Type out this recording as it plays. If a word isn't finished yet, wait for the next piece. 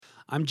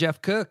I'm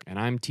Jeff Cook. And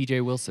I'm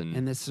TJ Wilson.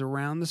 And this is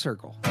Around the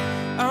Circle.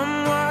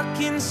 I'm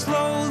walking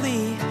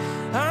slowly,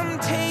 I'm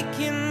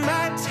taking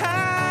my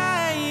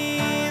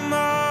time. All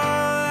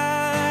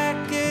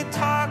I could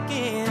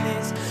talking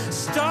is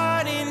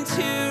starting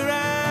to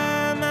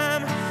rhyme.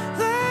 I'm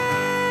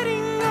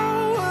letting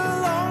go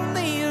of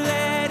lonely,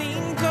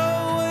 letting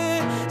go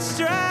of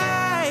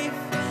strife.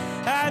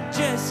 I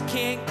just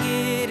can't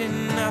get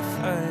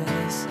enough of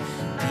this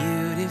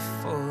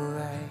beautiful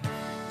life.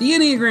 The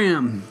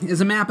Enneagram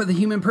is a map of the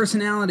human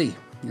personality.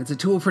 It's a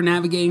tool for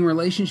navigating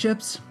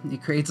relationships.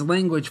 It creates a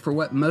language for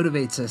what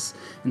motivates us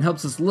and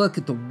helps us look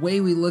at the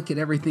way we look at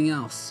everything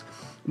else.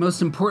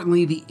 Most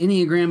importantly, the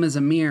Enneagram is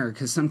a mirror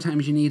because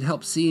sometimes you need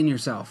help seeing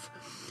yourself.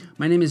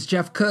 My name is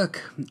Jeff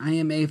Cook. I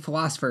am a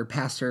philosopher,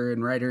 pastor,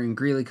 and writer in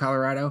Greeley,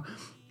 Colorado.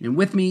 And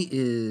with me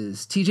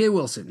is TJ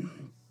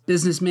Wilson,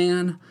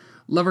 businessman,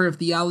 lover of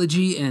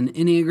theology, and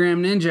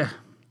Enneagram ninja.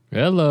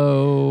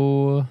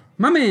 Hello.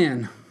 My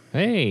man.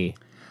 Hey.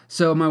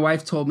 So my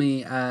wife told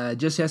me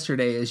just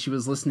yesterday as she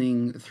was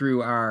listening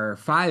through our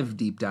 5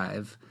 deep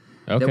dive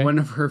that one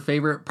of her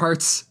favorite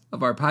parts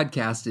of our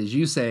podcast is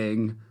you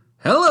saying,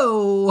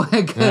 hello,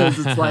 because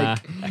it's like,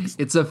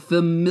 it's a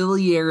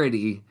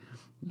familiarity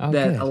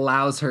that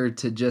allows her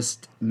to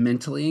just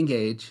mentally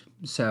engage.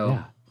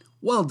 So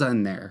well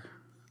done there.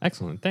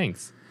 Excellent.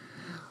 Thanks.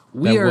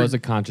 That was a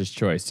conscious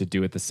choice to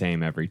do it the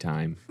same every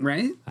time.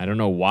 Right? I don't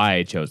know why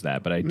I chose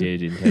that, but I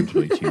did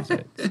intentionally choose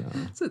it.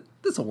 So.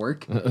 This'll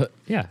work.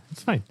 Yeah,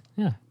 it's fine.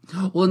 Yeah.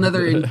 Well,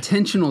 another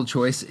intentional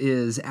choice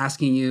is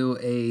asking you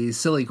a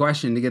silly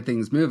question to get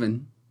things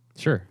moving.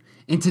 Sure.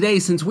 And today,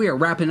 since we are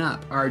wrapping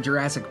up our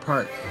Jurassic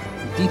Park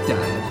deep dive,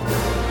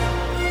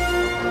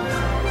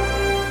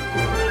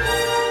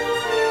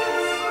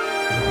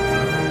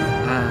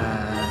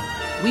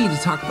 we need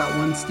to talk about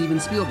one Steven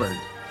Spielberg.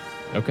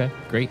 Okay,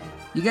 great.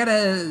 You got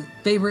a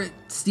favorite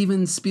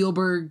Steven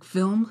Spielberg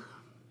film?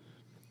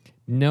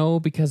 No,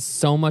 because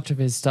so much of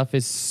his stuff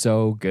is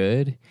so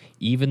good.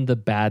 Even the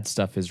bad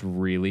stuff is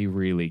really,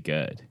 really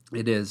good.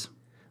 It is.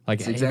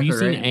 Like, have you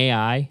seen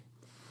AI?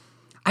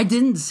 I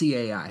didn't see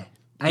AI.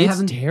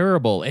 It's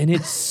terrible, and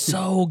it's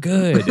so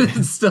good.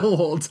 It still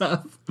holds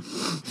up.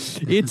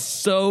 It's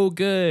so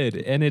good,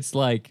 and it's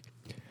like,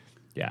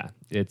 yeah,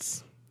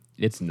 it's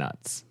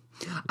nuts.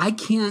 I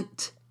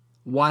can't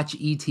watch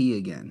E.T.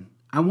 again.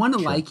 I want to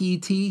like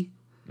E.T.,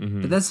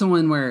 but that's the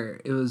one where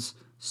it was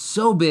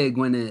so big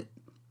when it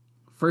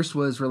first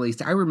was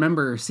released. I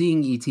remember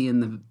seeing E.T.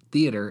 in the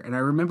theater, and I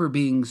remember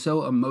being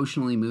so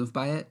emotionally moved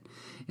by it.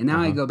 And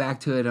now I go back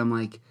to it, I'm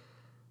like,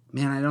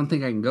 man, I don't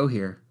think I can go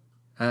here.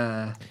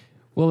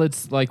 Well,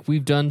 it's like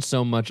we've done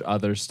so much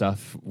other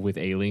stuff with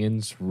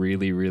aliens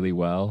really, really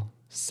well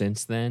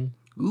since then.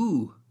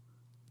 Ooh.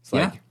 It's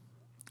like,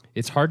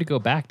 it's hard to go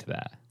back to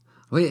that.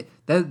 Wait,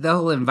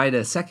 that'll invite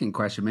a second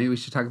question. Maybe we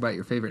should talk about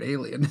your favorite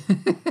alien.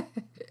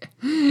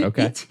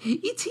 Okay.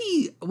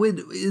 E.T.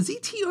 Is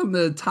E.T. on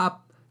the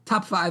top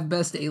 5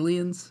 best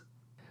aliens?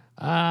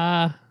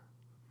 I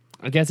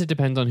guess it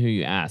depends on who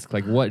you ask.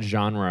 Like, what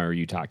genre are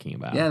you talking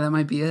about? Yeah, that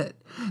might be it.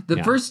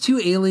 The first 2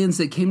 aliens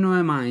that came to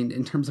my mind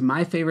in terms of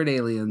my favorite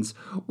aliens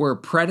were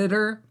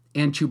Predator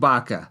and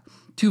Chewbacca.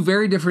 2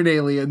 very different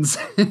aliens.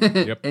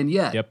 Yep. And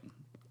yet. Yep.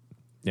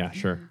 Yeah,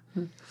 sure.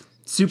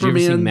 Superman.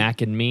 Did you ever see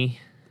Mac and Me?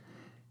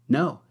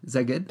 No. Is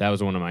that good? That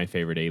was one of my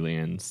favorite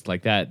aliens.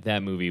 Like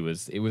that movie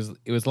was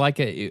like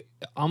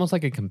almost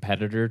like a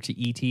competitor to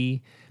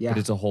E.T., but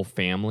it's a whole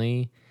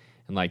family.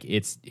 And like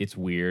it's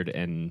weird,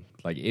 and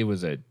like it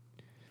was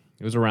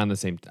around the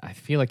same. I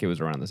feel like it was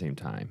around the same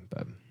time,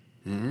 but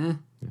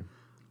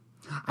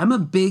I'm a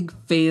big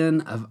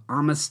fan of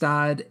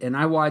Amistad, and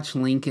I watch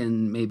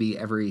Lincoln maybe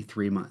every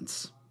 3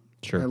 months.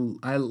 Sure.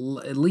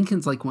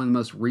 Lincoln's like one of the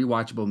most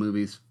rewatchable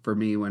movies for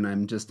me when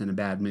I'm just in a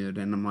bad mood,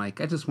 and I'm like,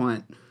 I just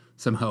want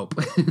some hope.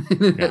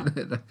 Yeah.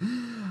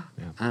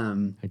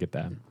 I get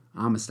that.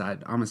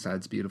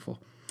 Amistad's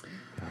beautiful.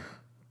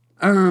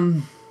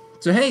 So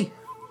hey,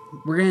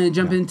 we're gonna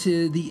jump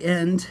into the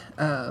end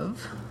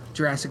of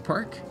Jurassic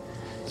Park.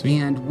 Sweet.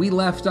 And we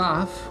left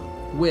off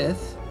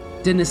with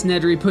Dennis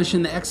Nedry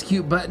pushing the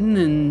execute button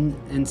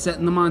and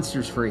setting the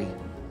monsters free.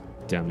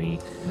 Dummy.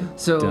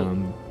 So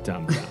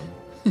dumb.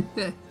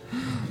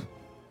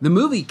 The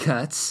movie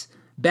cuts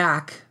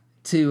back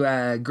to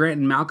Grant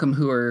and Malcolm,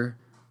 who are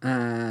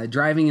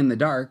driving in the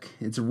dark.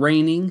 It's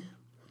raining.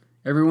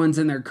 Everyone's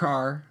in their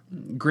car.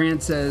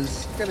 Grant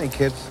says, "Got any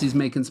kids?" He's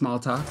making small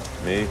talk.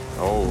 Me?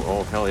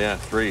 Oh, hell yeah,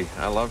 3.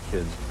 I love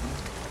kids.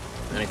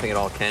 Anything at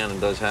all can and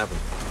does happen.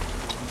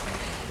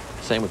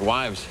 Same with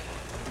wives,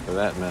 for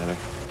that matter.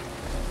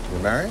 You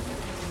married?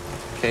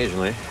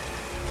 Occasionally.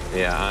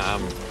 Yeah,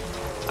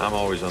 I'm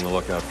always on the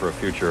lookout for a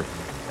future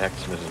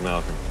ex-Mrs.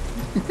 Malcolm.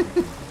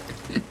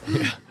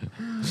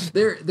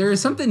 There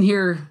is something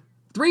here.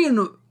 3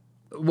 and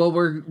well,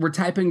 we're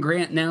typing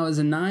Grant now as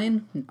a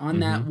 9 on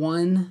that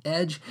one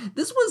edge.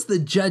 This was the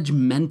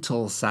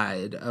judgmental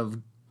side of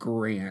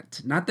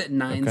Grant. Not that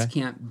 9s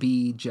can't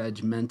be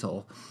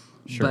judgmental,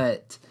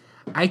 but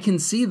I can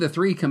see the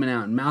three coming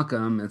out in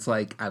Malcolm. It's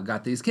like, I've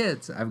got these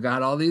kids. I've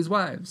got all these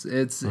wives.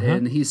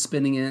 And he's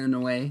spinning it in a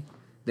way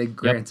that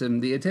grants him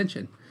the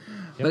attention.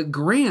 But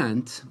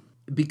Grant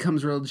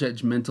becomes real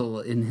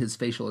judgmental in his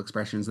facial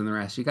expressions and the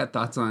rest. You got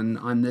thoughts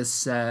on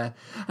this? I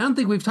don't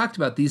think we've talked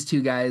about these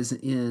two guys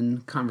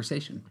in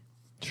conversation.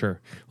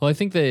 Sure. Well, I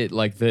think that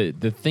like the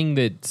thing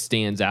that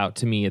stands out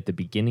to me at the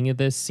beginning of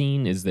this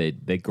scene is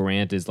that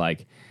Grant is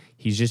like,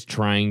 he's just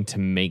trying to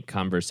make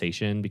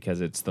conversation because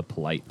it's the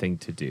polite thing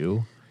to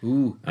do.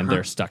 Ooh, and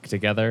they're stuck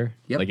together.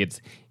 Yep.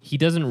 Like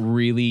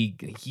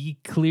he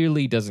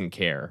clearly doesn't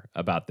care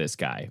about this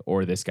guy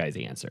or this guy's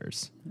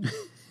answers.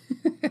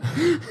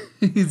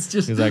 He's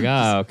like,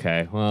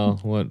 okay. Well,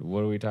 what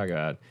are we talking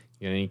about?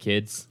 You got any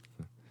kids?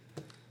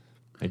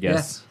 I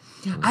guess.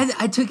 Yeah.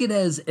 I took it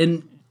as,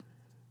 and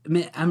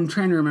I'm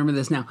trying to remember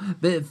this now,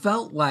 but it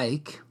felt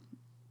like,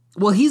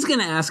 well, he's going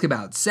to ask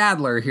about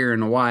Sadler here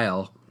in a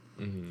while.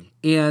 Mm-hmm.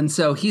 And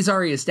so he's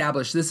already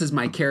established this is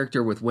my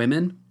character with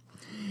women.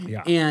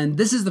 Yeah. And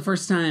this is the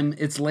first time,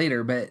 it's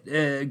later, but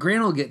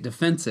Grant will get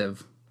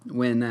defensive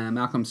when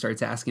Malcolm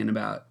starts asking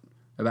about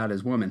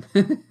his woman.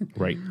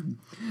 Right.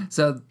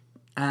 So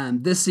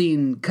this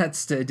scene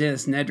cuts to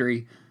Dennis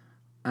Nedry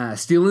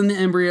stealing the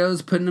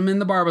embryos, putting them in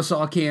the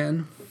Barbasol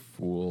can.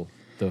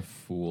 The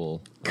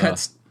fool.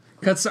 Cuts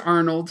to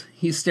Arnold.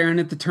 He's staring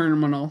at the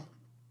terminal.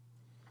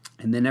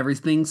 And then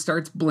everything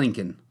starts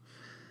blinking.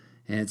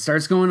 And it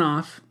starts going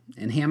off.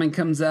 And Hammond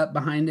comes up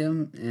behind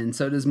him. And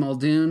so does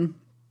Muldoon.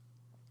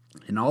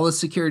 And all the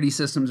security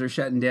systems are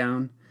shutting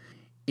down.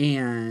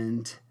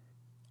 And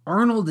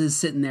Arnold is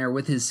sitting there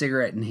with his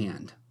cigarette in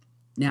hand.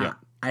 Now,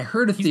 I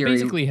heard a theory. He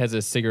basically has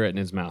a cigarette in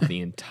his mouth the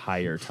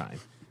entire time.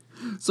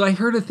 So I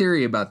heard a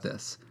theory about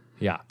this.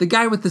 Yeah. The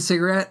guy with the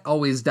cigarette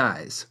always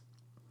dies.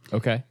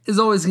 Okay. Is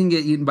always going to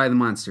get eaten by the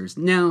monsters.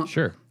 Now,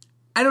 sure.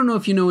 I don't know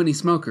if you know any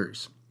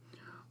smokers,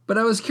 but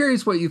I was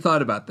curious what you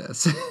thought about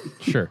this.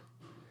 Sure.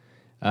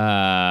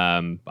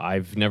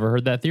 I've never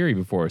heard that theory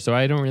before, so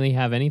I don't really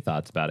have any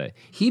thoughts about it.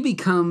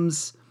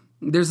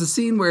 There's a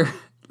scene where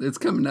it's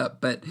coming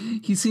up, but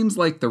he seems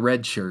like the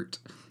red shirt,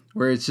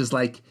 where it's just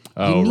like,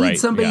 you need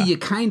somebody you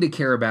kind of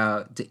care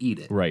about to eat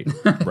it. Right,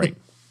 right.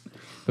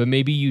 But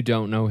maybe you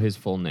don't know his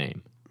full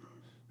name.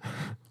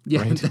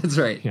 Yeah, right? That's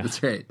right. Yeah.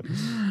 That's right.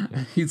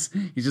 Yeah. He's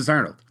just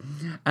Arnold.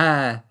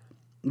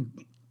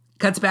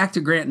 Cuts back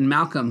to Grant and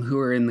Malcolm, who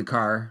are in the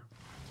car.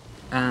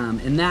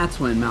 And that's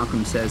when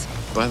Malcolm says,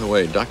 by the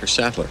way, Dr.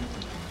 Sattler,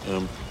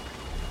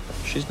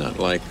 she's not,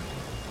 like,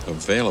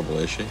 available,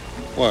 is she?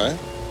 What?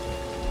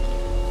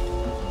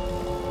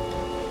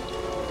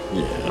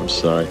 Yeah, I'm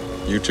sorry.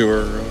 You two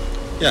are,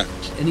 yeah.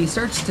 And he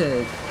starts to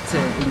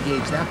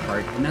engage that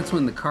part, and that's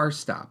when the car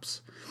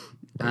stops.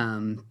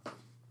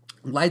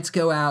 Lights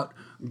go out.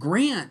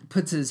 Grant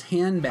puts his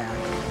hand back.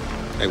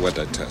 Hey, what'd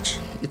I touch?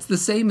 It's the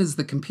same as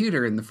the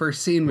computer in the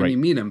first scene when you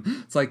meet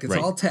him. It's like it's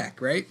all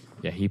tech, right?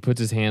 Yeah, he puts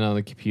his hand on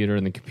the computer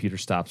and the computer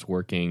stops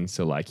working.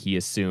 So, like, he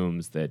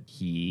assumes that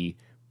he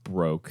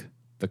broke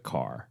the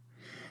car.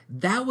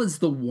 That was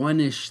the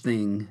one-ish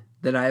thing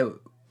that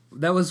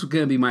was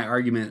going to be my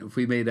argument if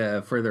we made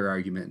a further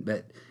argument.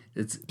 But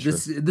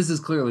this is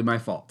clearly my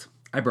fault.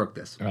 I broke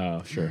this.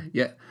 Oh, sure.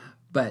 Yeah,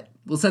 but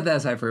we'll set that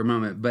aside for a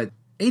moment. But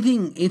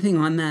anything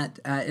on that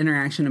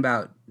interaction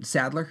about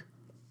Sadler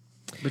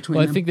between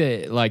them? I think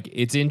that, like,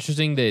 it's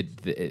interesting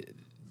that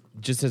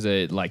just as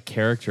a, like,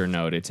 character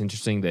note, it's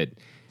interesting that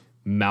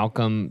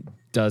Malcolm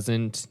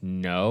doesn't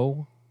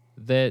know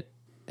that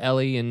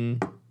Ellie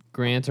and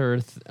Grant are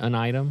an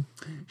item.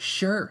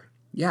 Sure.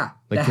 Yeah.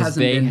 Because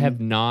they have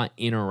not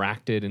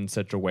interacted in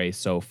such a way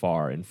so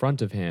far in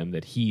front of him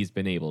that he's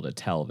been able to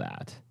tell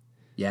that.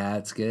 Yeah,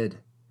 it's good.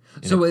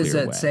 So what does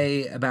that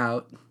say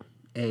about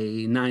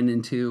a 9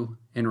 and 2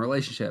 in a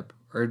relationship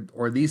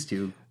or these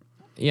two?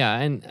 Yeah,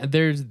 and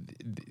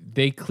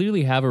they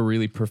clearly have a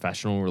really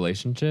professional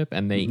relationship,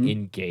 and they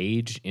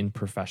engage in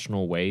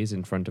professional ways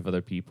in front of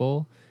other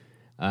people.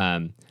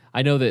 I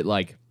know that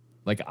like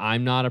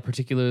I'm not a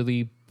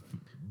particularly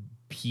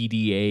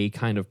PDA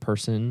kind of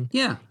person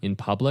in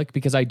public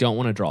because I don't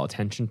want to draw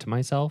attention to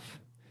myself.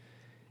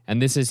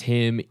 And this is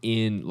him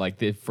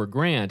for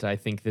Grant, I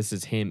think this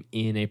is him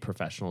in a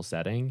professional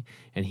setting,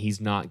 and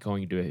he's not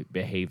going to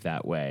behave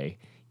that way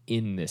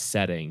in this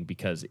setting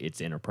because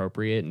it's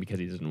inappropriate and because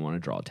he doesn't want to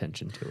draw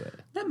attention to it.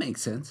 That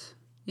makes sense.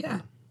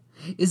 Yeah.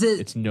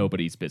 It's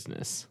nobody's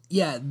business.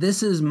 Yeah,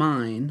 this is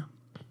mine,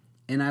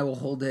 and I will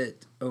hold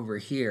it over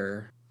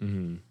here,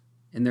 and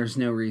there's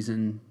no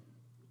reason.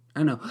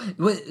 I don't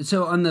know.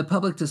 So on the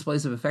public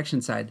displays of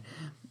affection side,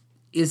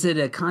 is it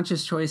a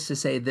conscious choice to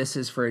say this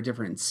is for a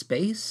different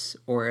space,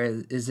 or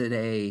is it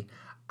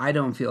I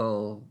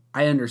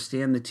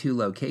understand the two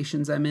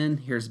locations I'm in,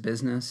 here's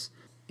business,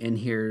 and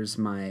here's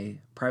my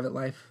private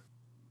life?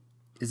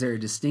 Is there a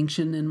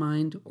distinction in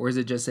mind, or is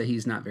it just that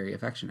he's not very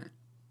affectionate?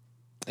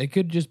 It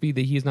could just be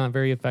that he's not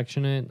very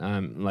affectionate.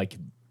 Like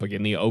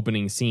in the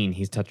opening scene,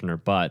 he's touching her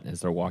butt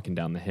as they're walking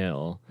down the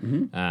hill.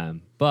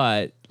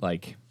 But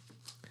like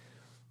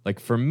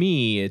for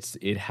me,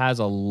 it has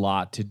a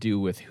lot to do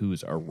with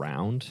who's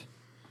around.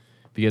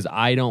 because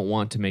I don't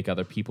want to make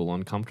other people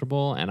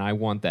uncomfortable, and I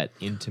want that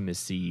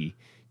intimacy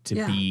to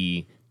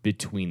be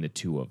between the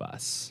two of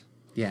us.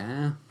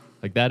 Yeah.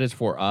 Like, that is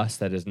for us,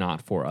 that is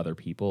not for other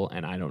people,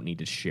 and I don't need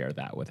to share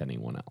that with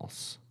anyone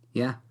else.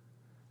 Yeah.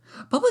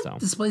 Public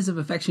displays of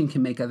affection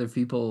can make other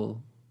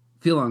people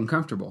feel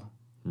uncomfortable.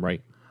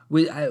 Right.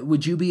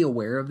 Would you be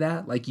aware of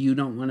that? Like, you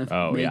don't want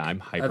to make I'm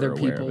hyper other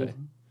aware people of it.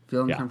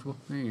 feel uncomfortable?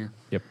 There you go.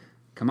 Yep.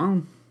 Come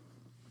on.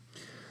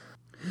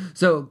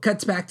 So,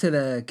 cuts back to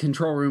the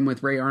control room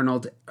with Ray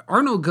Arnold.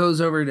 Arnold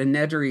goes over to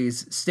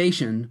Nedry's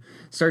station,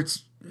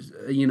 starts,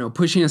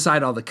 pushing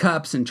aside all the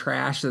cups and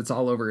trash that's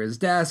all over his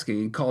desk,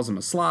 and he calls him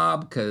a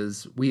slob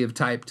because we have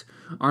typed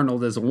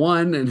Arnold as a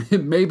 1,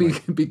 and maybe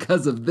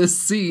because of this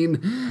scene.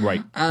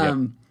 Right.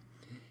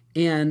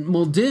 And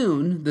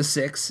Muldoon, the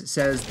 6,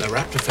 says... The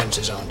raptor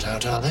fences aren't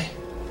out, are they?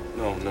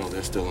 No,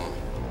 they're still on.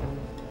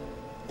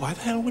 Why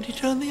the hell would he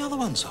turn the other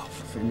ones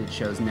off? And it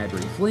shows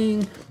Nedry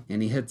fleeing,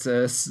 and he hits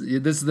us.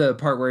 This is the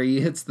part where he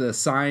hits the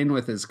sign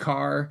with his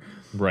car.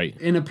 Right.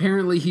 And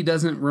apparently he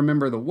doesn't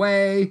remember the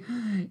way.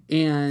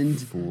 And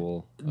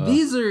Fool.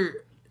 These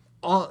are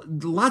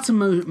lots of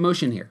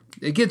motion here.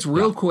 It gets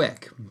real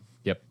quick.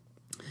 Yep.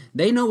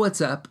 They know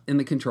what's up in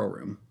the control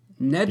room.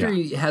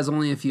 Nedry has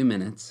only a few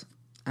minutes.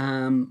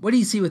 What do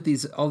you see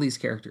with all these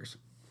characters?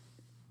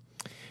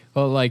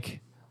 Well,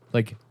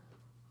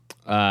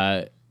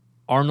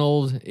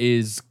 Arnold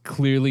is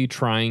clearly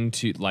trying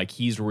to,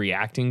 he's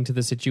reacting to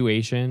the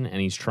situation, and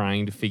he's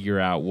trying to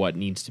figure out what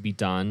needs to be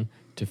done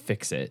to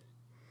fix it.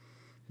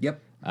 Yep.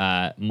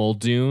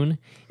 Muldoon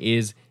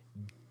is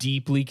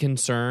deeply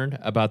concerned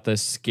about the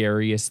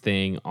scariest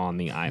thing on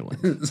the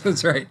island.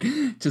 That's right.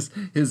 Just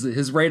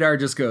his radar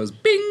just goes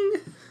bing.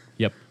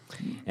 Yep.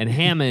 And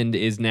Hammond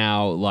is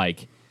now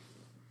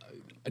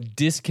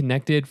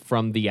disconnected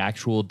from the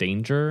actual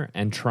danger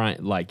and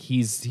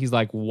he's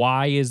like,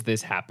 why is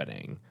this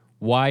happening?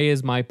 Why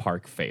is my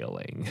park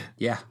failing?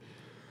 Yeah.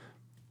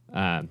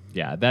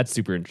 That's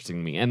super interesting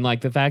to me. And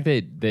the fact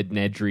that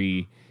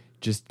Nedry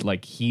just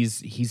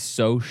he's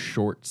so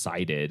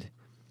short-sighted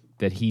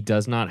that he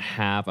does not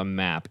have a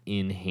map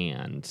in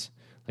hand.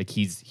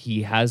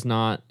 He has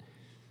not,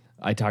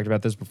 I talked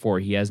about this before,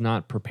 he has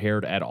not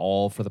prepared at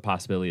all for the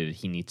possibility that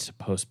he needs to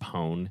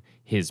postpone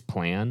his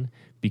plan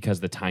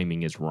because the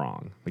timing is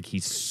wrong.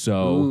 He's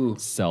so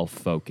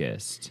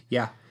self-focused.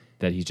 Yeah.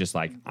 That he's just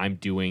I'm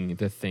doing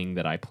the thing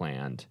that I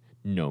planned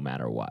no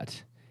matter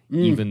what.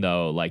 Even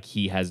though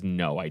he has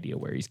no idea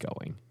where he's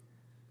going.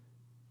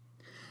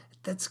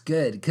 That's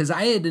good, because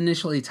I had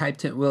initially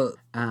typed it. Well,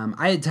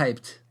 I had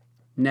typed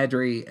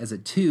Nedry as a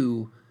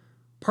 2,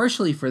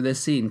 partially for this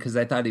scene because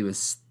I thought he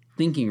was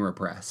thinking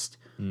repressed.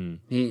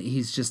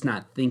 He's just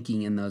not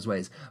thinking in those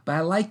ways. But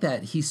I like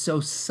that he's so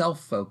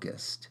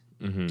self-focused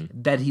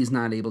that he's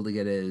not able to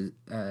get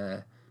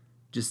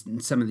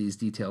just some of these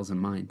details in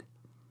mind.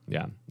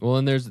 Yeah. Well,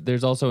 and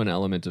there's also an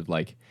element of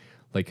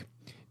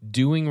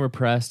doing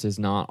repressed is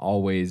not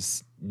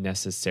always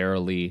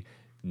necessarily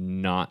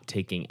not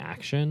taking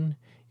action.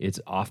 It's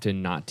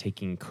often not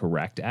taking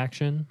correct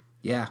action.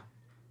 Yeah.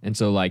 And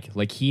so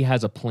he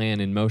has a plan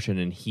in motion,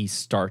 and he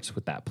starts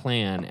with that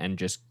plan and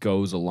just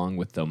goes along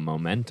with the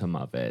momentum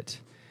of it,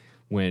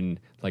 when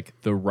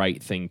the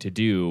right thing to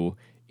do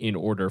in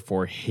order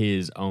for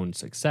his own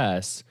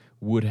success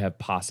would have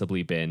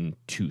possibly been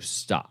to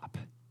stop.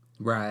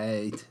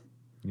 Right.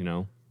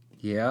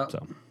 Yeah.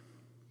 So.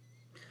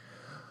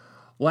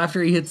 Well,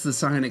 after he hits the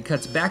sign, it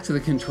cuts back to the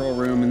control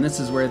room, and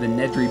this is where the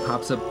Nedry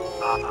pops up.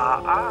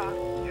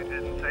 You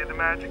didn't say the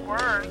magic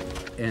word.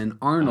 And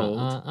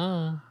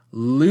Arnold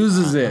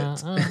loses it.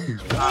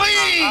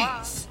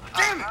 Please!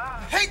 Damn it!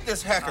 I hate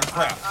this hacker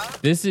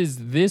crap.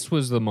 This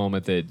was the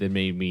moment that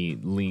made me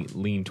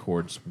lean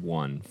towards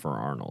 1 for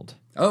Arnold.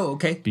 Oh,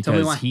 okay. Because tell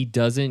me why. he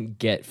doesn't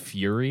get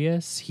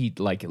furious. He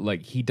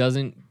he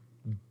doesn't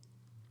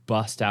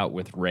bust out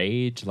with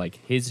rage.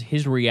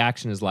 His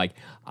reaction is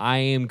I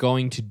am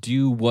going to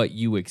do what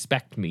you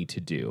expect me to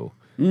do.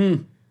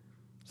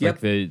 Yep.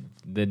 The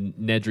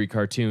Nedry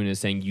cartoon is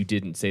saying you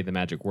didn't say the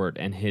magic word,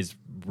 and his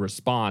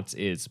response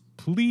is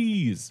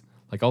please.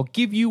 I'll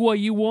give you what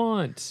you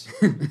want.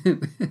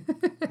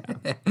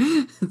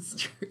 It's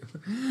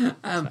true.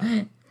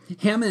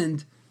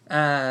 Hammond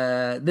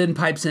then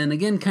pipes in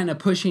again, kind of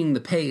pushing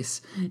the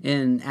pace,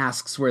 and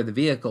asks where the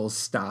vehicle's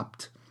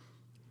stopped.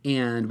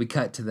 And we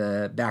cut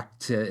to back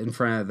to in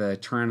front of the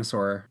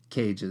Tyrannosaur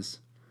cages.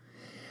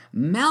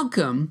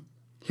 Malcolm,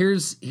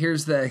 he's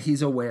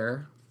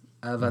aware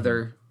of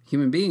other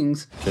human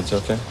beings. Kids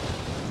okay?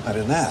 I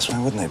didn't ask. Why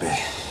wouldn't they be?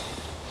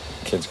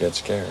 Kids get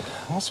scared.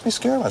 What's to be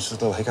scared about? It's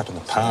just a little hiccup in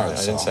the power. I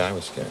didn't say I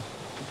was scared.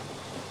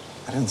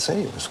 I didn't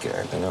say you were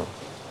scared. I know.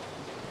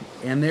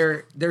 And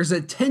there's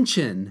a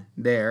tension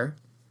there.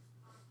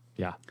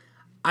 Yeah.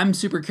 I'm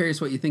super curious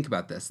what you think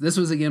about this. This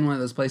was, again, one of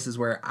those places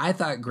where I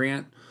thought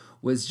Grant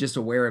was just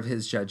aware of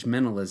his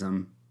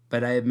judgmentalism,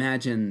 but I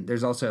imagine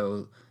there's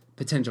also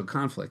potential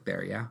conflict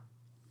there, yeah?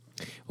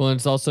 Well, and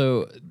it's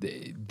also,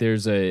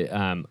 there's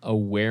a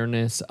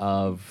awareness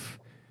of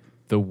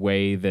the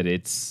way that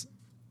it's,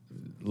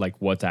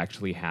 what's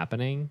actually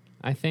happening,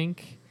 I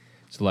think.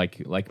 So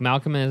like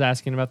Malcolm is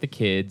asking about the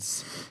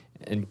kids,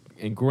 and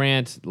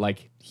Grant,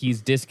 like,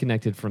 he's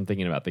disconnected from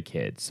thinking about the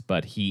kids,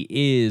 but he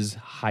is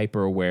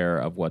hyper aware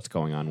of what's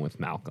going on with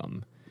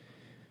Malcolm.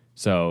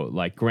 So,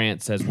 like,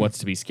 Grant says, what's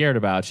to be scared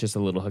about? It's just a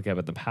little hookup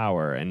at the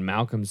power. And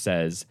Malcolm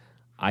says,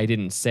 I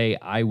didn't say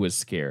I was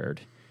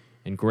scared.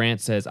 And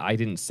Grant says, I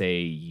didn't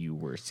say you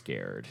were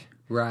scared.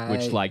 Right.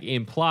 Which, like,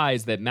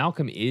 implies that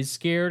Malcolm is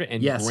scared,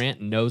 and yes.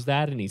 Grant knows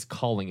that, and he's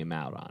calling him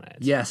out on it.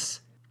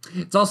 Yes.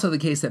 It's also the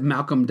case that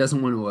Malcolm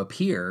doesn't want to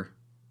appear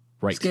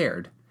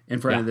scared in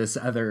front of this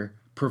other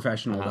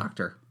professional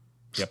doctor.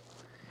 Yep.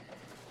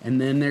 And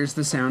then there's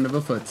the sound of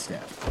a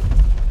footstep.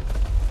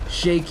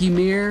 Shaky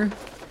mirror,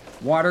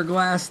 water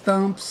glass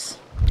thumps.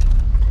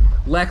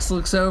 Lex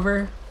looks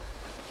over.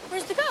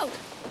 Where's the goat?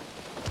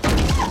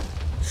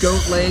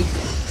 Goat leg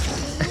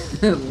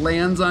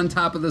lands on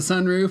top of the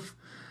sunroof.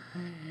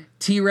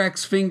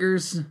 T-Rex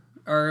fingers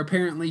are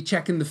apparently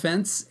checking the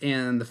fence,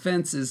 and the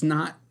fence is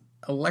not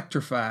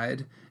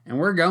electrified, and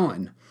we're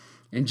going.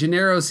 And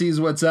Gennaro sees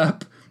what's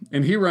up,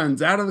 and he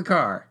runs out of the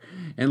car.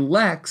 And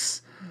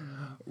Lex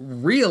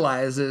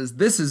realizes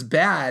this is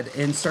bad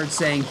and starts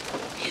saying,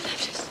 He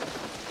left us.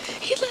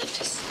 He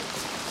left us.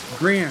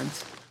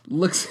 Grant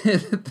looks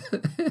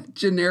at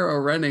Gennaro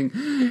running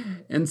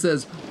and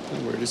says,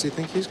 Where does he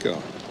think he's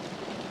going?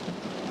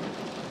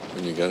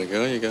 When you gotta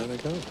go, you gotta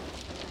go.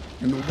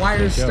 and the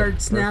wires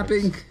start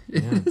snapping.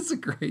 It is a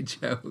great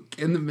joke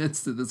in the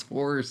midst of this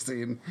horror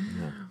scene.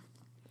 Yeah.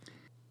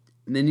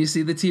 And then you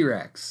see the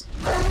T-Rex.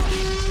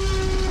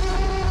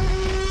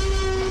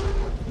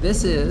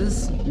 This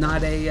is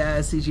not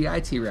a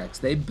CGI T-Rex.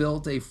 They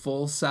built a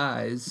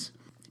full-size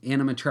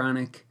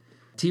animatronic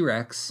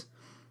T-Rex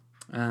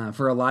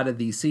for a lot of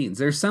these scenes.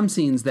 There's some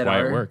scenes that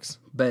Why it works.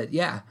 But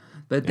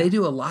they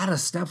do a lot of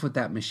stuff with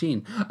that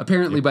machine.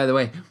 Apparently, by the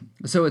way,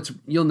 so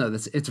you'll know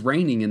this, it's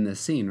raining in this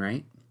scene,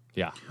 right?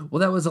 Yeah. Well,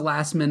 that was a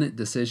last-minute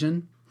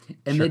decision,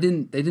 and they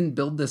didn't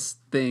build this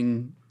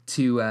thing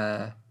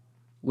to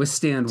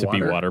withstand water.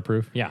 To be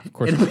waterproof? Yeah, of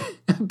course. And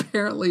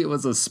apparently it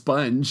was a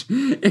sponge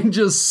and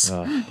just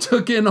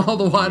took in all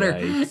the water.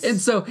 Yikes.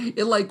 And so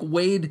it like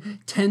weighed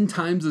 10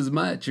 times as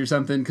much or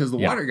something because the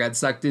water got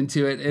sucked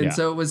into it. And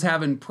so it was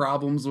having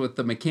problems with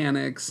the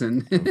mechanics.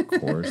 And of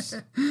course.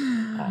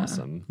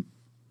 Awesome.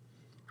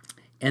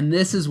 And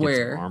this is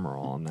where... Get some armor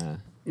on that.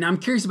 Now I'm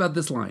curious about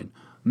this line.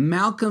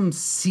 Malcolm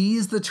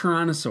sees the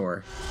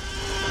Tyrannosaur.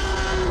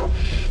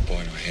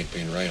 Boy, do I hate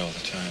being right all the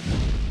time.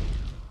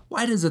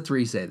 Why does a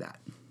 3 say that?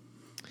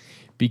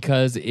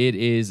 Because it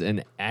is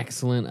an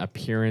excellent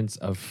appearance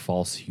of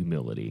false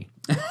humility.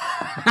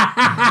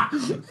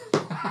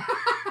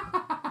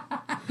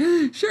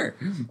 Sure.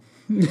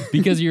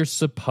 Because you're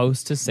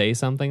supposed to say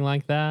something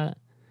like that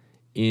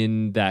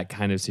in that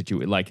kind of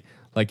situation. Like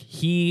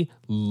he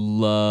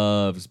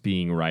loves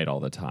being right all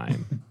the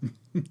time.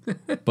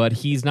 But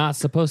he's not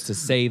supposed to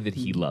say that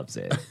he loves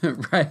it.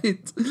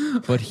 Right.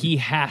 But he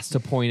has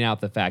to point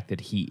out the fact that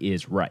he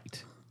is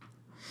right.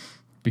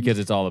 Because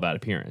it's all about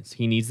appearance.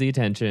 He needs the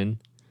attention,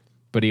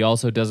 but he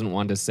also doesn't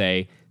want to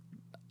say,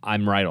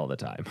 I'm right all the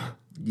time.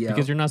 Yeah.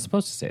 Because you're not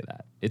supposed to say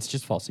that. It's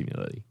just false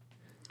humility.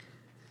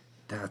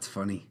 That's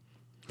funny.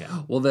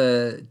 Yeah. Well,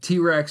 the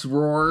T-Rex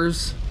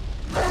roars.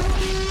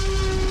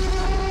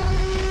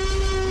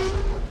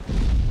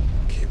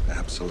 Keep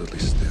absolutely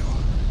still.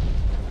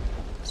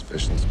 This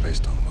vision's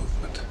based on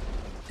movement.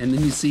 And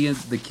then you see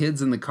the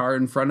kids in the car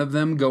in front of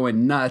them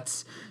going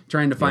nuts,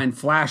 trying to find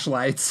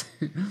flashlights.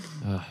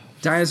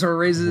 Dinosaur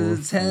raises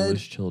its head.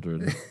 Foolish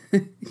children.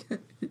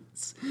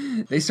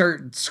 They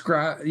start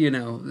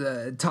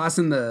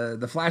tossing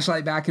the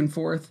flashlight back and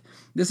forth.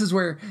 This is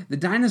where the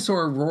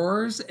dinosaur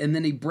roars, and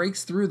then he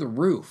breaks through the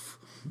roof.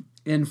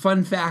 And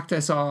fun fact I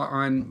saw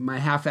on my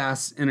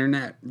half-ass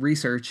internet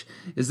research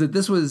is that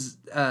this was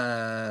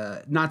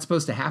not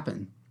supposed to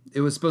happen. It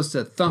was supposed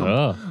to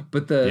thump,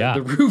 but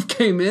the roof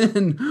came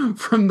in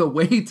from the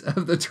weight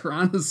of the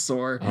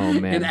Tyrannosaur. Oh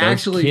man, and those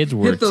actually kids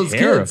were hit those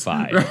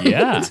terrified. Kids, right?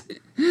 Yeah,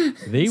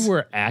 they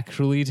were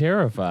actually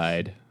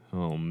terrified.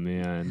 Oh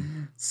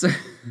man.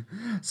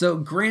 So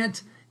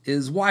Grant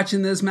is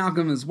watching this.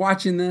 Malcolm is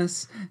watching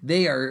this.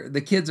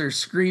 The kids are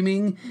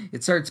screaming.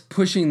 It starts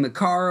pushing the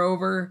car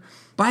over.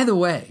 By the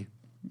way,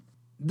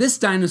 this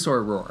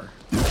dinosaur roar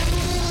is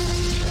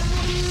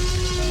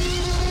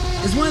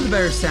one of the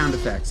better sound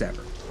effects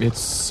ever. It's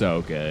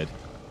so good.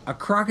 A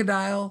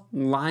crocodile,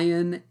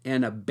 lion,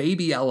 and a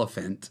baby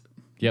elephant.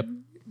 Yep.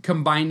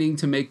 Combining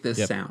to make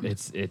this sound.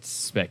 It's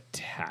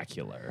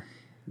spectacular.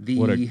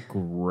 What a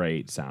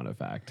great sound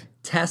effect.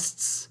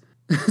 Tests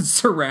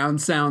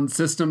surround sound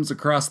systems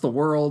across the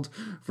world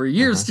for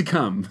years to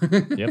come.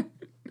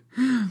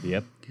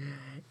 Yep.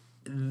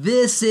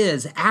 This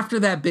is, after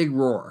that big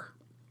roar,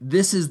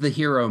 this is the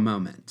hero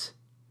moment.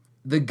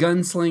 The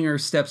gunslinger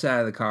steps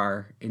out of the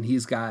car, and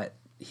he's got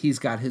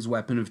his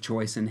weapon of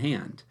choice in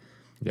hand.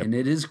 Yep. And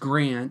it is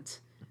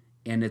Grant,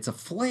 and it's a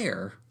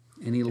flare,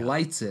 and he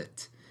lights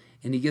it.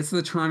 And he gets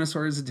the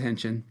Tyrannosaur's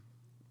attention,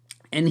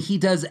 and he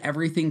does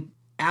everything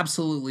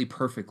absolutely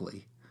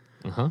perfectly.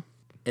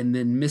 And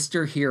then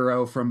Mr.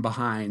 Hero from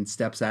behind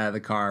steps out of the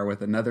car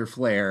with another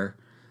flare.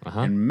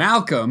 And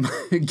Malcolm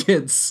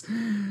gets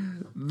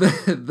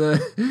Malcolm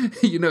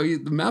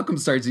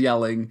starts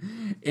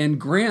yelling, and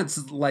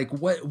Grant's like,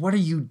 what are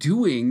you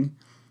doing?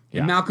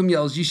 And Malcolm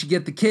yells, you should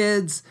get the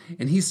kids.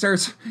 And he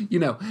starts,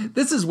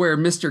 this is where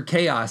Mr.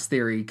 Chaos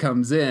theory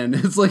comes in.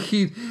 It's like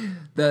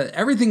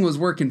everything was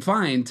working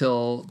fine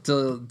till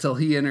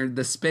he entered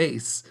the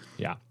space.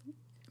 Yeah.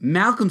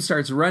 Malcolm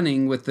starts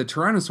running with the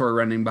Tyrannosaur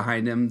running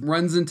behind him,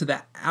 runs into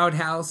the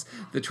outhouse.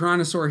 The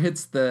Tyrannosaur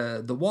hits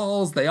the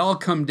walls. They all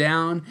come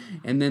down.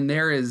 And then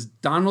there is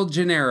Donald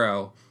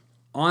Gennaro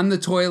on the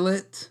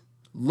toilet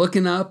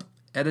looking up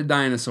at a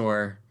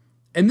dinosaur.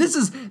 And this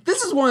is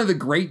one of the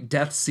great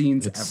death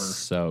scenes ever.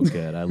 So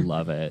good. I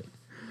love it.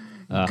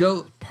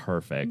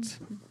 Perfect.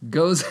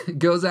 Goes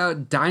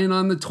out dying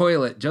on the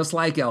toilet just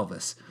like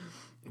Elvis.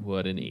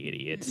 What an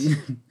idiot.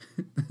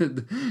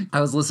 I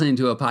was listening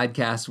to a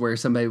podcast where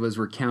somebody was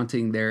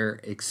recounting their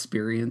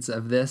experience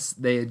of this.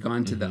 They had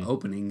gone to the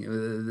opening. It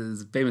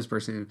was a famous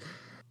person.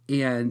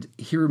 And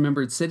he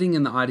remembered sitting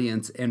in the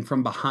audience, and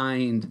from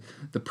behind,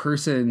 the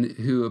person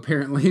who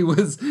apparently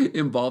was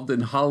involved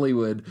in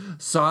Hollywood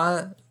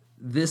saw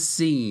this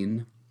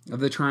scene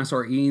of the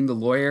Tyrannosaur eating the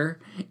lawyer,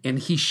 and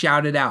he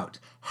shouted out,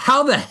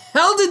 "How the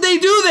hell did they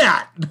do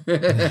that?"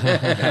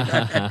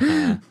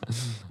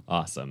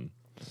 Awesome.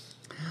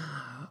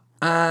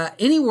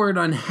 Any word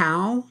on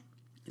how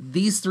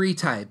these three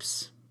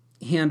types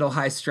handle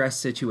high stress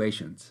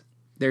situations?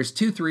 There's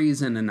 2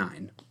 3s and a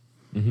 9.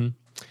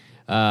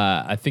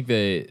 I think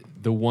the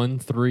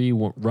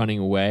 1-3 running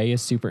away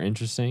is super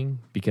interesting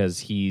because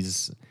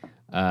he's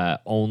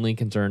only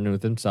concerned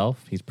with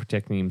himself. He's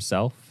protecting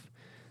himself.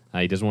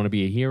 He doesn't want to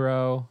be a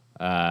hero.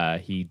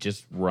 He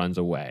just runs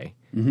away.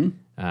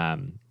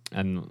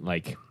 And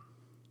like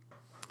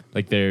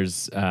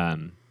there's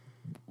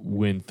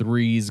when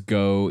 3s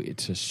go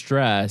to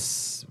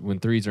stress, when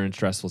 3s are in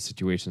stressful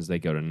situations, they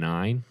go to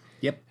 9.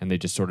 Yep. And they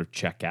just sort of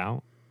check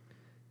out.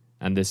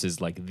 And this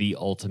is like the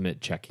ultimate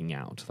checking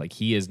out. Like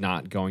he is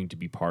not going to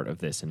be part of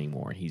this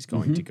anymore. He's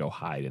going to go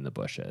hide in the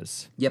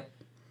bushes. Yep.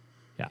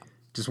 Yeah.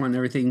 Just want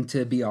everything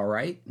to be all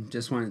right.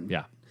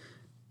 Yeah.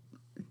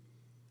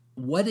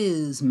 What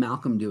is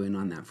Malcolm doing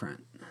on that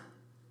front?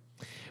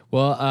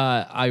 Well,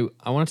 I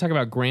want to talk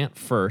about Grant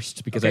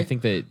first because I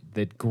think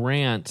that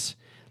Grant,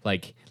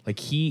 like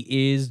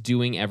he is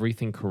doing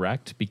everything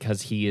correct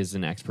because he is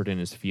an expert in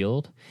his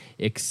field,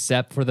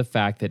 except for the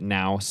fact that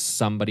now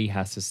somebody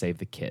has to save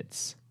the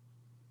kids.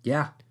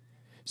 Yeah.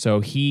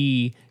 So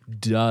he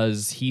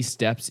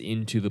steps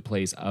into the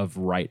place of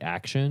right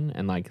action,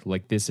 and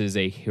like this is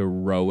a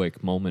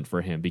heroic moment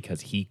for him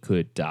because he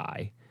could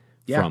die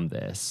from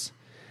this.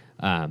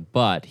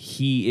 But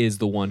he is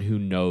the one who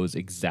knows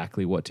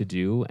exactly what to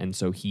do, and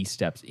so he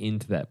steps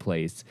into that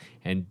place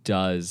and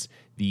does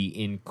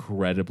the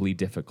incredibly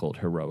difficult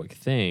heroic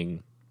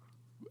thing.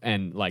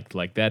 And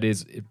like that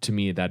is, to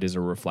me, that is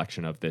a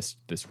reflection of this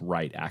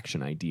right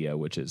action idea,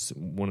 which is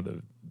one of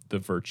the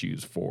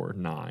virtues for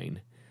 9.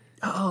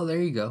 Oh,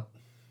 there you go.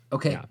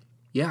 Okay.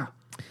 Yeah.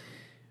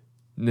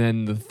 And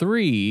then the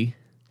 3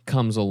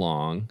 comes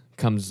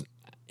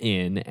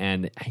in,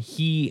 and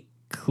he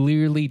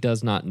clearly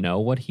does not know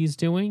what he's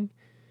doing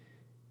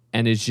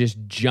and is just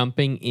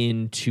jumping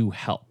in to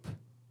help.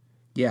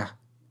 Yeah.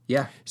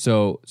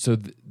 So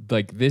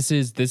this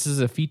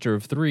is a feature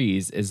of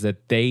 3s, is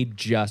that they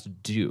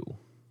just do.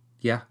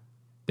 Yeah.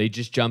 They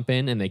just jump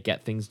in and they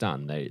get things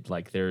done.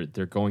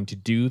 They're going to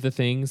do the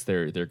things.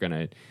 They're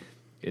gonna.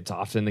 It's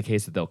often the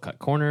case that they'll cut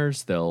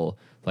corners.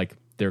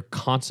 They're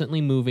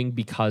constantly moving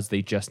because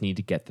they just need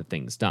to get the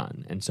things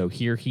done. And so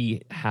here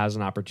he has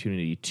an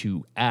opportunity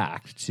to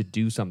act, to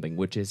do something,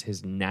 which is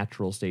his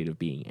natural state of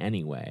being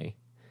anyway.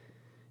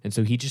 And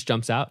so he just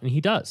jumps out and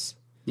he does.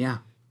 Yeah.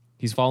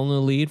 He's following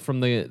the lead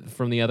from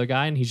the other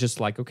guy, and he's just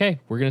like, okay,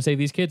 we're going to save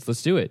these kids.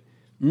 Let's do it.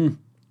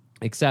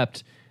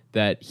 Except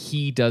that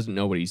he doesn't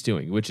know what he's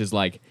doing, which is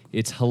like,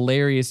 it's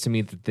hilarious to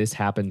me that this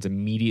happens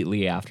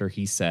immediately after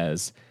he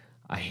says,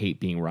 I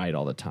hate being right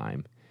all the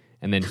time.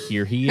 And then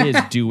here he is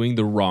doing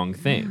the wrong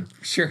thing.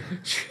 Sure.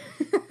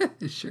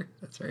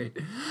 That's right.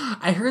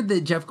 I heard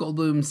that Jeff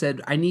Goldblum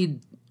said,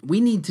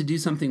 we need to do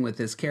something with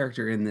this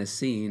character in this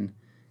scene,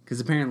 because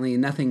apparently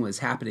nothing was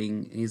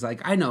happening. And he's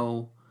like, I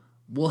know,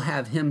 we'll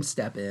have him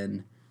step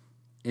in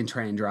and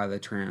try and draw the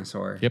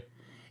Tyrannosaur. Yep.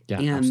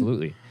 Yeah,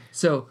 absolutely.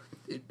 So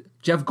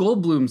Jeff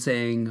Goldblum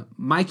saying,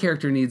 my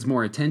character needs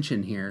more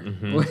attention here,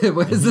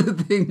 was the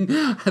thing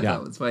I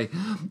thought was funny.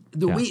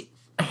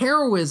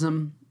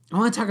 Heroism, I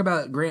want to talk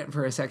about Grant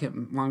for a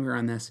second longer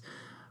on this.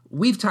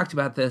 We've talked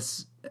about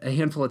this a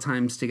handful of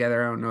times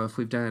together. I don't know if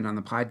we've done it on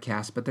the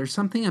podcast, but there's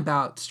something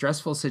about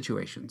stressful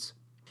situations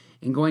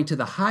and going to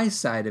the high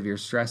side of your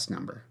stress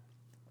number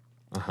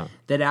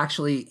that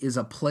actually is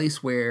a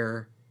place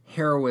where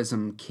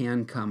heroism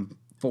can come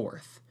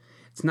forth.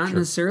 It's not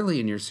necessarily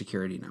in your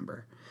security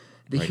number.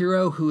 The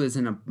hero who is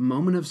in a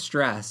moment of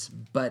stress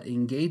but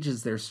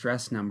engages their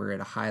stress number at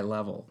a high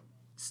level.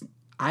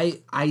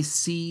 I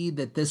see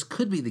that this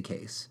could be the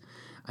case.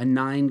 a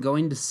 9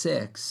 going to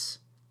 6.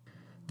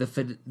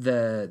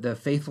 The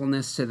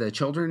faithfulness to the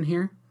children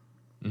here.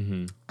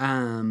 Mm-hmm.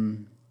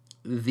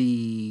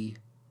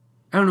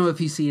 I don't know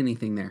if you see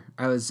anything there.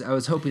 I was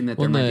hoping that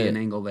there might be an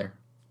angle there.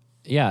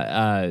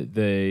 Yeah,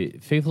 the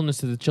faithfulness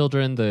to the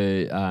children.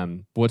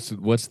 The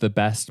what's the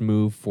best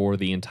move for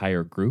the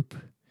entire group?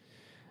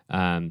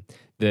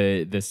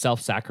 The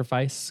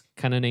self-sacrifice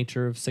kind of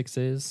nature of 6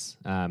 is,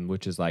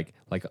 which is like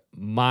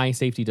my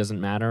safety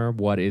doesn't matter.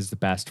 What is the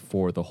best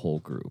for the whole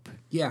group?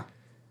 Yeah.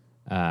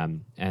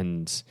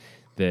 And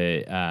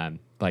the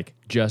like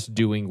just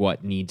doing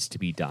what needs to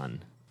be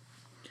done,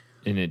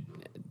 and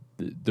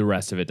the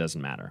rest of it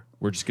doesn't matter.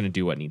 We're just going to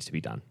do what needs to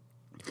be done.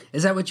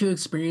 Is that what you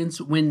experience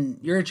when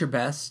you're at your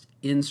best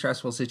in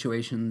stressful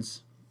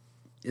situations?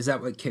 Is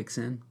that what kicks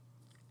in?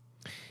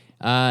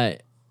 Because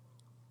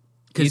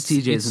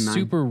TJ's a 9.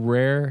 Super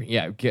rare.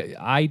 Yeah,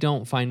 I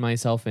don't find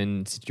myself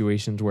in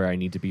situations where I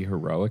need to be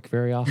heroic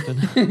very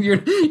often.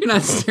 you're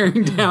not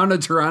staring down a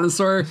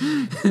tyrannosaur,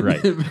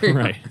 right?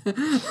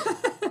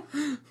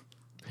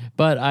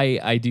 But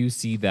I do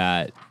see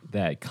that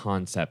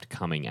concept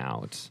coming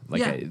out.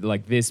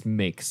 Like this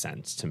makes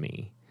sense to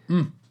me.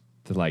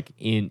 To like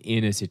in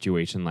a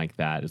situation like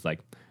that is like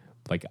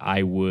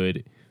I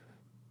would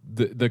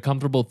the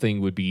comfortable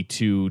thing would be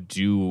to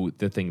do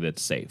the thing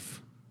that's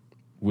safe,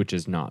 which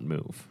is not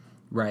move.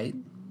 Right.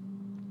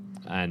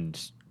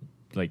 And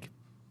like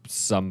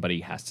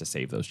somebody has to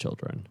save those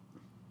children.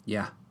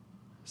 Yeah.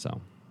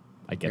 So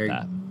I get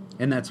that.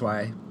 And that's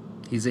why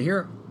he's a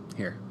hero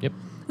here. Yep.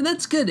 And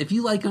that's good. If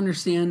you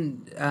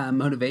understand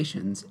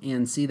motivations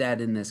and see that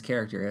in this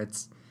character,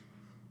 it's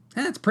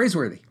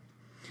praiseworthy.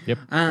 Yep.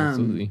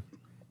 Absolutely.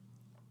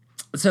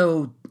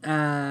 So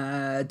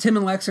Tim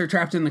and Lex are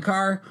trapped in the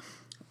car.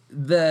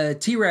 The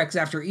T-Rex,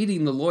 after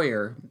eating the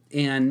lawyer,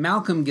 and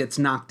Malcolm gets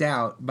knocked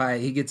out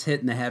he gets hit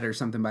in the head or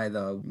something by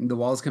the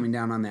walls coming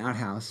down on the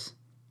outhouse.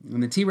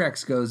 And the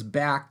T-Rex goes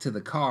back to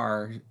the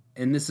car,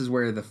 and this is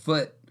where the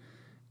foot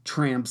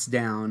tramps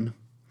down.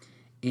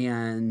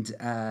 And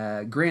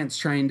Grant's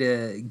trying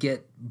to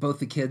get both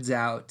the kids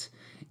out,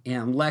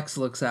 and Lex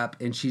looks up,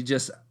 and she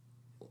just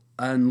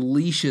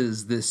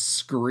unleashes this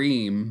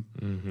scream.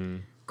 Mm-hmm.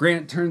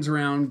 Grant turns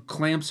around,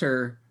 clamps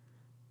her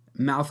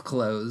mouth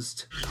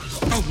closed.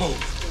 Don't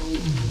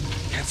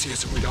move. Can't see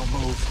us if we don't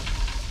move.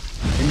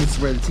 And this is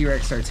where the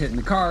T-Rex starts hitting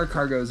the car.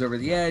 Car goes over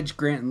the edge.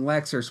 Grant and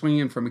Lex are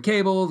swinging from a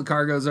cable. The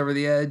car goes over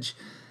the edge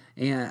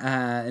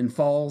and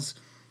falls.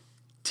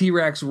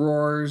 T-Rex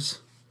roars.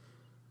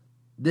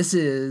 This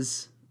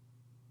is...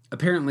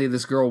 Apparently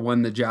this girl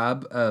won the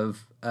job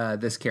of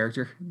this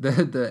character,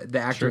 the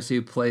actress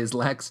who plays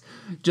Lex,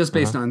 just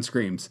based on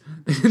screams.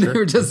 They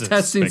were just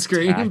testing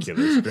screams.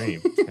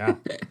 Scream. Yeah.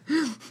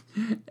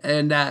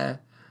 And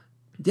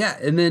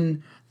and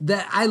then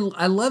I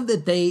love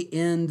that they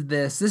end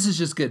this. This is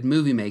just good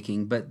movie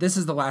making, but this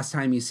is the last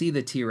time you see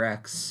the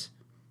T-Rex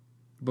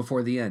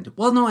before the end.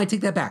 Well, no, I take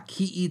that back.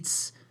 He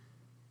eats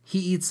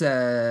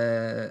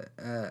a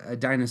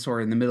dinosaur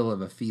in the middle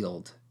of a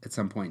field at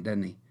some point,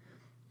 doesn't he?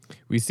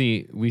 We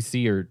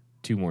see her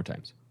 2 more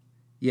times.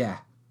 Yeah.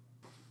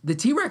 The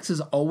T-Rex is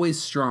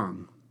always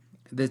strong.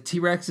 The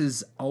T-Rex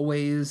is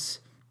always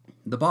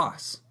the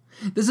boss.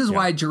 This is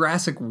why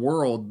Jurassic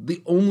World,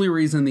 the only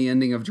reason the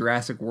ending of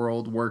Jurassic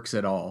World works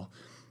at all.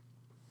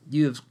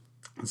 Did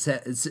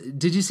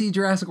you see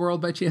Jurassic World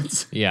by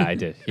chance? Yeah, I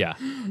did. Yeah.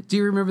 Do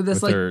you remember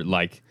this? With their,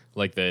 like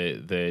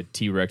the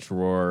T-Rex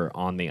roar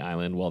on the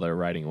island while they're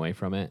riding away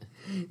from it.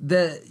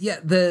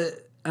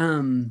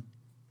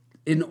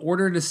 In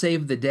order to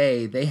save the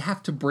day, they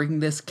have to bring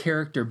this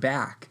character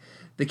back.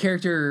 The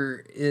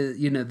character is,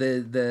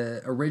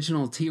 the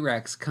original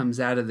T-Rex comes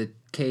out of the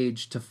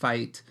cage to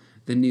fight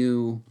the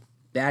new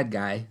bad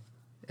guy,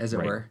 as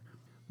it were.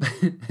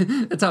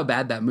 That's how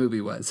bad that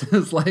movie was. It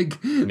was like,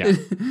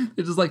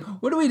 it's just like,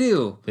 what do we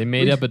do? They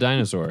made up a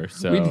dinosaur,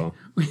 so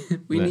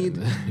we need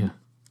the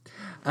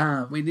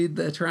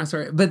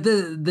Tyrannosaurus. But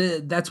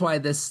that's why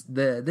this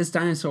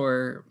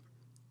dinosaur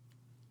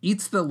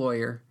eats the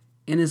lawyer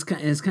and is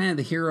kind of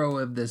the hero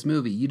of this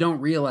movie. You don't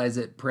realize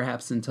it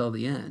perhaps until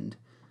the end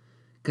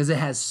because it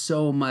has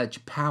so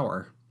much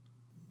power.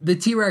 The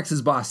T-Rex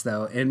is boss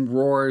though and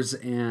roars,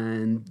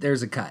 and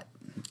there's a cut.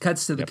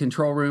 Cuts to the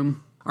control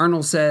room.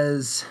 Arnold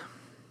says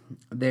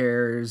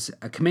there's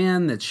a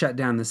command that shut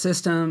down the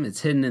system.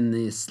 It's hidden in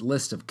this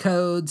list of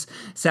codes.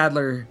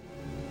 Sadler.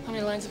 How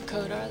many lines of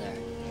code are there?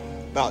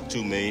 About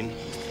 2 million.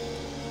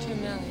 2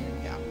 million.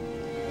 Yeah.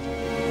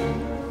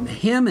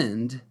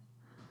 Hammond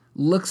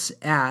looks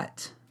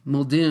at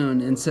Muldoon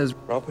and says,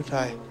 Robert,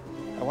 I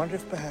wonder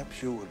if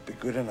perhaps you would be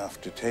good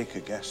enough to take a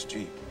gas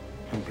jeep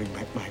and bring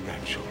back my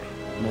grandchildren.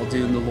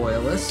 Muldoon, the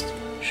loyalist.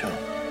 Sure.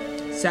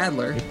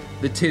 Sadler,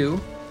 the 2.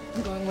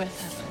 I'm going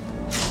with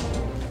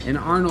him. And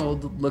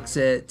Arnold looks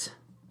at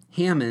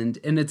Hammond,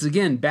 and it's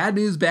again bad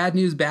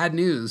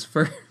news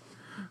for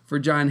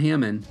John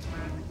Hammond.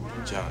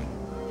 John,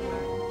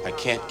 I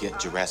can't get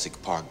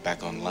Jurassic Park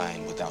back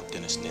online without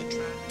Dennis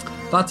Nedry.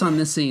 Thoughts on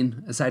this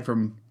scene, aside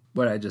from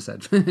what I just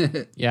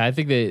said. Yeah, I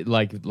think that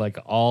like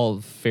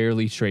all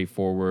fairly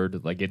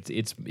straightforward. Like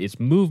it's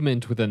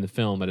movement within the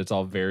film, but it's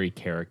all very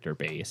character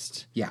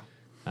based. Yeah.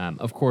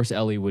 Of course,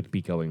 Ellie would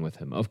be going with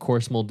him. Of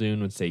course,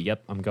 Muldoon would say,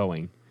 "Yep, I'm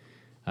going."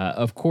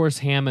 Of course,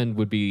 Hammond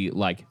would be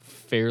like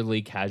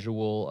fairly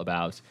casual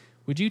about,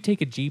 "Would you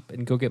take a Jeep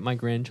and go get my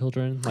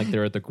grandchildren?" Like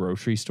they're at the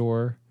grocery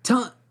store.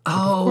 Of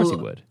course he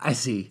would. I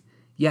see.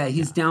 Yeah,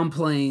 he's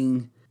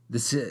downplaying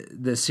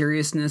the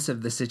seriousness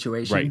of the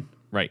situation.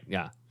 Right,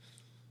 yeah.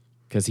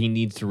 Because he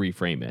needs to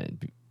reframe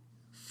it.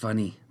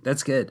 Funny.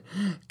 That's good.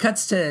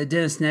 Cuts to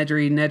Dennis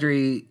Nedry.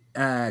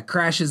 Nedry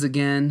crashes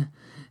again,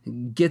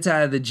 gets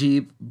out of the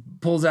Jeep,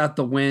 pulls out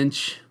the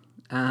winch.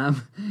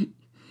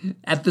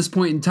 At this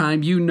point in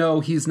time,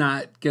 he's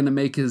not going to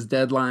make his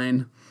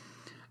deadline.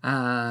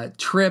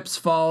 Trips,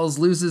 falls,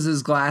 loses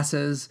his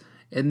glasses,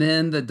 and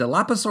then the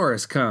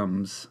Dilophosaurus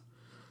comes.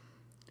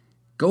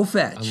 Go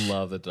fetch. I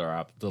love the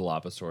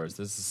Dilophosaurus.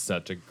 This is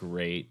such a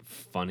great,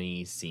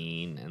 funny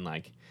scene, and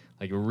like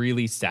a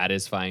really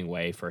satisfying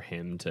way for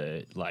him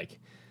to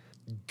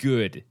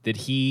good that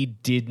he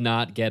did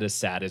not get a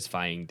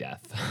satisfying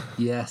death.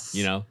 Yes.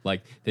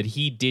 Like that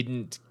he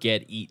didn't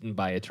get eaten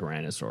by a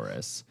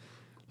Tyrannosaurus.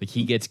 Like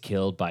he gets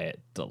killed by a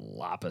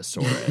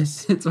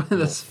Dilophosaurus. It's one of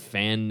those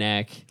fan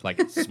neck,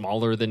 like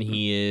smaller than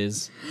he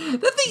is.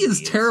 That thing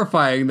is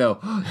terrifying, though.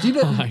 Do you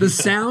know the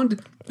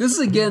sound? This is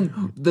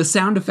again the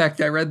sound effect.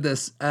 I read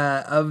this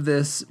of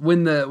this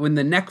when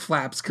the neck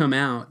flaps come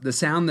out. The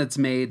sound that's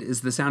made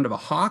is the sound of a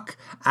hawk,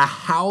 a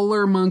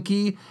howler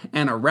monkey,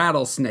 and a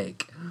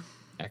rattlesnake.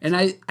 Excellent.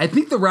 And I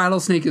think the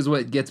rattlesnake is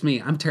what gets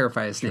me. I'm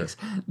terrified of snakes.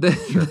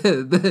 Sure.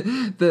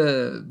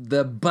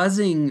 The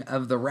buzzing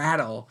of the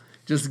rattle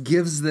just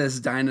gives this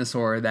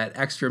dinosaur that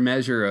extra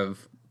measure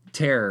of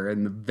terror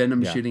and the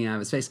venom shooting out of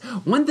his face.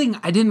 One thing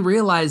I didn't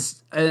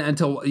realize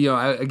until,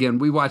 again,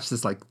 we watched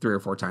this like 3 or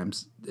 4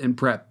 times in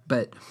prep,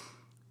 but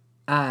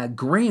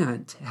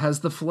Grant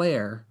has the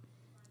flare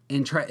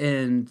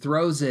and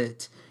throws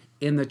it,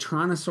 and the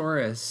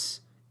Tyrannosaurus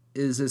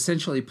is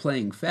essentially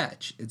playing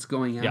fetch. It's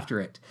going after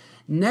it.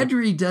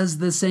 Nedry does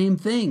the same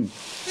thing.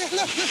 Yeah,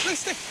 look,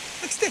 stick,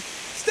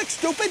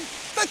 stupid.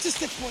 That's a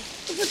stick, boy.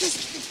 Look at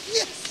this.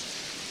 Yes.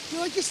 You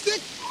like your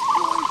stick?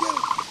 Go on, get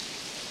it.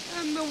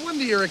 And no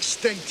wonder you're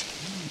extinct.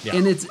 Yeah.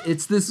 And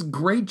it's this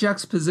great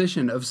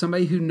juxtaposition of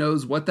somebody who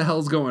knows what the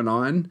hell's going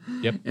on,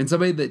 and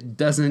somebody that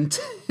doesn't.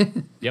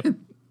 Yep.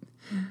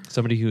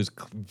 Somebody who's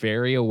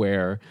very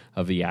aware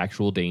of the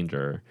actual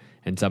danger,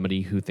 and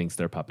somebody who thinks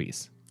they're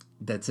puppies.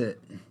 That's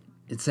it.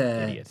 It's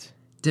a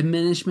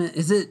diminishment.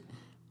 Is it?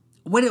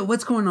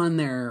 What's going on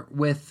there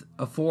with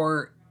a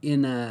 4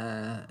 in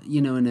a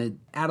in an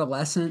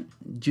adolescent,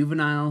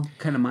 juvenile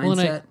kind of mindset?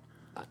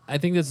 Well, I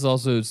think this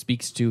also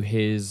speaks to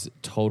his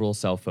total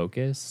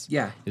self-focus.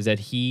 Yeah. Is that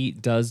he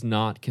does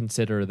not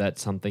consider that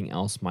something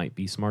else might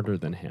be smarter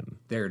than him.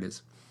 There it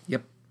is.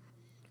 Yep.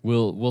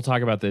 We'll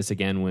talk about this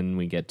again when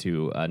we get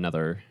to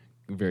another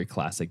very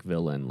classic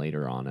villain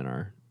later on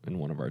in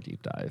one of our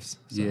deep dives.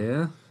 So.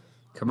 Yeah.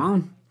 Come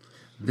on.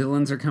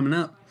 Villains are coming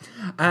up.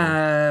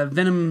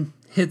 Venom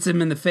hits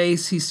him in the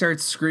face. He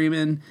starts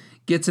screaming,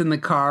 gets in the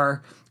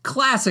car.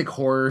 Classic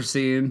horror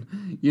scene,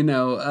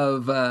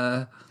 of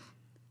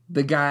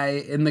the guy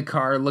in the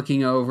car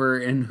looking over,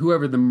 and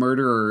whoever the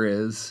murderer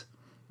is,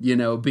 being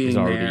He's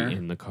already there.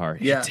 In the car.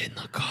 Yeah. It's in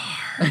the car.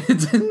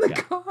 It's in the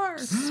car.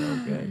 So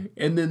good.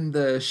 And then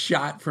the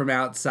shot from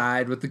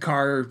outside with the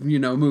car,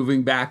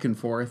 moving back and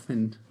forth,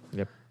 and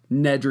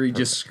Nedry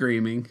just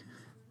screaming.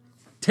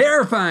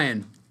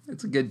 Terrifying.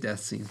 It's a good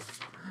death scene.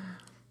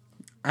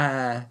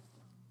 Cut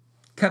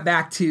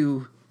back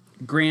to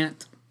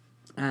Grant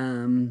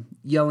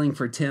yelling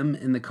for Tim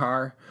in the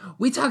car.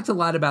 We talked a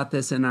lot about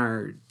this in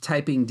our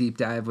typing deep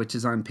dive, which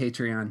is on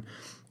Patreon.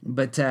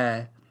 But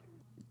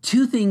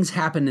 2 things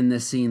happen in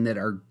this scene that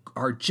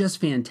are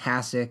just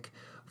fantastic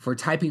for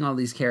typing all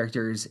these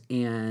characters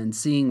and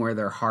seeing where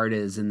their heart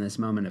is in this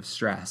moment of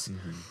stress.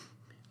 Mm-hmm.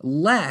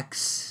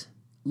 Lex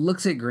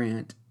looks at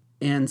Grant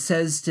and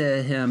says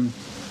to him,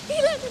 "He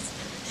left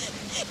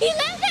us. He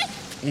left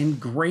us." And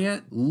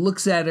Grant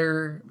looks at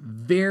her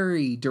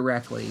very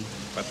directly.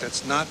 But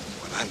that's not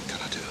what I'm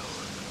gonna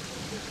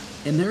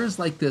do. And there's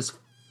like this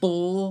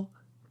full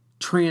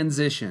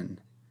transition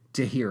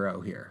to hero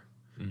here.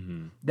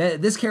 Mm-hmm.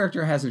 This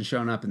character hasn't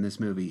shown up in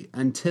this movie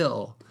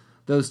until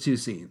those 2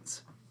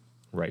 scenes.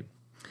 Right.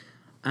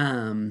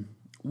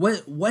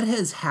 What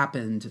has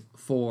happened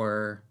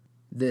for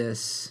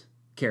this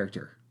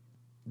character,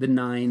 the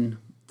 9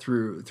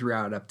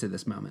 throughout up to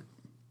this moment?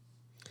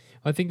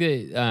 I think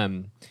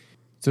that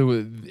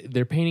so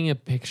they're painting a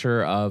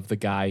picture of the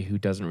guy who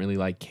doesn't really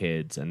like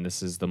kids, and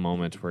this is the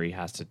moment where he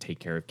has to take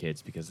care of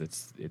kids because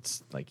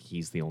it's like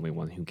he's the only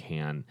one who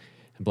can,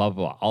 and blah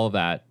blah blah. All of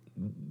that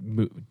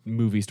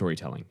movie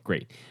storytelling,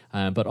 great,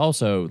 but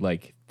also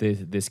like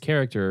this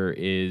character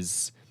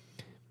is.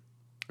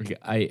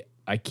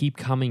 I keep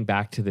coming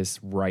back to this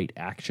right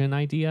action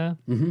idea,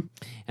 and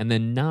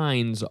then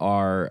 9s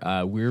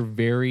are we're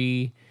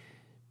very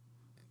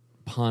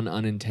pun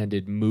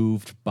unintended,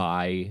 moved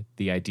by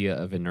the idea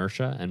of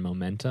inertia and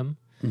momentum.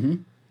 Mm-hmm.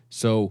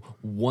 So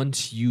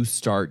once you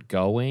start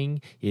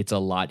going, it's a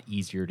lot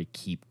easier to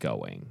keep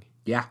going.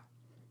 Yeah.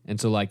 And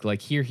so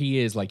like here he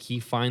is, like he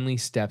finally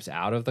steps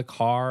out of the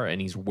car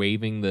and he's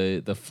waving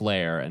the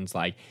flare, and it's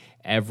like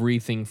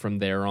everything from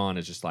there on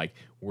is just like,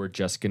 we're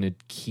just going to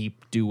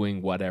keep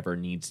doing whatever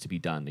needs to be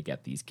done to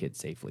get these kids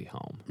safely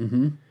home.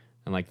 Mm-hmm.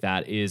 And like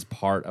that is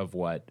part of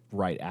what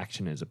right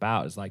action is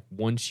about, is like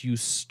once you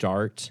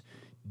start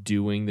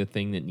doing the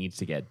thing that needs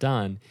to get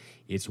done,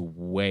 it's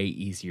way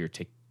easier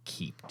to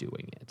keep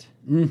doing it.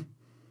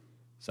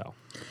 So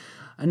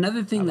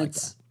another thing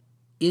that's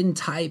in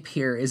type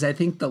here is, I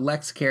think the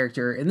Lex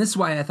character, and this is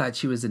why I thought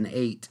she was an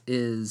 8,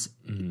 is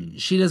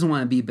she doesn't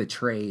want to be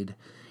betrayed.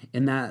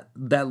 And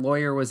that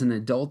lawyer was an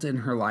adult in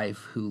her life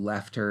who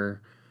left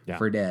her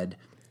for dead.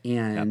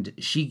 And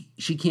she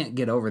can't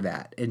get over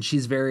that. And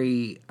she's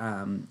very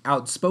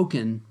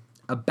outspoken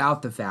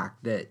about the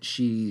fact that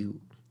she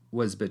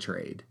was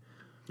betrayed.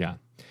 Yeah.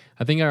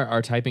 I think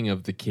our typing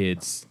of the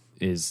kids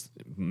is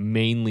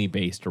mainly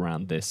based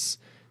around this.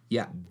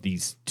 Yeah.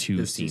 These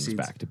two scenes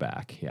back to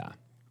back. Yeah.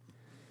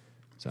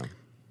 So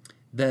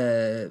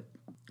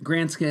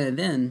Grant's going to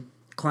then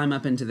climb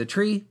up into the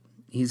tree.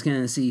 He's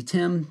going to see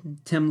Tim.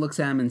 Tim looks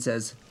at him and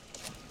says,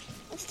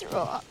 Let's throw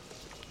up.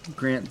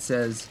 Grant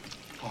says,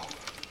 Oh,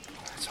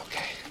 that's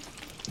okay.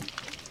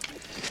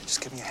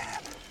 Just give me a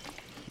hand.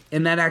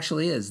 and that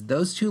actually is.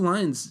 Those two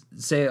lines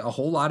say a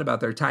whole lot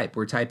about their type.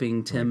 We're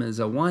typing Tim as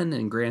a 1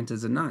 and Grant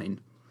as a 9.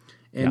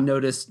 And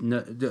notice,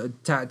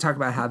 talk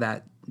about how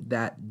that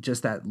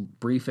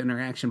brief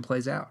interaction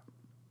plays out.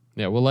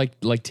 Yeah, well,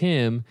 like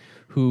Tim,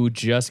 who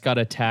just got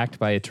attacked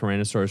by a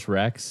Tyrannosaurus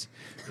Rex,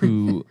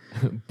 who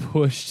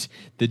pushed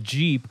the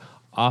Jeep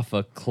off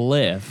a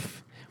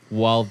cliff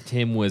while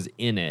Tim was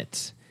in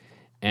it,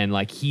 and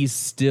like he's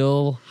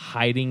still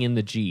hiding in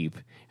the Jeep,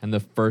 and the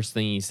first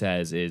thing he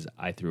says is,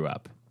 "I threw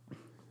up."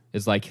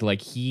 It's like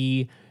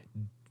he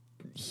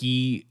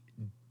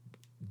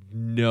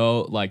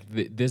know, like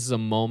this is a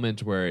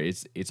moment where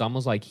it's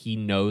almost like he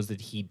knows that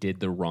he did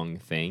the wrong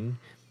thing,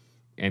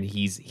 and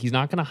he's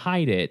not gonna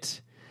hide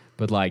it,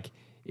 but like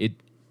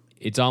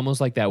it's almost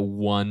like that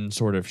one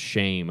sort of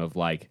shame of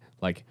like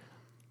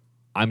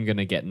I'm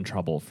gonna get in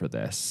trouble for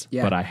this,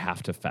 but I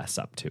have to fess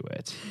up to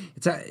it.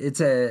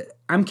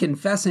 I'm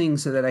confessing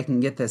so that I can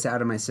get this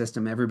out of my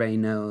system. Everybody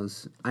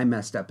knows I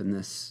messed up in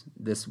this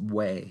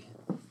way.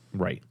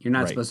 Right. You're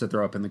not supposed to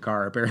throw up in the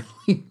car,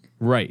 apparently.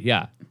 Right.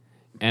 Yeah.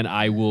 And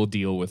I will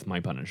deal with my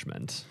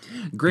punishment.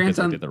 Grant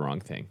I did the wrong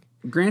thing.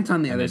 Grant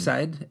on the other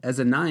side, as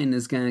a 9,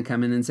 is going to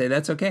come in and say,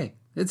 "That's okay.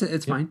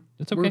 It's fine.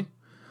 It's okay.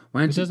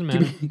 Why don't it doesn't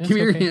matter. Give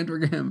me your hand. We're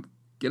going to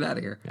get out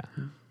of here."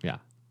 Yeah.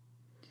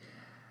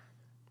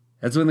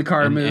 That's when the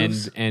car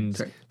moves. And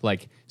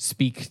like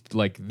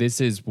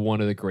this is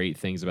one of the great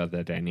things about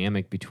the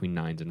dynamic between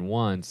 9s and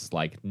 1s.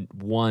 Like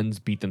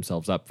 1s beat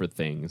themselves up for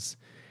things,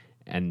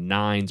 and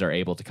 9s are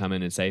able to come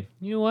in and say,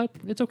 "You know what?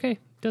 It's okay.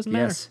 It doesn't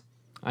matter. Yes.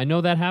 I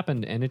know that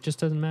happened, and it just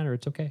doesn't matter.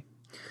 It's okay."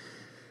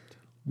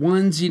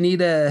 1s, you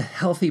need a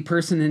healthy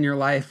person in your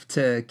life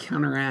to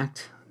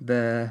counteract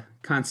the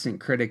constant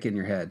critic in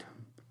your head.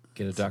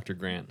 Get a Dr.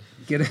 Grant.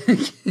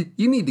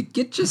 You need to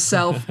get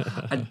yourself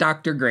a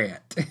Dr.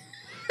 Grant.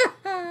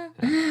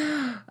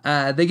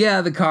 They get out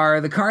of the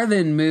car. The car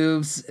then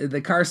moves.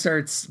 The car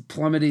starts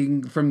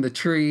plummeting from the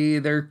tree.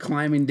 They're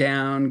climbing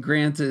down.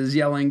 Grant is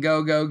yelling,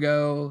 "Go, go,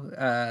 go."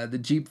 The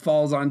Jeep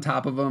falls on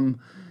top of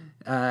them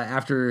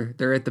after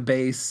they're at the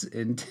base.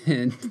 And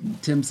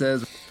Tim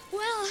says,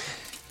 "Well,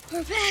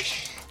 we're back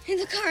in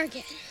the car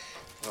again."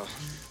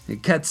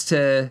 It cuts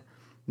to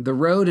the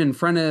road in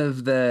front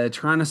of the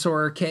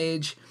Tyrannosaur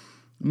cage.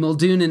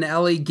 Muldoon and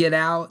Ellie get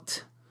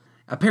out.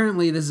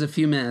 Apparently, this is a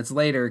few minutes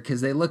later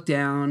because they look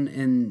down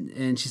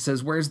and she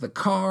says, "Where's the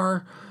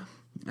car?"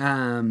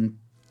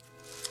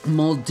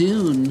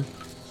 Muldoon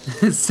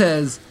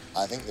says,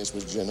 "I think this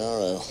was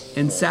Gennaro."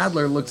 And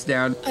Sadler looks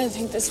down. "I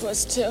think this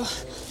was too."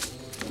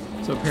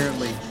 So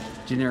apparently,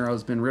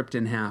 Gennaro's been ripped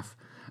in half.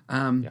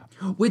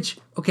 Which,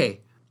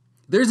 okay,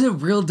 there's a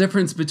real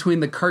difference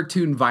between the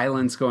cartoon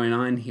violence going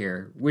on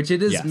here, which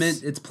it is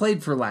meant, it's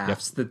played for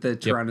laughs that the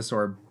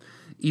Tyrannosaur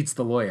eats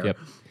the lawyer. Yep.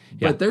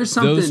 But there's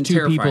something Those two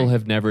terrifying. people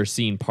have never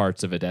seen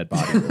parts of a dead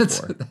body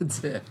before.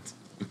 That's it.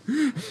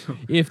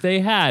 If they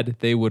had,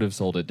 they would have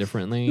sold it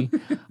differently.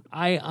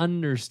 I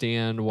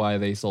understand why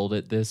they sold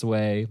it this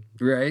way.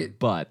 Right.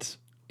 But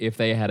if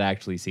they had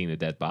actually seen a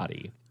dead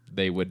body,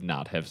 they would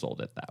not have sold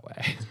it that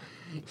way.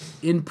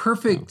 In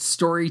perfect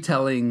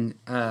storytelling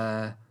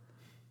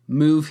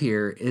move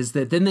here is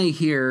that then they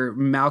hear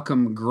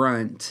Malcolm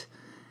grunt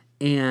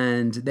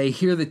and they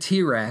hear the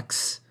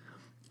T-Rex.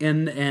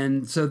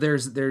 And so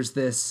there's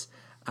this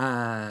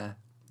what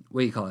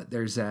do you call it?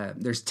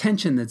 There's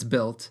tension that's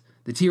built.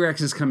 The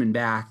T-Rex is coming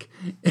back,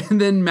 and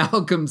then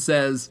Malcolm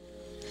says,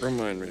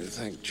 "Remind me to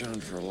thank John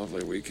for a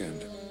lovely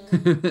weekend."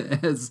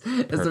 as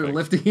they're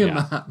lifting him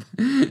up.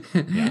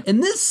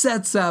 And this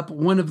sets up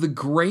one of the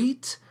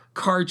great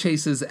car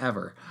chases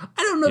ever.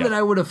 I don't know that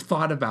I would have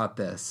thought about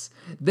this.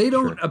 They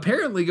don't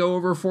apparently go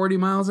over 40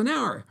 miles an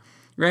hour,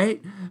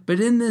 right? But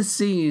in this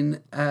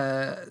scene,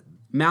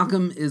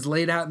 Malcolm is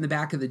laid out in the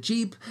back of the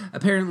Jeep.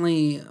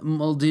 Apparently,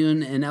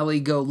 Muldoon and Ellie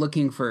go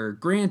looking for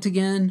Grant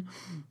again.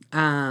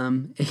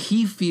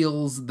 He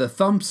feels the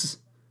thumps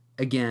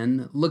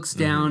again, looks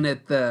down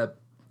at the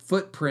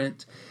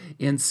footprint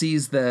and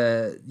sees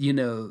the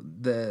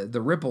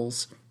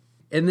ripples.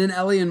 And then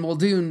Ellie and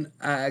Muldoon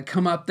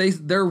come up.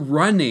 They're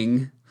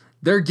running.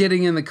 They're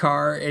getting in the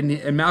car,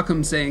 and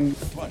Malcolm's saying,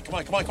 Come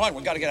on.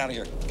 We got to get out of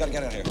here.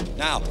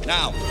 Now.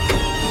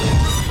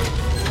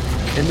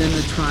 And then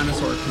the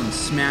Tyrannosaur comes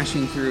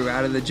smashing through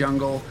out of the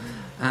jungle,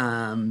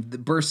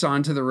 bursts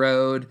onto the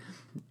road,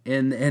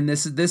 and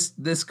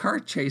this car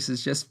chase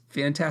is just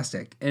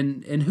fantastic.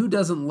 And who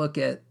doesn't look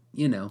at,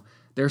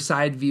 their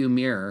side view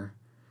mirror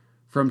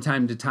from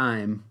time to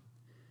time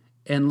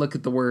and look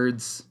at the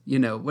words,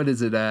 what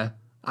is it?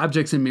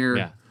 Objects in mirror.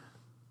 Yeah.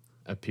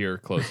 Appear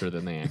closer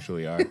than they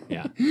actually are.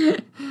 Yeah.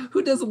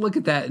 Who doesn't look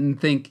at that and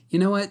think, you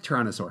know what?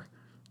 Tyrannosaur.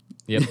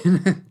 Yep.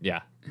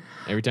 Yeah.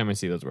 Every time I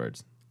see those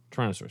words,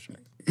 Tyrannosaurus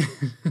Rex. Yeah.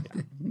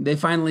 They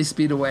finally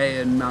speed away,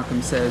 and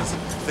Malcolm says,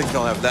 Think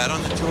they'll have that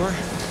on the tour?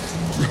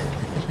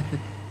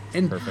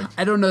 and Perfect.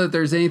 I don't know that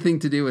there's anything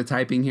to do with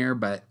typing here,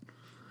 but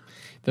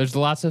There's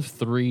lots of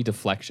 3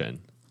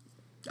 deflection.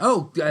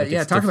 Oh, Like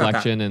yeah, it's talk about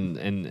that. deflection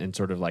and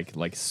sort of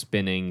like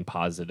spinning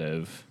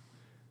positive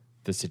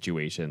the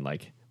situation.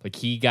 Like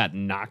he got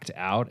knocked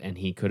out and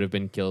he could have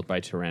been killed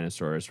by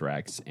Tyrannosaurus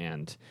Rex,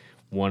 and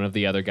one of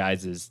the other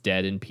guys is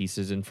dead in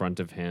pieces in front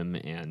of him,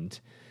 and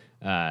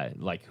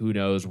who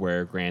knows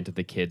where Grant and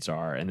the kids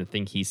are. And the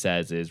thing he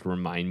says is,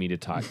 remind me to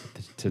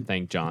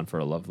thank John for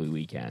a lovely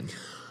weekend.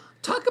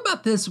 Talk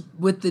about this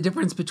with the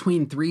difference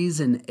between 3s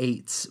and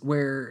 8s,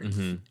 where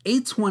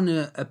 8s want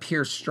to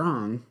appear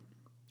strong.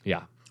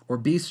 Yeah. Or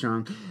be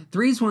strong.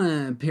 3s want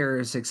to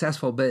appear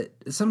successful, but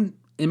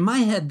in my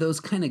head, those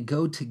kind of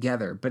go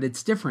together, but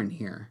it's different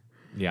here.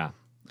 Yeah.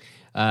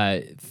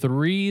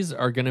 3s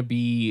are going to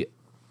be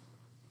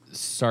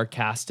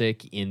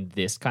sarcastic in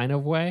this kind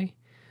of way,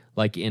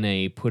 like in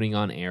a putting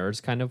on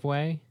airs kind of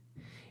way.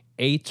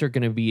 8s are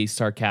going to be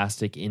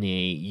sarcastic in a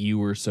you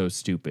were so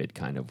stupid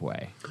kind of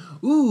way.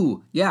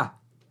 Ooh, yeah.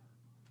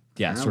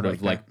 Yeah, sort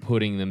of like that.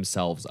 putting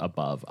themselves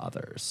above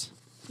others.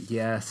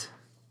 Yes.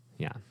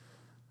 Yeah.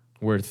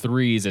 Where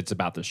 3s, it's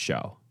about the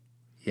show.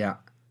 Yeah.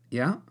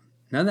 Yeah.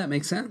 No, that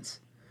makes sense.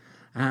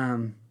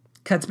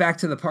 Cuts back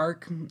to the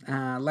park.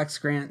 Lex,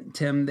 Grant,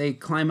 Tim, they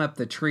climb up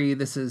the tree.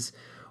 This is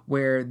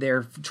where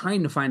they're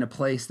trying to find a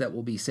place that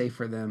will be safe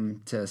for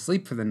them to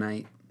sleep for the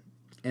night.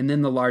 And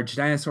then the large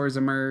dinosaurs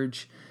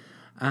emerge.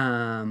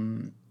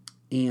 And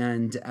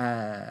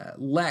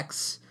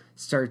Lex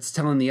starts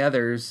telling the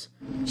others,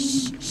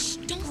 Shh,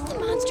 don't let the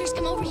monsters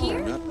come over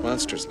here. They're not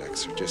monsters,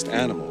 Lex. They're just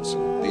animals.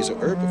 These are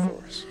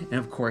herbivores. and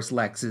of course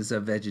Lex is a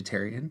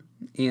vegetarian.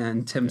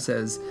 And Tim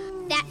says,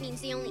 that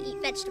means they only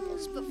eat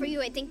vegetables, but for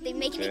you I think they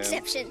make an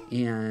exception.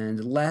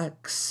 And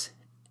Lex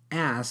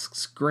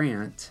asks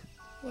Grant,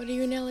 What are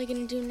you and Ellie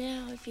gonna do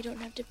now if you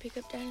don't have to pick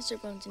up dinosaur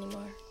bones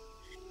anymore?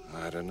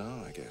 I don't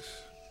know, I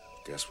guess.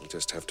 Guess we'll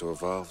just have to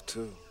evolve,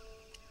 too.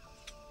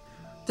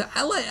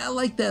 I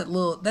like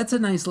that that's a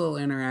nice little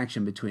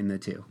interaction between the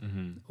two.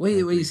 Mm-hmm. What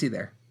do you see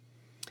there?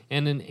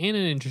 And an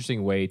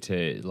interesting way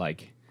to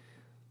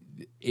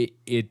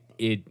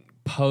it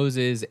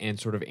poses and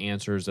sort of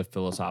answers a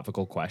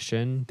philosophical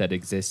question that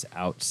exists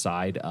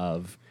outside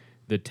of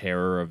the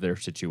terror of their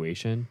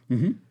situation.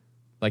 Mm-hmm.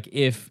 Like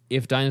if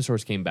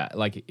dinosaurs came back,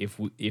 like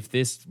if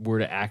this were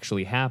to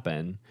actually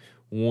happen,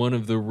 one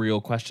of the real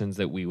questions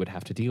that we would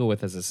have to deal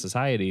with as a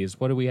society is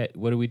what do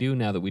we do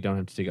now that we don't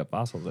have to dig up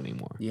fossils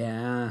anymore?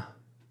 Yeah.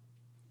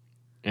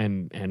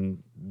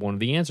 And one of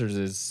the answers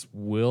is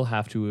we'll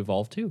have to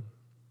evolve too.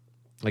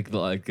 Like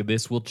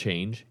this will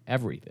change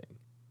everything.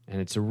 And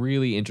it's a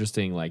really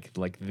interesting like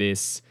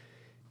this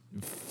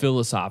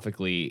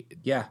philosophically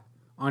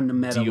on the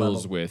meta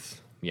deals level.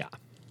 with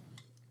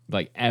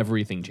like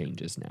everything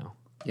changes now.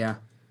 Yeah.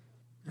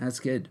 That's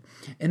good.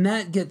 And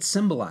that gets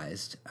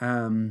symbolized.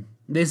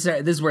 This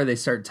is where they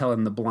start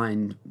telling the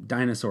blind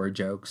dinosaur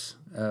jokes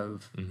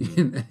of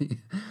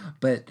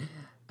but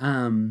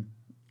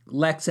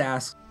Lex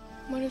asks,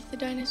 What if the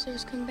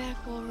dinosaurs come back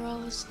while we're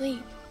all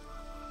asleep?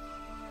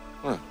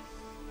 Well,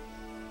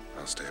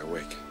 I'll stay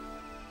awake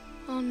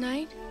All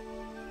night?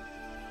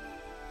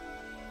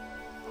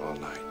 all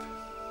night.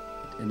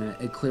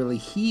 and clearly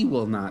he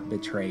will not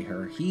betray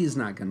her. He's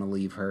not going to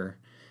leave her.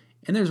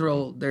 And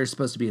there's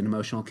supposed to be an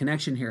emotional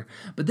connection here.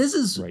 But this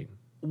is right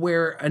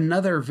where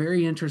another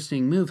very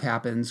interesting move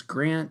happens.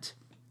 Grant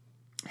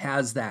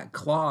has that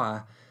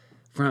claw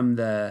from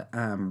the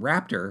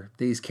raptor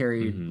that he's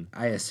carried,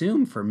 I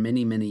assume, for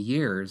many, many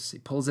years. He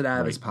pulls it out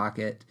of his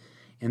pocket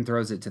and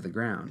throws it to the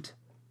ground.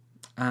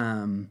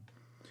 Thoughts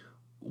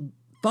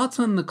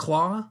on the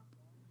claw?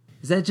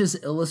 Does that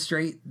just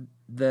illustrate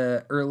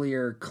the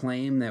earlier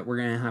claim that we're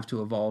going to have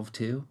to evolve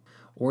too?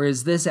 Or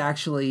is this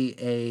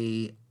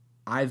actually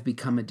I've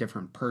become a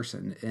different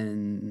person,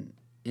 and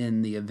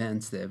in the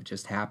events that have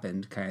just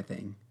happened, kind of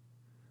thing.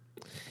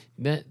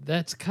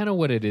 That's kind of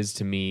what it is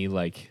to me.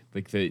 Like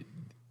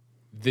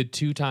the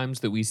 2 times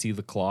that we see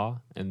the claw,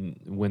 and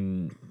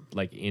when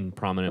like in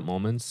prominent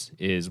moments,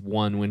 is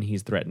 1 when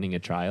he's threatening a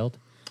child.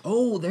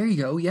 Oh, there you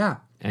go. Yeah.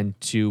 And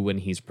 2 when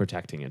he's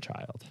protecting a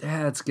child.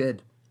 Yeah, that's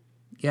good.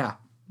 Yeah.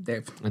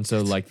 And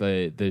so like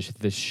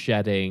the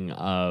shedding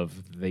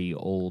of the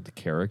old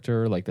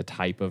character, like the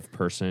type of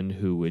person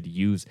who would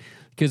use,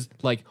 because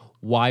like,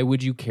 why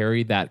would you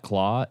carry that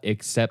claw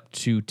except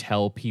to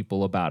tell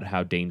people about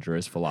how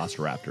dangerous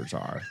velociraptors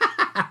are?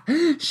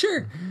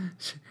 Sure.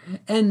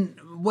 And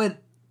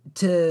what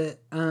to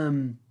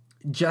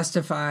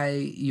justify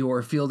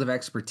your field of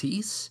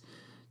expertise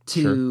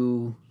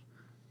to,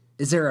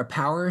 is there a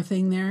power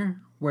thing there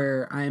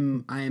where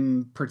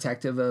I'm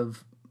protective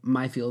of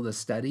my field of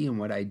study and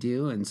what I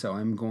do, and so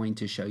I'm going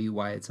to show you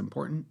why it's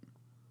important?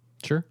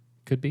 Sure.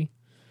 Could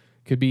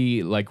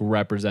be like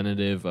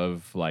representative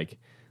of like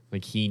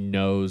he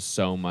knows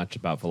so much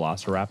about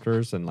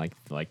velociraptors, and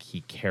like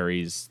he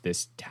carries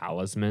this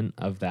talisman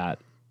of that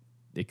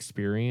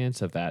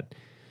experience, of that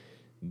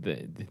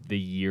the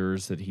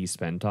years that he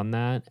spent on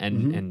that,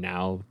 and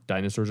now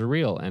dinosaurs are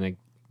real, and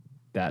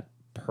that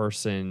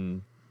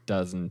person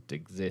doesn't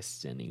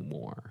exist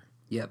anymore.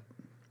 Yep.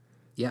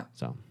 Yeah.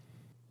 So,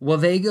 well,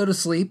 they go to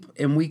sleep,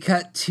 and we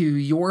cut to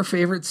your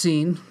favorite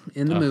scene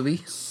in the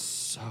movie.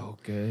 So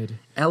good.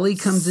 Ellie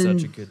comes in.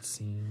 Such a good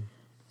scene.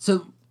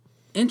 So,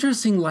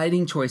 interesting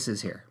lighting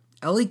choices here.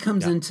 Ellie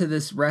comes into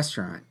this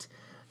restaurant.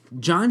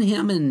 John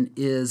Hammond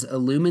is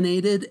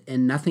illuminated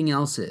and nothing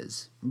else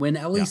is. When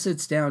Ellie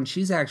sits down,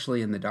 she's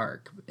actually in the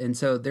dark. And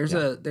so there's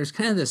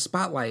kind of this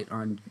spotlight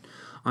on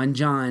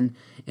John,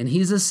 and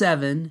he's a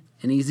 7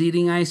 and he's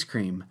eating ice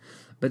cream.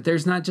 But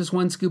there's not just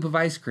 1 scoop of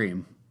ice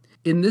cream.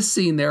 In this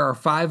scene, there are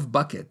 5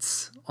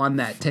 buckets on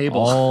that table.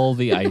 All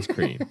the ice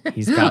cream.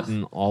 He's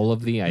gotten all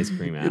of the ice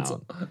cream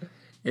out.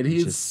 And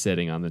he's just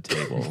sitting on the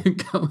table.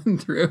 Going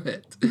through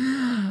it.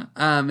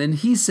 And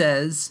he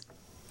says,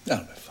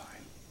 "That'll be fine.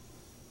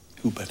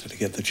 Who better to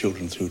get the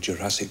children through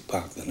Jurassic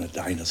Park than a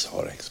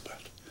dinosaur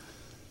expert?"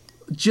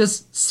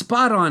 Just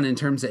spot on in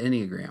terms of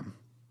Enneagram.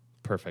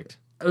 Perfect.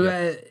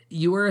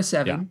 You were a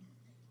 7,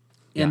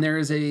 and there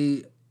is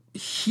a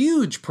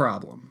huge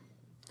problem.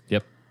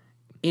 Yep.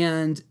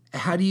 And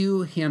how do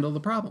you handle the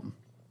problem?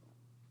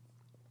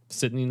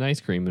 Sit and eat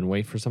ice cream and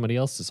wait for somebody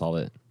else to solve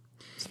it.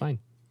 It's fine.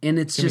 And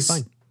it's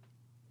just,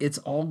 it's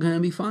all going to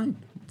be fine.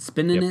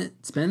 Spinning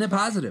it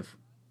positive.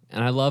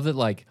 And I love that,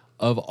 like,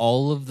 of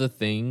all of the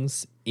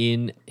things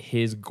in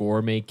his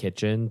gourmet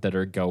kitchen that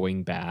are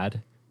going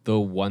bad, the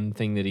one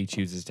thing that he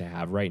chooses to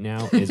have right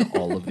now is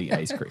all of the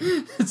ice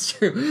cream. It's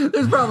true.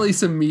 There's probably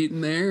some meat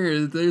in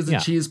there. There's a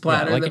cheese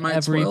platter like that might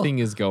everything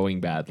spoil. is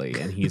going badly,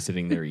 and he's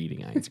sitting there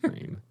eating ice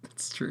cream.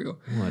 That's true.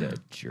 What a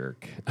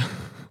jerk.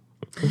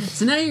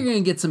 So now you're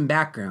going to get some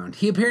background.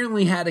 He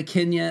apparently had a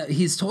Kenya.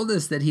 He's told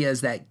us that he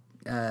has that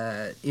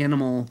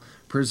animal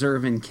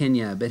preserve in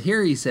Kenya. But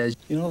here he says,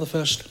 "You know, the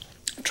first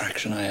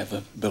attraction I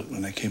ever built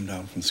when I came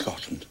down from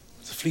Scotland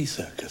was a flea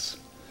circus,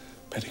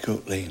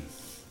 Petticoat Lane.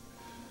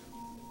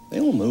 They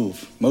all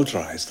move,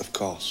 motorized, of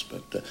course,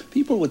 but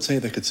people would say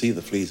they could see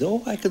the fleas.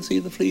 Oh, I can see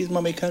the fleas,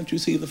 Mummy, can't you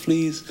see the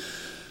fleas?"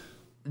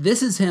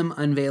 This is him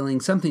unveiling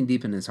something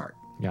deep in his heart.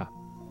 Yeah.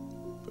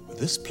 But with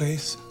this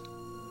place,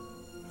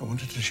 I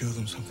wanted to show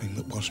them something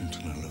that wasn't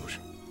an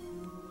illusion.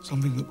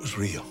 Something that was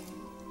real.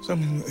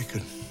 Something that they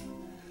could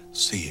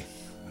see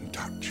and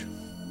touch.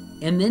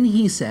 And then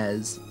he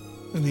says,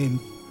 "The name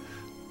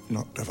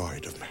not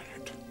devoid of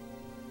merit."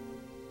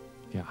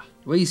 Yeah.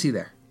 What do you see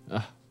there?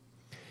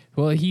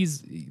 Well,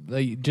 he's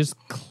like just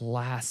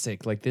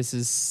classic. Like, this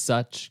is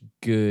such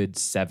good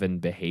 7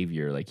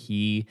 behavior. Like,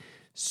 he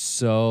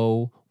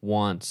so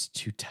wants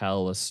to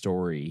tell a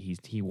story.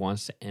 He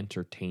wants to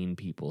entertain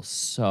people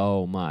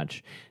so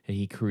much. And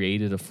he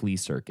created a flea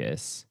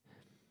circus.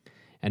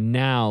 And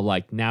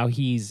now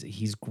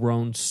he's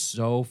grown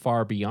so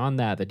far beyond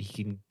that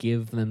he can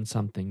give them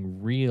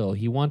something real.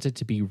 He wants it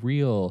to be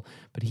real,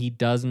 but he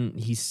doesn't.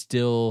 He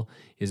still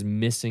is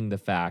missing the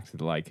fact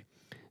that, like,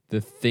 the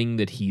thing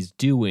that he's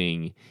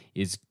doing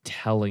is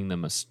telling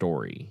them a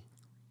story.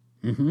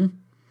 Mm-hmm.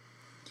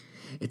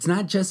 It's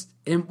not just,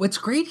 and what's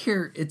great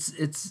here,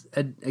 it's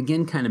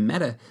again kind of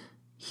meta.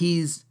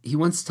 He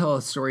wants to tell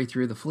a story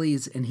through the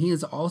fleas, and he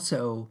is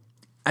also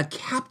a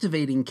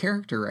captivating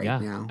character right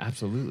now.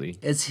 Absolutely.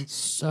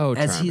 So charming.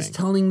 As he's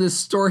telling this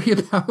story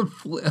about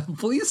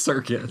flea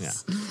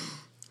circus.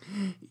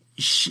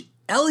 Yeah.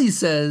 Ellie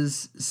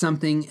says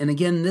something, and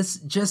again, this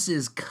just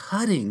is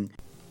cutting.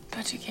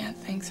 "But you can't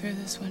think through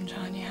this one,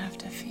 John. You have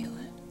to feel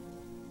it."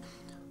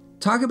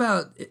 Talk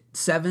about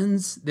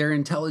 7s, their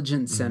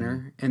intelligence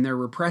center and their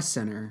repressed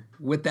center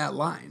with that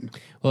line.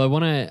 Well,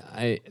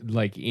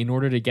 in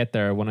order to get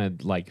there, I want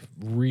to like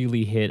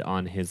really hit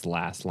on his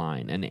last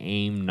line, an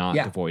aim not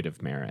devoid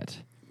of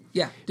merit.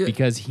 Yeah, do it.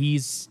 Because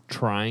he's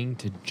trying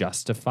to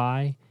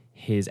justify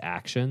his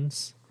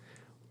actions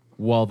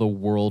while the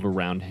world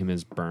around him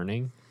is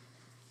burning.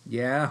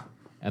 Yeah.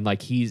 And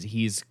like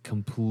he's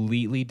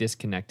completely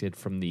disconnected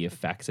from the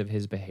effects of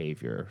his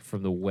behavior,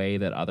 from the way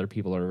that other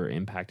people are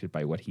impacted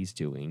by what he's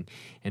doing,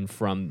 and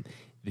from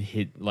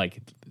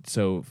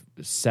so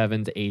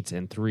 7s, 8s,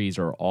 and 3s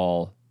are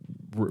all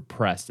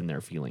repressed in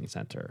their feeling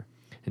center,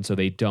 and so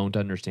they don't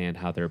understand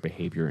how their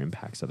behavior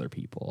impacts other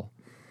people.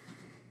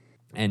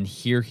 And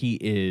here he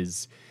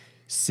is,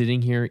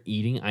 sitting here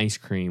eating ice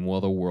cream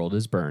while the world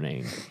is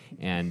burning,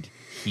 and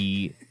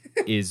he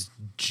is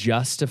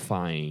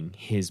justifying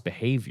his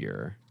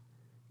behavior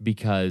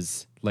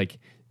because like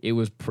it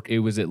was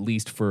at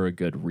least for a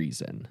good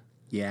reason.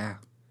 Yeah.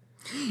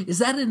 Is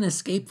that an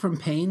escape from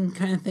pain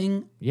kind of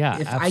thing?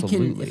 Yeah,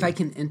 absolutely. If I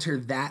can enter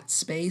that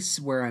space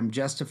where I'm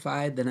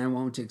justified, then I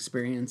won't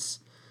experience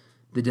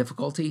the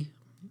difficulty.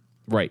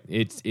 Right.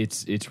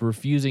 It's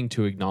refusing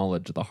to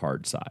acknowledge the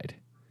hard side.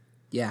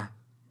 Yeah.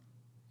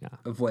 Yeah.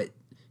 Of what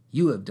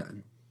you have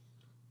done.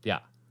 Yeah.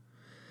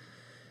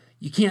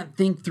 You can't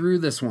think through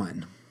this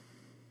one.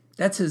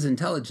 That's his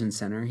intelligence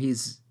center.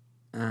 He's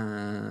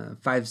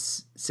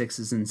 5s,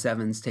 6s, and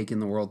 7s taking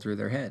the world through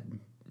their head.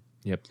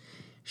 Yep.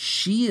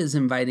 She is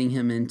inviting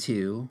him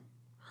into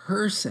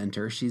her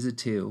center. She's a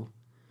 2.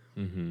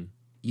 Mm-hmm.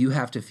 You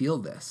have to feel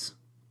this.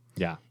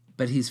 Yeah.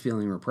 But he's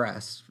feeling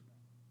repressed.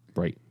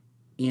 Right.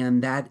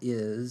 And that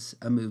is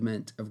a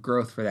movement of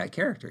growth for that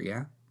character,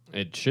 yeah?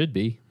 It should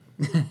be.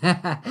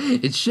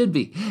 It should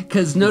be.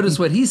 Because notice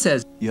what he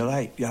says. You're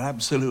right. You're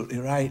absolutely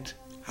right.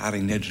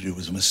 Hiring Nedry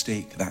was a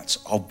mistake. That's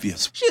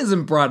obvious. She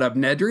hasn't brought up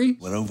Nedry.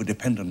 We're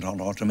over-dependent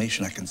on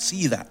automation. I can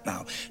see that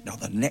now. Now,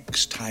 the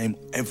next time,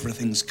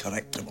 everything's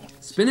correctable.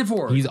 Spin it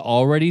forward. He's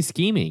already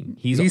scheming.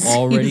 He's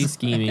already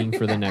scheming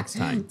for the next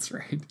time. That's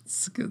right.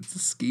 It's a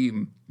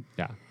scheme.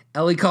 Yeah.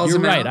 Ellie calls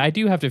him out. You're right. I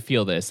do have to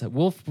feel this.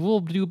 We'll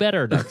do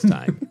better next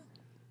time.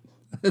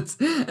 That's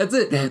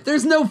it.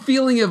 There's no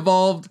feeling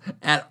involved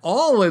at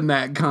all in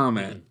that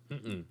comment.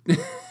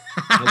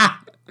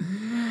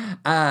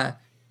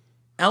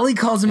 Ellie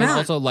calls him out. And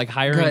also, like,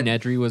 hiring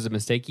Nedry was a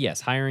mistake. Yes,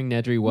 hiring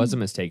Nedry was a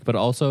mistake. But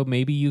also,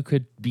 maybe you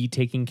could be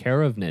taking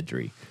care of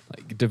Nedry.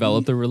 Like,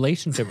 develop the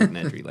relationship with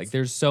Nedry. Like,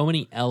 there's so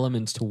many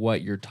elements to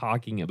what you're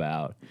talking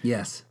about.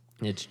 Yes.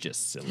 It's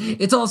just silly.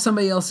 It's all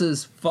somebody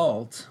else's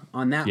fault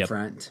on that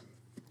front.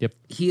 Yep.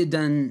 He had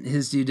done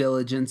his due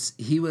diligence.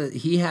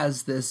 He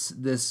has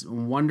this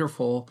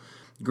wonderful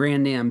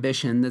grand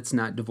ambition that's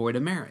not devoid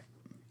of merit.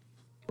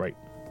 Right.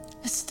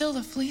 It's still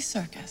the flea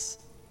circus.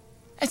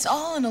 It's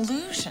all an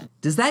illusion.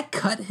 Does that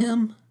cut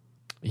him?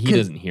 He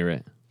doesn't hear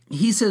it.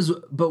 He says,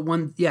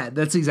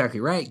 that's exactly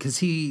right. Because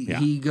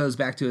he goes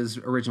back to his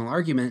original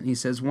argument. And he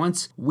says,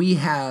 once we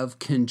have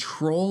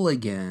control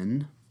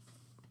again,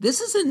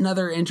 this is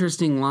another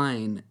interesting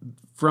line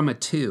from a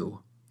 2.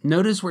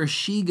 Notice where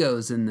she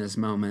goes in this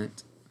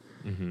moment.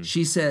 Mm-hmm.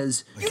 She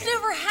says, "You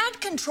never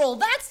had control.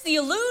 That's the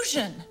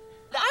illusion.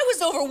 I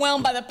was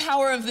overwhelmed by the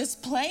power of this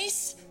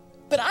place.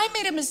 But I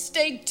made a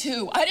mistake,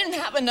 too. I didn't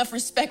have enough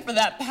respect for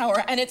that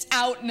power, and it's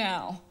out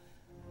now.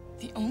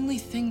 The only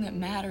thing that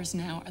matters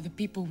now are the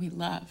people we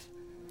love.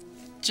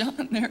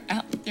 John, they're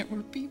out there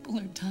where people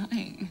are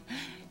dying."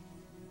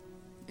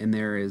 And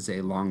there is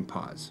a long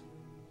pause.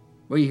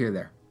 What do you hear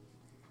there?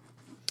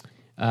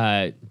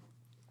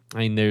 I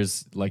mean,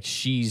 there's, like,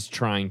 she's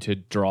trying to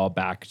draw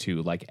back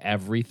to, like,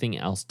 everything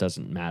else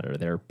doesn't matter.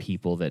 There are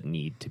people that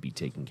need to be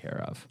taken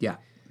care of. Yeah.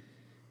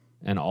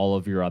 And all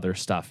of your other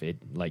stuff,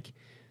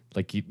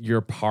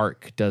 your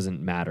park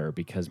doesn't matter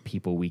because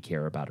people we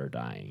care about are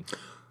dying.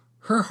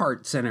 Her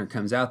heart center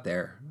comes out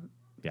there.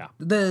 Yeah.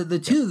 The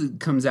 2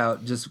 comes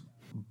out just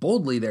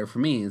boldly there for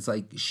me. It's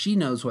like she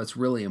knows what's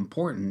really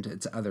important.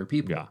 It's other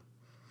people. Yeah.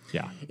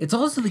 Yeah. It's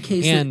also the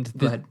case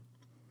go ahead.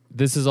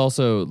 This is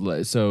also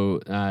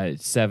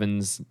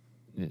 7s,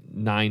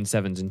 9,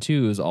 7s, and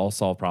 2s all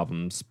solve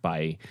problems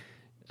by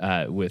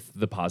with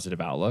the positive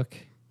outlook.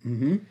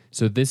 Mm-hmm.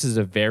 So this is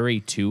a very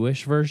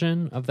 2-ish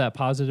version of that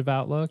positive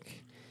outlook.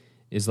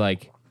 Is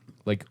like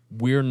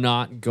we're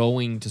not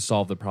going to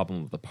solve the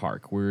problem of the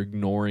park. We're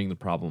ignoring the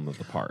problem of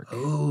the park.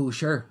 Oh,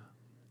 sure.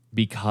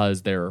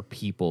 Because there are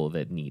people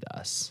that need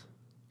us.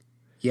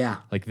 Yeah.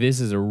 Like,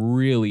 this is a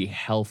really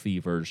healthy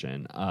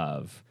version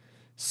of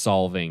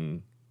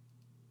solving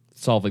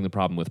the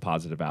problem with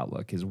positive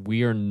outlook. Is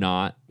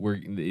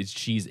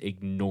she's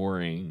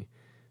ignoring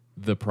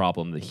the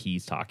problem that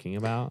he's talking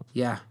about.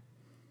 Yeah.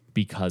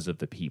 Because of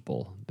the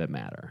people that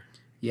matter.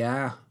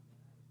 Yeah.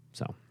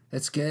 So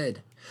that's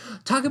good.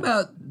 Talk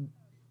about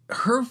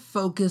her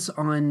focus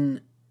on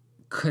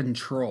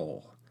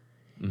control.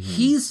 Mm-hmm.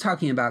 He's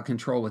talking about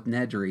control with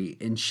Nedry,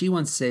 and she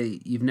wants to say,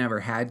 you've never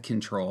had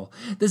control.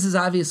 This is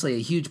obviously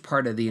a huge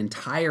part of the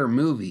entire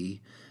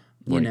movie,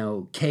 you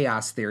know,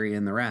 chaos theory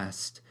and the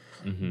rest.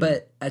 Mm-hmm.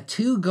 But a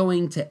 2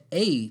 going to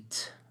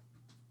 8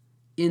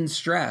 in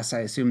stress, I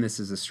assume this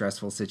is a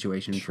stressful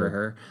situation for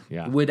her,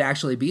 would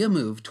actually be a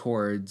move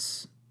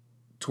towards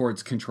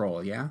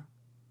control, yeah?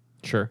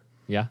 Sure,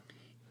 yeah.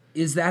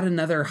 Is that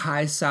another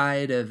high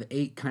side of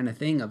 8 kind of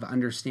thing of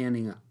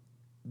understanding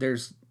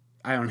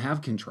I don't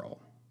have control,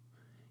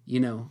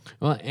 you know?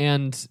 Well,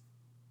 and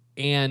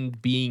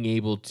and being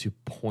able to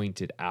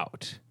point it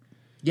out.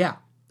 Yeah.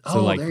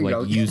 So there you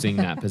go. using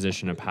that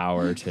position of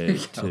power to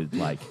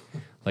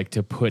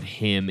to put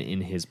him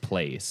in his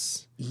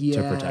place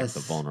to protect the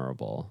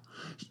vulnerable.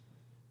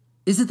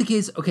 Is it the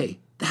case? Okay,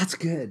 that's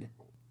good.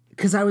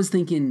 Because I was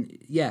thinking,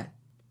 yeah,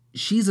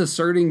 she's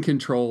asserting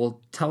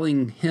control,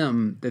 telling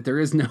him that there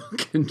is no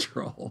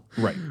control.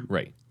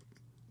 Right.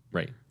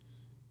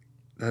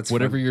 That's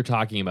whatever fun. you're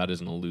talking about is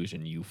an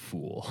illusion, you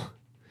fool.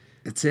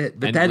 That's it.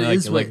 But and that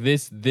is what...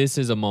 this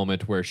is a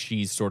moment where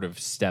she's sort of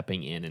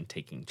stepping in and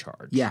taking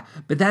charge. Yeah,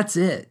 but that's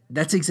it.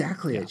 That's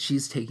exactly it.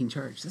 She's taking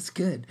charge. That's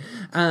good.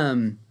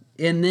 And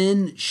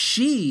then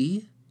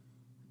she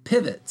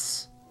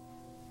pivots,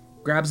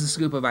 grabs a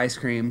scoop of ice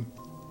cream.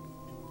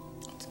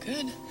 It's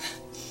good.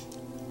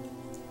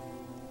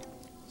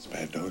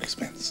 Spared no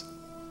expense.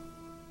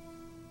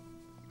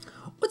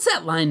 What's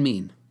that line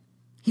mean?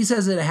 He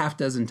says it a half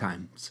dozen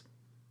times.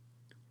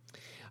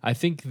 I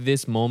think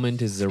this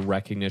moment is a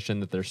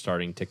recognition that they're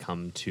starting to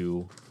come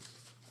to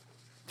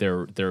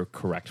their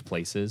correct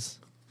places.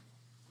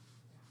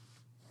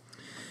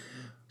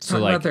 Talk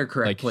about their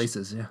correct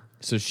places, yeah.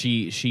 So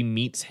she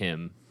meets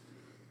him.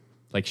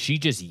 Like, she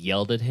just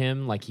yelled at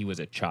him like he was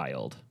a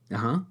child.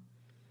 Uh-huh.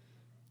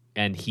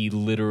 And he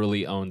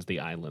literally owns the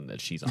island that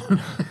she's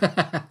on.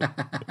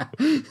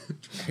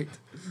 Right.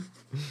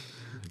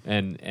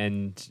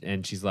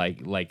 And she's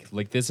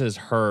like this is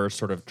her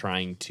sort of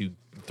trying to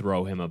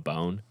throw him a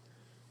bone.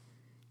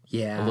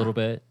 Yeah. A little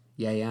bit.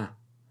 Yeah.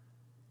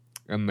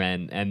 And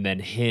then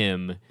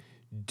him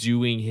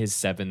doing his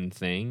Seven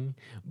thing,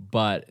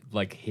 but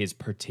like his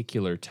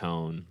particular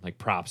tone, like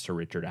props to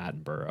Richard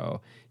Attenborough,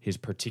 his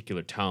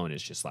particular tone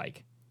is just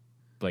like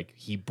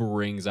he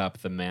brings up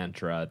the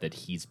mantra that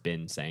he's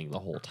been saying the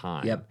whole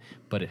time. Yep.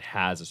 But it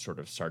has a sort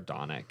of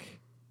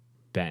sardonic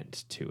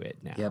bent to it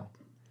now. Yep.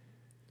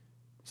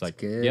 It's like,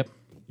 good. Yep,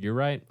 you're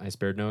right. I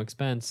spared no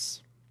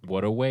expense.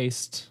 What a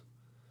waste.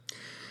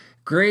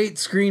 Great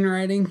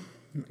screenwriting.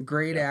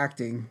 Great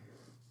acting.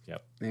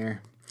 Yep.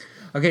 There.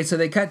 Okay, so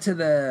they cut to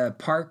the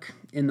park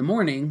in the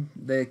morning.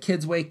 The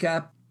kids wake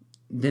up.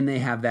 Then they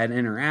have that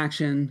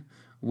interaction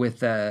with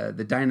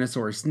the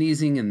dinosaur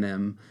sneezing and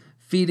them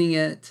feeding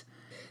it.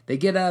 They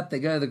get up, they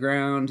go to the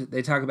ground.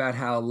 They talk about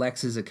how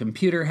Lex is a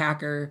computer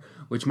hacker,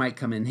 which might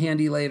come in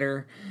handy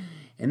later.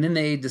 And then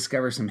they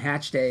discover some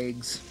hatched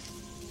eggs.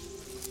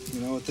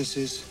 You know what this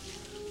is?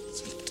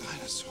 It's a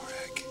dinosaur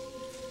egg.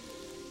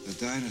 The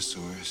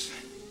dinosaurs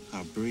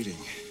are breeding.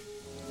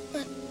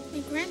 But my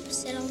grandpa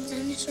said all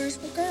dinosaurs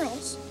were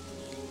girls.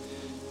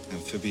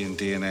 Amphibian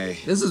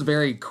DNA. This is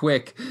very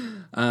quick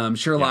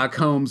Sherlock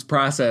Holmes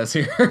process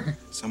here.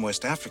 Some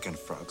West African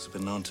frogs have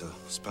been known to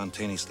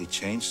spontaneously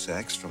change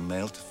sex from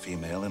male to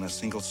female in a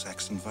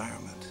single-sex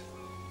environment.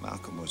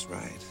 Malcolm was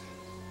right.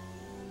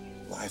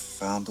 Life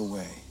found a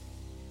way.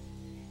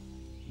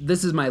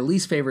 This is my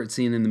least favorite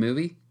scene in the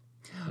movie,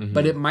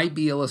 but it might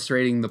be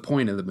illustrating the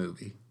point of the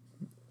movie.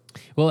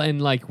 Well,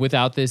 and like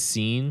without this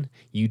scene,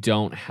 you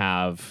don't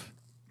have.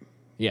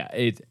 Yeah,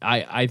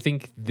 I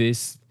think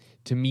this,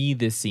 to me,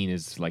 this scene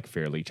is like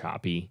fairly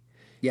choppy.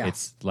 Yeah,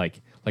 it's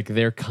like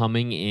they're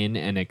coming in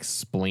and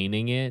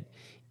explaining it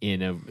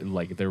in a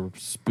like they're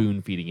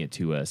spoon feeding it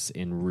to us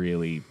in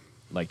really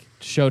like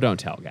show don't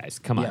tell, guys.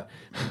 Come on,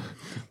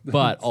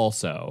 but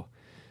also.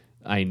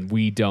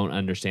 We don't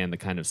understand the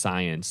kind of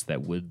science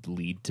that would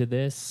lead to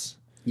this.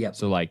 Yep.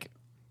 So like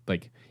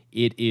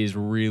it is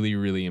really,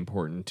 really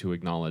important to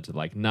acknowledge that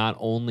like not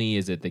only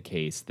is it the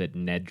case that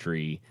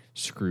Nedry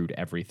screwed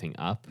everything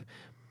up,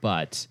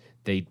 but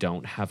they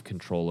don't have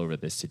control over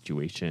this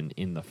situation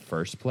in the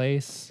first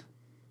place.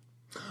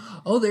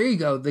 Oh, there you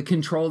go. The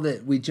control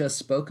that we just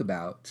spoke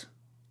about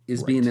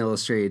is being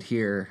illustrated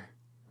here.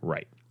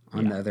 Right.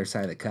 On the other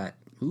side of the cut.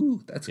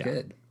 Ooh, that's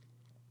good.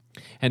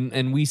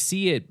 And we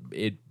see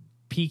it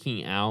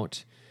peeking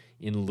out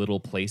in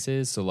little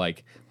places. So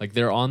like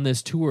they're on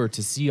this tour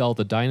to see all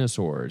the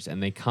dinosaurs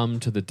and they come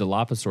to the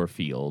Dilophosaur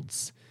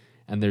fields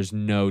and there's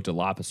no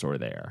Dilophosaur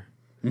there.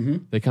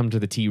 Mm-hmm. They come to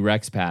the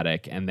T-Rex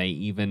paddock and they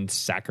even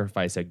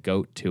sacrifice a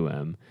goat to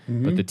him.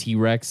 Mm-hmm. But the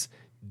T-Rex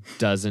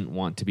doesn't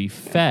want to be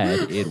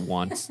fed. It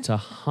wants to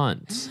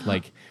hunt.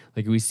 Like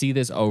we see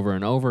this over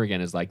and over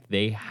again is like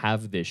they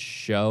have this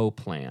show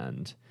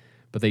planned,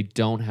 but they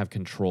don't have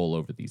control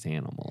over these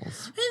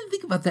animals. I didn't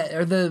think about that.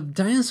 Are the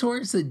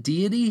dinosaurs a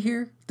deity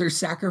here? They're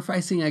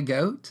sacrificing a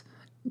goat?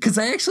 Because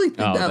I actually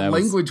think that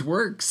language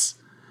works.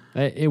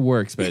 It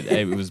works, but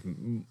it was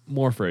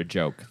more for a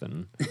joke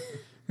than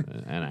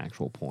an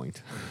actual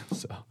point.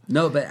 So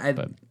no, but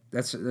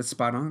that's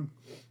spot on.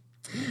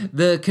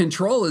 The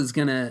control is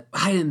gonna.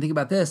 I didn't think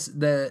about this.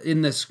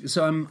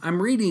 So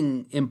I'm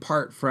reading in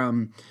part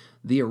from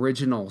the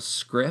original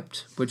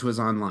script, which was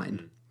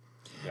online.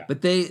 Yeah.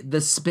 But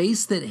the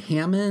space that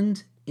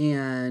Hammond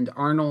and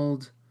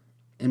Arnold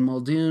and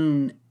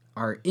Muldoon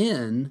are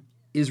in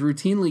is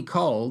routinely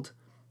called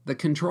the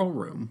control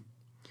room.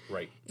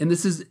 Right. And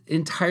this is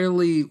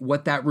entirely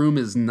what that room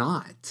is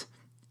not.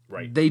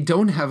 They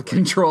don't have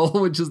control,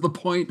 which is the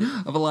point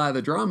of a lot of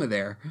the drama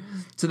there.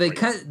 So they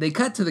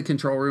cut to the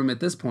control room at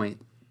this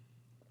point.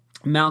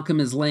 Malcolm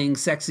is laying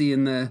sexy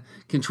in the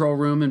control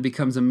room and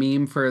becomes a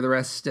meme for the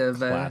rest of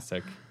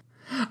classic.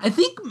 I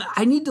think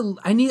I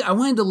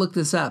wanted to look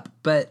this up,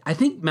 but I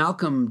think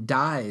Malcolm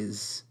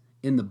dies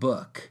in the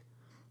book.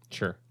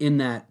 Sure. In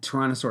that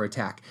Tyrannosaur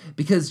attack,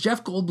 because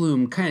Jeff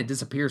Goldblum kind of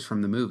disappears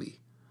from the movie.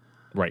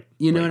 Right.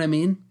 You know what I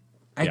mean?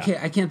 I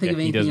can't think of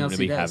anything else he does. He doesn't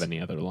really have any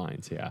other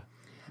lines,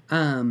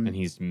 and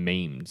he's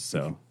maimed,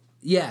 so.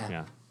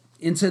 Yeah.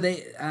 And so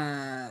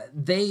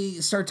they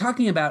start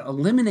talking about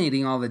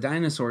eliminating all the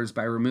dinosaurs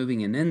by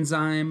removing an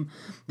enzyme.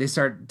 They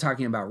start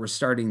talking about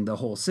restarting the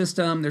whole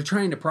system. They're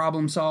trying to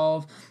problem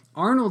solve.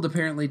 Arnold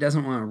apparently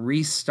doesn't want to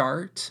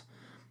reboot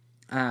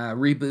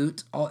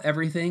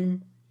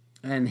everything.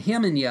 And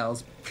Hammond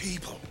yells,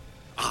 "People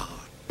are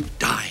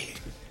dying.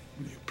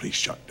 Please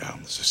shut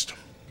down the system."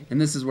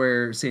 And this is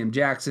where Sam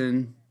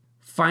Jackson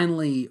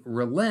finally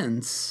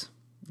relents,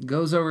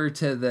 goes over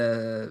to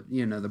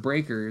the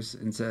breakers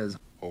and says,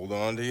 "Hold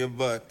on to your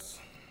butts."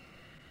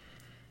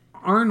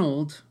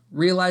 Arnold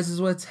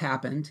realizes what's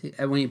happened.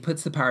 And when he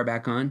puts the power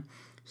back on,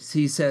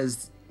 he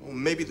says, "Well,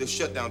 maybe the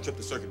shutdown tripped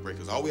the circuit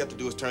breakers. All we have to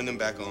do is turn them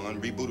back on,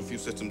 reboot a few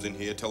systems in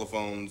here,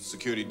 telephones,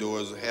 security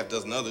doors, a half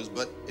dozen others,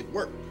 but it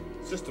worked.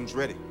 System's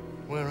ready."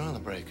 Where are the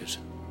breakers?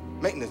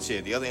 Maintenance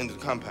shed, the other end of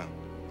the compound.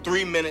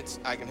 3 minutes,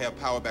 I can have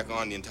power back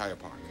on the entire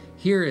park.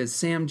 Here is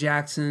Sam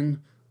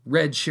Jackson,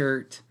 red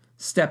shirt,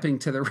 stepping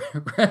to the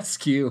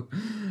rescue.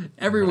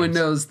 Everyone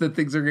knows that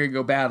things are going to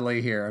go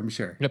badly here, I'm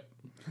sure. Yep.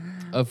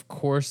 Of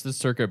course, the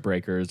circuit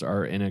breakers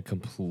are in a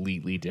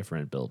completely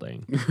different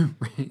building.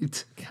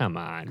 Right. Come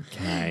on,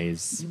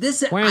 guys.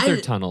 Why aren't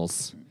there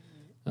tunnels?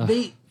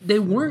 They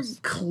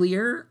weren't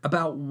clear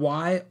about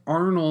why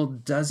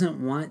Arnold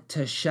doesn't want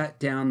to shut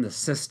down the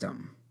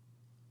system.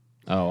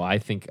 Oh, I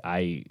think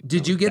I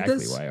did. You get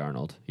exactly this? Why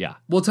Arnold? Yeah.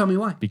 Well, tell me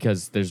why.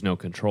 Because there's no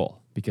control.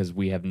 Because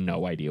we have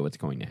no idea what's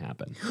going to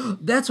happen.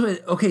 That's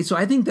what. Okay, so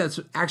I think that's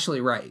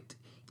actually right.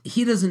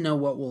 He doesn't know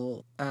what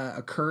will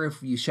occur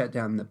if you shut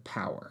down the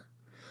power.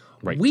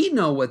 Right. We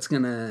know what's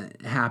going to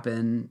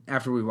happen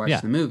after we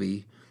watch the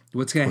movie.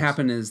 What's going to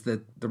happen is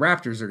that the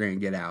raptors are going to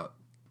get out.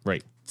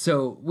 Right.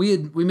 So we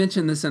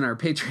mentioned this in our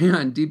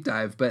Patreon deep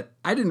dive, but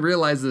I didn't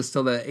realize this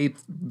till the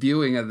 8th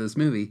viewing of this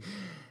movie.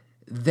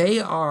 They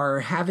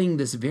are having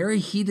this very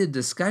heated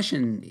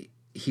discussion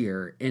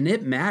here, and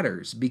it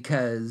matters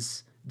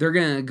because they're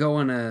going to go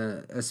on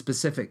a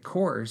specific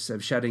course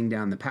of shutting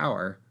down the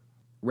power.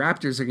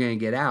 Raptors are going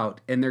to get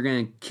out, and they're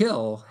going to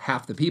kill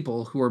half the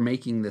people who are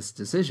making this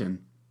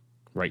decision.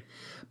 Right.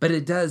 But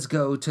it does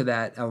go to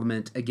that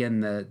element, again,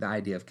 the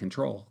idea of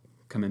control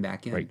coming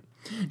back in. Right.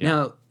 Yeah.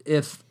 Now,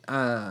 if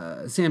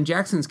Sam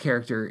Jackson's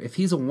character, if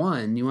he's a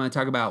one, you want to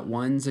talk about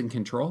ones and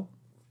control?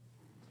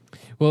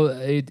 Well,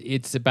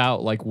 it's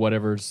about like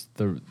whatever's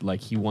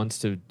he wants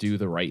to do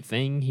the right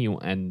thing. He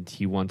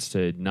wants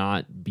to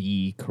not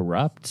be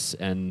corrupt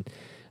and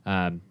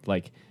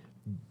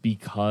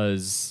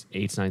because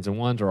 8s, 9s, and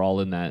 1s are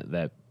all in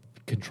that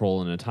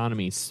control and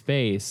autonomy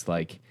space.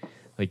 Like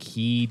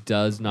he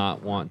does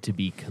not want to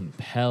be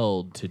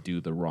compelled to do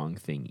the wrong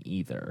thing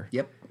either.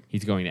 Yep.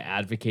 He's going to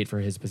advocate for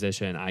his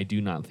position. I do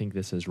not think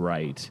this is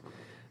right.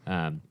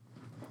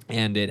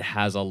 And it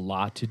has a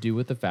lot to do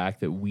with the fact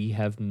that we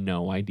have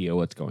no idea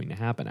what's going to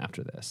happen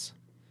after this.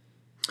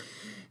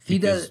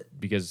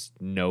 Because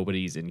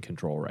nobody's in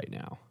control right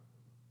now.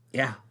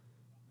 Yeah.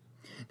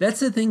 That's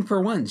the thing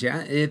for ones,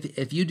 yeah.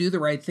 If you do the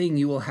right thing,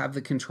 you will have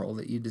the control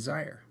that you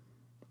desire.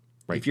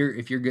 Right.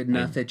 If you're good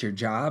enough at your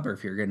job or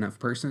if you're a good enough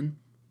person.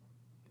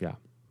 Yeah.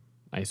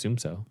 I assume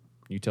so.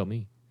 You tell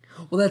me.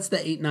 Well, that's the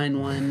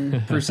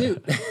 891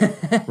 pursuit.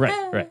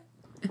 Right.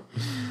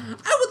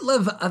 I would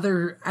love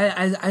other.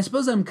 I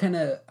suppose I'm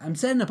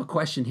setting up a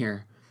question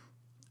here.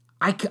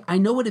 I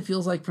know what it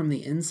feels like from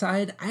the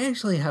inside. I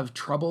actually have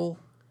trouble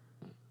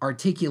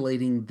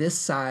articulating this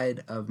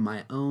side of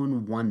my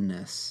own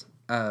oneness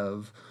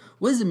of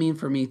what does it mean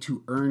for me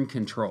to earn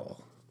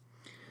control.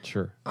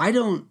 Sure. I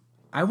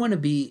want to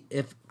be,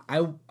 if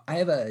I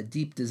have a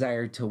deep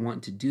desire to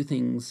want to do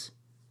things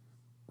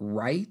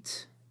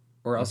right,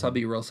 or else I'll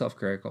be real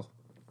self-critical.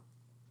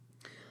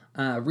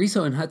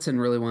 Riso and Hudson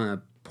really want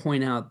to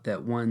point out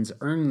that ones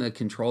earn the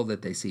control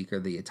that they seek or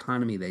the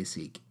autonomy they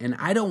seek. And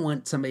I don't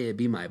want somebody to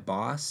be my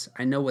boss.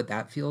 I know what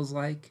that feels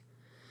like.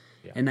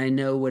 Yeah. And I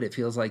know what it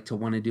feels like to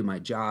want to do my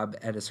job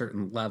at a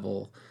certain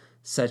level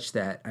such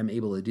that I'm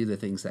able to do the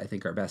things that I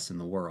think are best in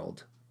the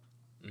world.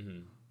 Mm-hmm.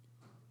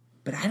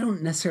 But I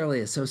don't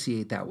necessarily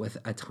associate that with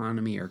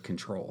autonomy or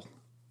control.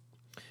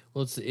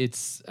 Well,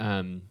 it's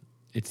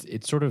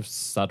sort of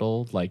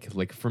subtle.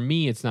 Like for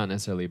me, it's not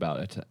necessarily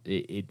about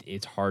it.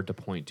 It's hard to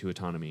point to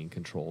autonomy and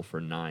control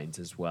for 9s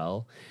as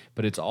well.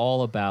 But it's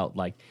all about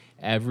like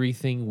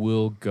everything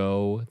will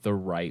go the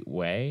right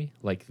way.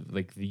 Like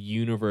the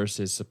universe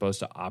is supposed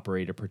to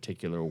operate a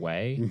particular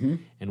way,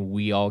 and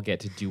we all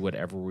get to do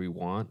whatever we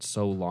want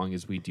so long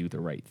as we do the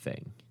right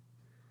thing.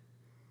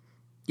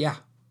 Yeah.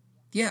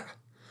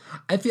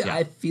 I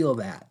feel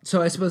that.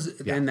 So I suppose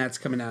then that's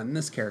coming out in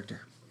this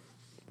character.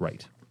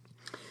 Right.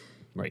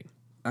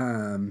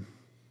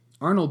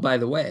 Arnold, by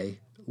the way,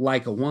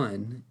 like a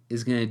one,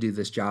 is going to do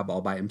this job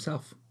all by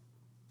himself.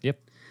 Yep,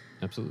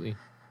 absolutely.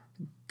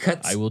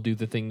 Cuts. I will do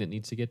the thing that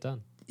needs to get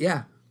done.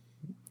 Yeah.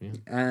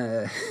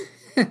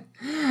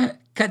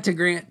 Cut to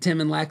Grant, Tim,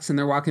 and Lex, and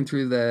they're walking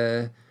through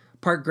the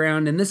park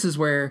ground, and this is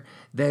where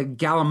the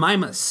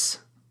Gallimimus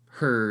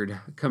herd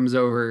comes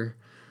over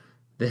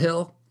the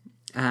hill.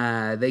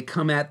 They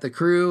come at the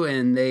crew,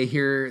 and they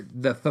hear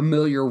the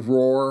familiar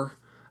roar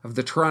of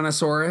the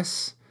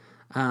Tyrannosaurus.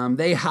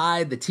 They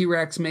hide. The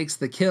T-Rex makes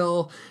the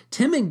kill.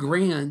 Tim and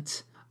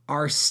Grant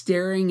are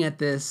staring at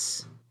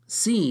this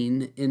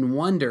scene in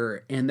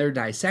wonder, and they're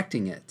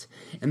dissecting it.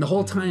 And the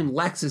whole time,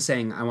 Lex is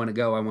saying, I want to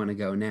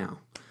go now.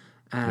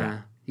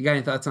 You got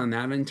any thoughts on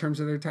that in terms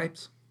of their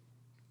types?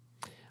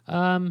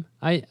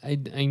 I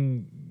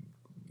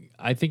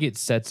think it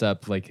sets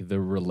up like the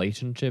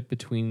relationship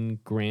between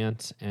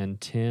Grant and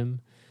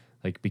Tim,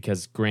 like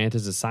because Grant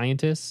is a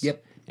scientist.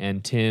 Yep.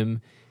 And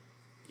Tim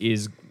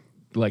is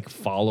like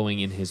following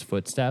in his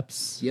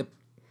footsteps. Yep.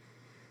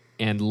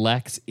 And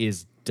Lex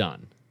is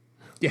done.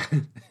 Yeah.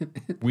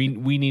 we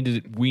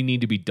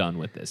need to be done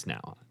with this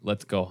now.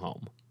 Let's go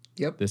home.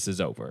 Yep. This is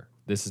over.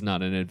 This is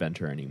not an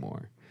adventure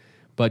anymore.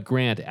 But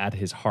Grant, at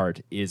his heart,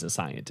 is a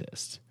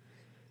scientist.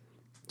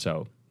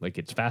 So, like,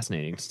 it's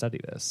fascinating to study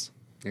this.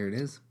 There it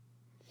is.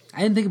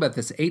 I didn't think about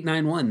this.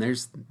 891.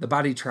 There's the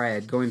body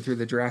triad going through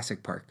the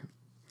Jurassic Park.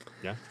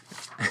 Yeah.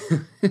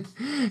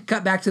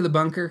 Cut back to the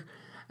bunker.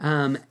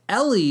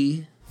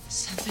 Ellie.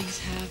 Something's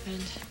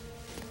happened.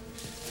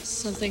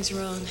 Something's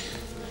wrong.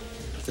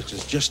 It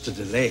is just a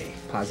delay.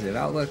 Positive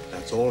outlook.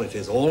 That's all it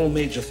is. All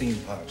major theme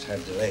parks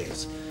have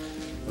delays.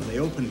 When they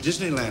opened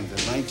Disneyland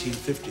in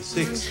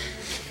 1956,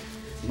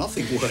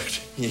 nothing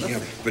worked. Yeah,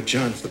 but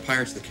John, if the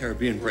Pirates of the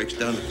Caribbean breaks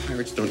down, the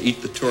pirates don't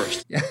eat the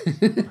tourists. Yeah.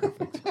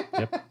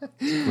 Yep.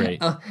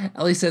 Great.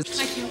 Ellie says,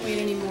 I can't wait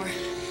anymore.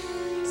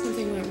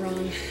 Something went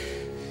wrong.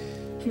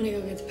 I'm gonna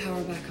go get the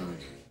power back on.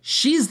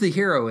 She's the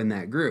hero in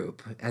that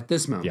group at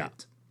this moment. Yeah.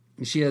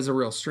 She has a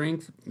real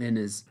strength and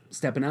is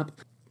stepping up.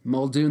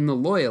 Muldoon, the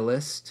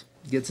loyalist,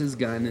 gets his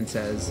gun and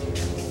says,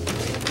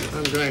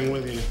 I'm going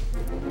with you.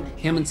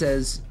 Hammond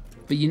says,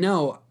 but you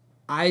know,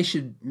 I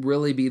should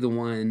really be the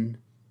one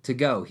to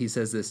go. He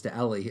says this to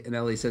Ellie, and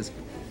Ellie says,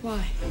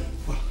 why?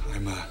 Well,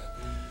 I'm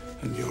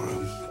and you're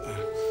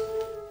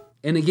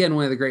And again,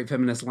 one of the great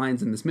feminist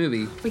lines in this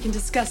movie. We can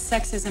discuss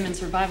sexism and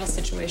survival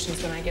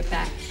situations when I get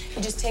back.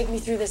 You just take me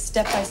through this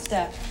step by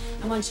step.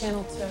 I'm on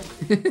channel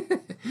 2.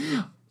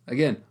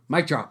 Again,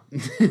 mic drop.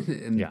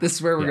 And this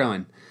is where we're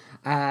going.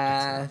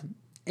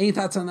 Any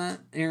thoughts on that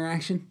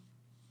interaction?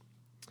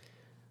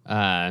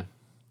 Not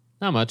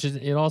much.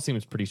 It all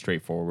seems pretty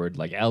straightforward.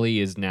 Like Ellie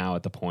is now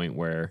at the point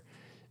where,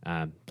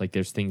 like,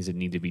 there's things that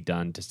need to be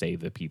done to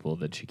save the people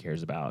that she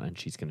cares about, and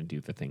she's going to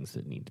do the things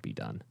that need to be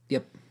done.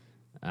 Yep.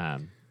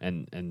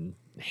 And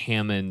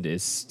Hammond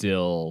is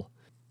still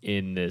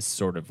in this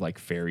sort of like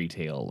fairy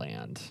tale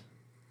land.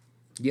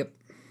 Yep.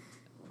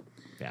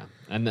 Yeah,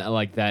 and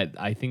like that,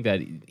 I think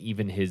that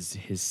even his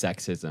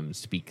sexism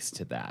speaks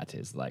to that.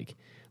 Is like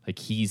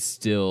he's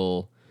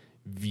still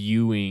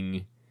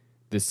viewing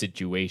the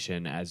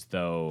situation as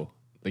though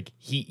like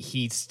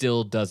he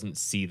still doesn't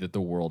see that the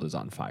world is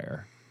on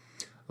fire.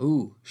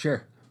 Ooh,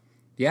 sure,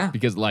 yeah.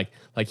 Because like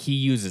he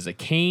uses a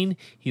cane.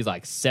 He's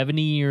like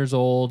 70 years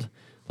old.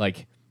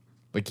 Like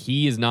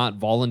he is not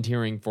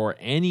volunteering for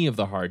any of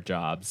the hard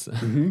jobs.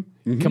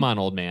 Come on,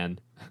 old man,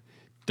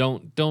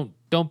 don't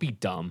be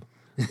dumb.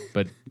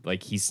 But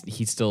like he's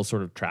still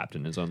sort of trapped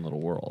in his own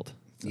little world.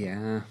 So,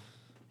 yeah.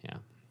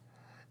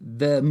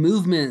 The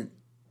movement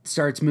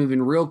starts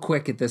moving real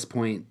quick at this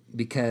point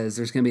because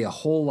there's going to be a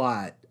whole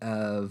lot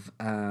of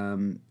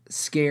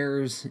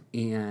scares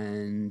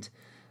and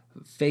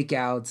fake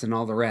outs and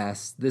all the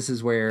rest. This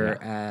is where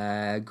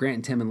Grant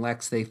and Tim and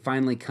Lex, they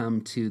finally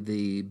come to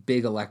the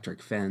big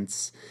electric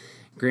fence.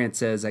 Grant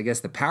says, I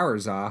guess the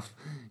power's off,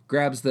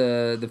 grabs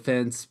the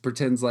fence,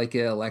 pretends like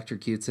it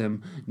electrocutes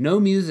him. No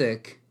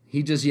music.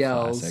 He just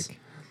yells. Classic.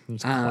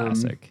 It's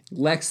classic.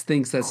 Lex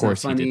thinks that's not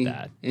funny. He did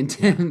that. And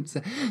Tim,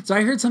 so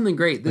I heard something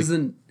great. This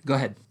isn't. Go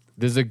ahead.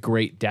 This is a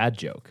great dad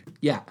joke.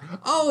 Yeah.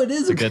 Oh, it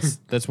is.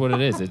 That's what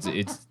it is.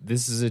 It's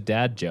this is a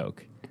dad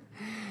joke.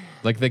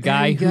 Like the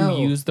guy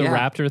who used the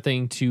raptor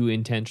thing to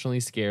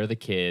intentionally scare the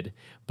kid,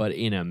 but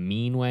in a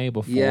mean way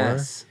before,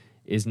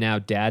 is now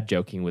dad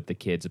joking with the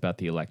kids about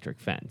the electric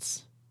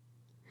fence.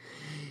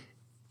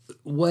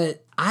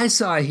 What I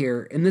saw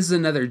here, and this is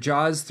another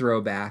Jaws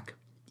throwback,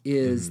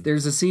 is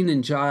there's a scene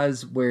in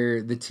Jaws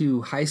where the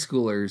two high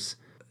schoolers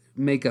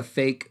make a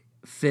fake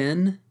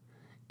fin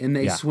and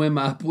they swim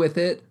up with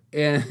it,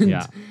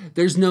 and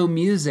there's no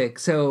music,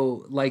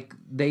 so like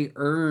they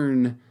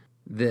earn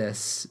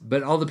this,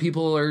 but all the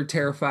people are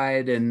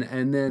terrified, and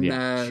then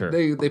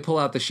they pull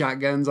out the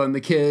shotguns on the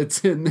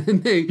kids, and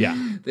then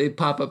they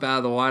pop up out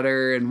of the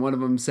water, and one of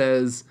them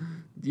says,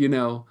 you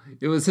know,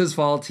 it was his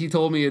fault, he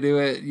told me to do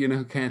it, you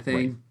know, kind of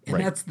thing.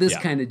 And that's this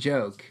kind of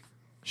joke.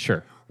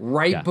 Sure.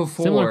 right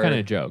before similar kind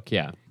of joke.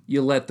 Yeah,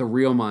 you let the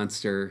real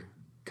monster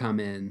come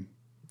in.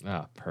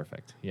 Oh,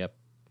 perfect. Yep.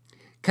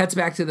 Cuts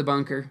back to the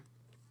bunker.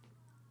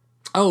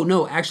 Oh,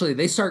 no, actually,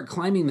 they start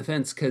climbing the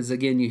fence because,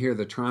 again, you hear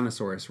the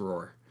Tyrannosaurus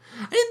roar.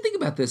 I didn't think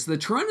about this. The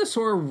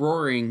Tyrannosaur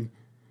roaring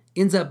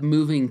ends up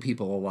moving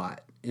people a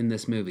lot in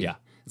this movie. Yeah.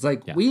 It's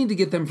like, we need to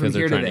get them from here to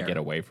there. Because they're trying to get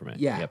away from it.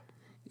 Yeah. Yep.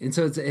 And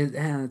so it's what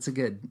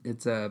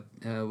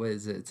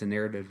is it? It's a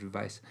narrative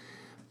device.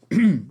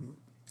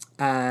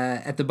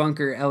 At the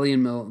bunker, Ellie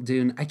and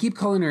Muldoon, I keep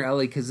calling her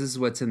Ellie because this is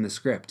what's in the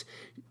script.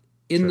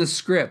 In the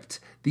script,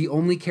 the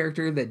only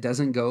character that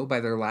doesn't go by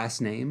their last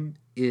name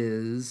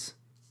is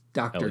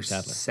Dr.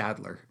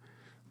 Sadler.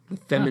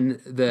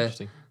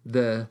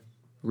 The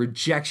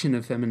rejection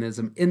of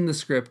feminism in the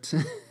script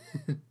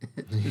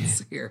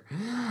is here.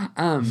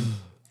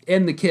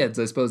 And the kids,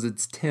 I suppose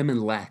it's Tim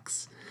and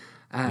Lex.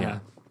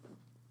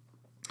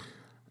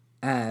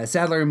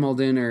 Sadler and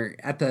Muldoon are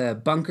at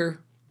the bunker.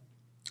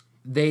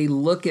 They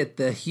look at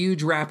the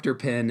huge raptor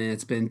pen and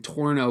it's been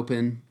torn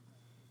open.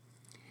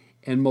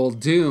 And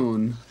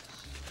Muldoon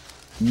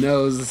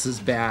knows this is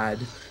bad.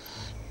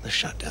 The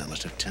shutdown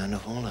must have turned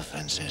off all the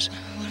fences.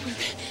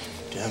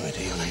 Damn it,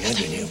 you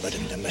imagine you better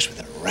to mess with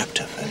the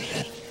raptor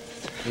fences.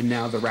 And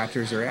now the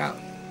raptors are out.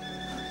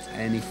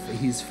 And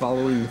he's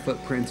following the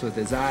footprints with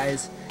his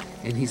eyes.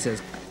 And he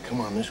says,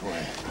 come on this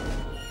way.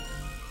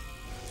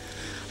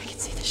 I can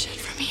see the shed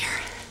from here.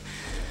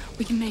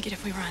 We can make it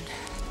if we run.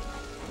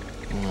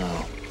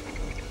 No,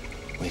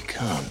 we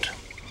can't.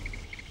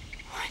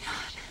 Why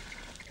not?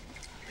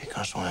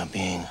 Because we're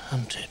being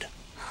hunted.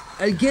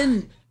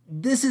 Again,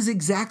 this is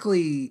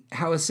exactly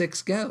how a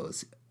 6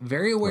 goes.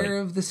 Very aware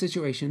of the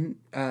situation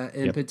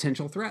and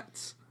potential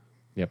threats.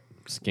 Yep.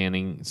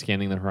 Scanning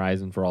the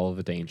horizon for all of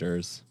the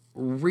dangers.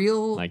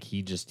 Like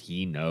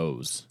he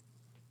knows.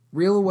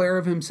 Real aware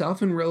of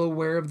himself and real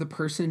aware of the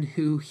person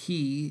who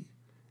he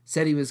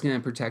said he was going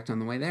to protect on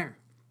the way there.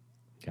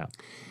 Yeah.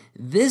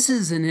 This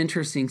is an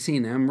interesting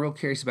scene. I'm real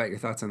curious about your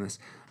thoughts on this.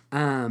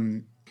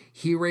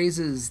 He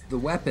raises the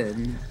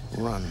weapon.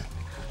 Run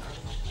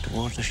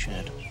towards the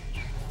shed.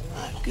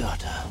 I've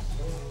got her.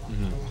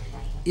 Mm-hmm.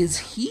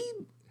 Is he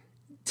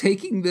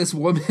taking this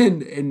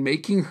woman and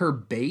making her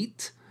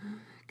bait?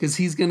 Because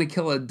he's going to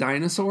kill a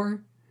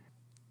dinosaur?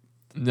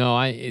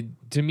 No,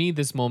 to me,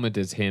 this moment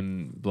is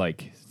him,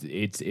 like,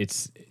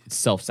 it's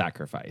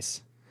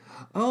self-sacrifice.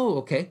 Oh,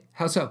 okay.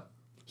 How so?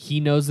 He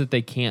knows that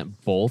they can't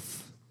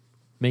both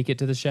make it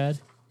to the shed,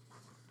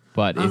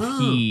 but if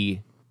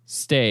he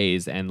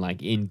stays and,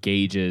 like,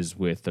 engages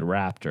with the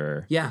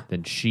raptor,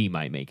 then she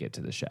might make it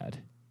to the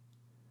shed.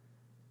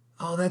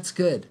 Oh, that's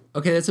good.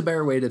 Okay, that's a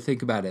better way to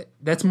think about it.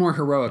 That's more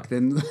heroic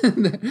than...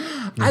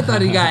 I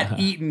thought he got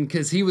eaten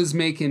because he was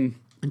making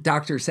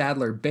Dr.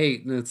 Sadler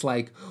bait, and it's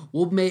like,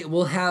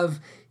 we'll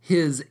have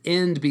his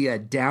end be a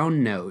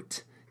down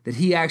note, that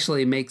he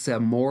actually makes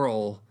a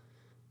moral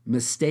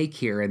mistake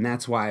here, and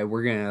that's why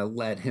we're going to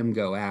let him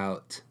go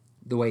out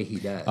the way he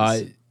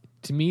does.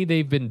 To me,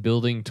 they've been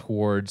building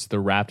towards the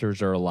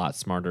raptors are a lot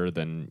smarter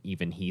than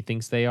even he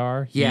thinks they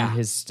are. He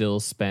has still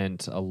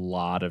spent a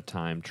lot of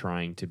time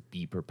trying to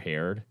be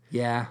prepared.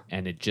 Yeah.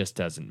 And it just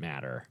doesn't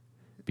matter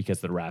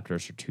because the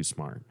raptors are too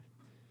smart.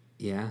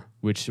 Yeah.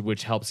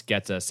 Which helps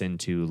gets us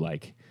into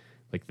like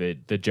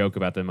the joke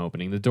about them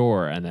opening the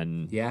door, and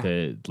then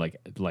the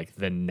like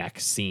the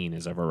next scene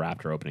is of a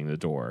raptor opening the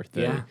door.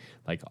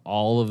 Like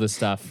all of the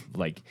stuff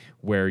like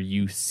where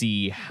you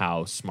see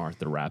how smart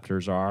the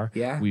raptors are.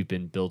 Yeah. We've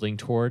been building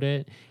toward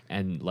it,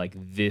 and like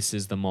this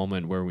is the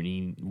moment where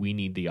we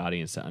need the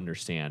audience to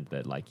understand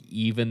that like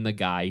even the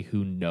guy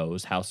who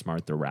knows how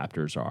smart the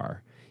raptors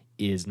are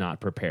is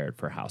not prepared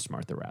for how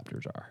smart the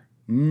raptors are.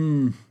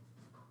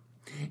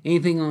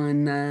 Anything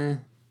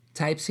on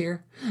types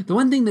here? The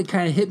one thing that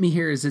kind of hit me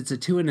here is it's a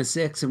 2 and a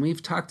 6, and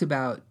we've talked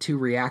about 2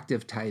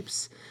 reactive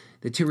types.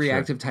 The 2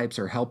 reactive types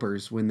are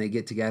helpers. When they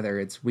get together,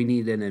 it's we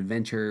need an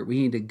adventure. We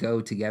need to go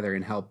together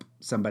and help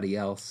somebody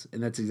else,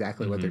 and that's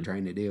exactly what they're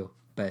trying to do.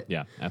 But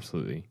yeah,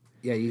 absolutely.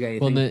 Yeah, you got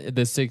anything? Well,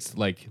 the 6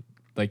 like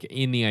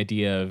in the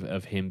idea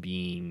of him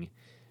being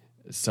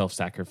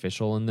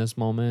self-sacrificial in this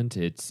moment,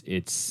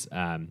 it's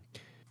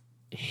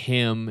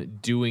him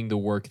doing the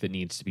work that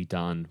needs to be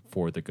done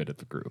for the good of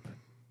the group.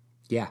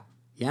 Yeah.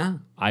 Yeah.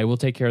 I will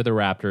take care of the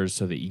raptors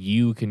so that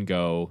you can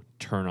go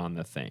turn on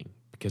the thing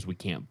because we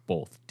can't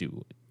both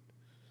do it.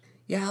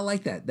 Yeah, I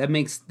like that. That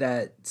makes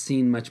that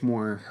scene much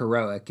more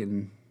heroic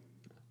in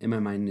my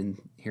mind in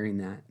hearing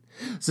that.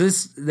 So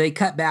they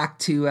cut back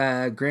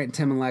to Grant,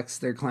 Tim, and Lex.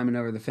 They're climbing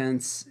over the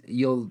fence.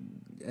 You'll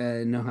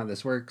know how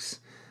this works.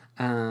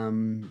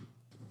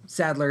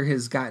 Sadler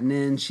has gotten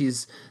in.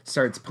 She's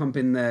starts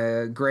pumping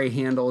the gray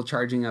handle,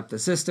 charging up the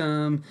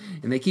system,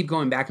 and they keep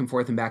going back and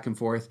forth and back and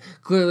forth.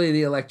 Clearly,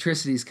 the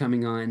electricity's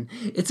coming on.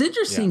 It's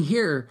interesting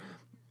here.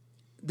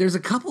 There's a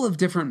couple of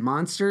different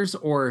monsters,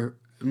 or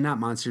not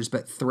monsters,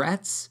 but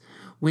threats.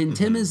 When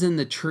Tim is in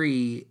the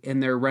tree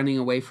and they're running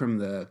away from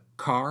the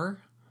car,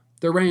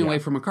 They're running away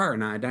from a car,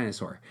 not a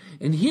dinosaur.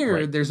 And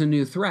here, there's a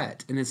new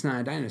threat, and it's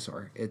not a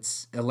dinosaur.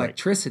 It's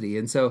electricity.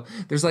 And so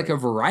there's like a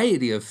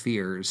variety of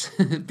fears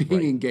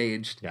being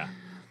engaged. Yeah.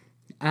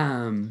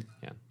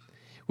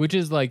 Which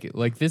is like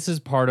this is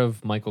part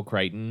of Michael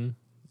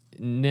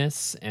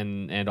Crichton-ness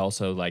and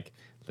also like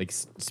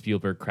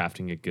Spielberg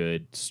crafting a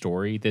good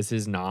story. This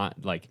is not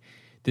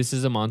this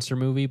is a monster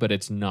movie, but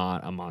it's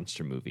not a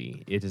monster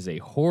movie. It is a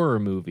horror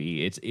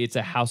movie. It's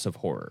a house of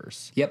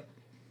horrors. Yep.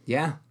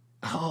 Yeah.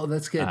 Oh,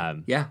 that's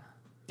good. Yeah.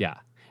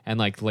 And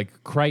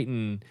like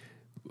Crichton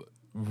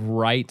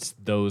writes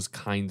those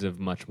kinds of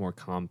much more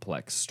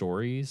complex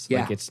stories.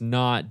 Yeah. Like it's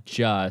not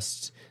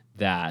just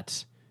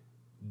that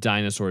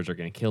dinosaurs are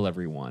going to kill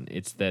everyone.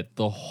 It's that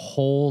the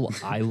whole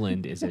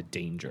island is a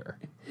danger.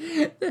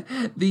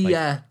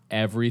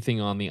 Everything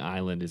on the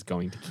island is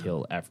going to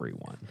kill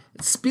everyone.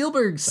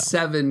 Spielberg's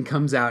 7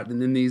 comes out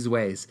in these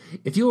ways.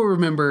 If you will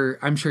remember,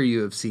 I'm sure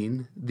you have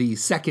seen the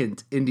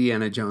second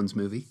Indiana Jones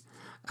movie,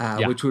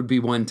 which would be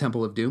One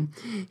Temple of Doom.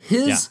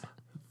 His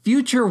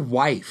future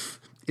wife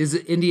is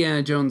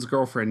Indiana Jones'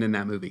 girlfriend in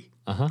that movie.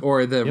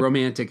 Or the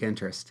romantic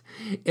interest.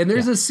 And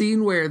there's a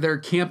scene where they're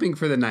camping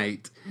for the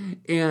night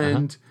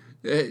and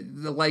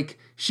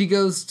she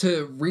goes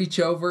to reach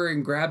over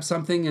and grab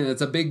something and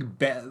it's a big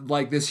bat,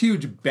 like this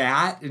huge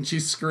bat, and she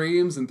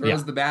screams and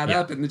throws the bat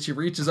up, and then she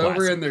reaches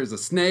over and there's a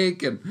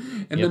snake and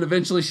then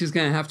eventually she's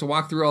going to have to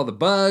walk through all the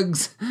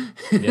bugs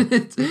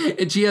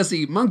and she has to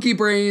eat monkey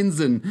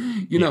brains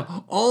and you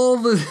know all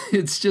the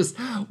it's just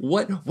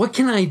what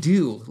can I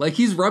do? Like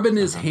he's rubbing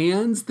his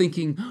hands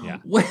thinking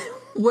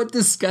what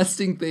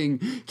disgusting thing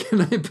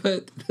can I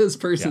put this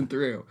person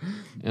through?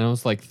 And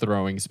almost like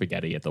throwing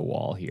spaghetti at the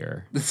wall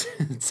here.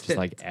 It's just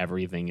like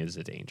everything is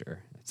a danger.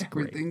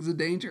 Everything's a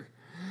danger.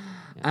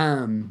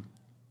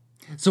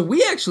 So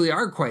we actually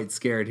are quite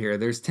scared here.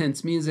 There's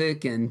tense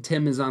music and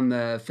Tim is on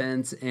the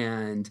fence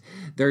and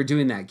they're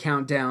doing that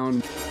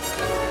countdown. 1,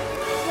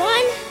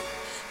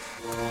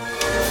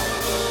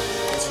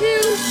 2.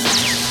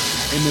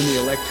 And then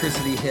the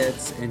electricity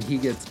hits and he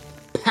gets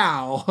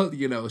pow,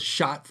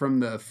 shot from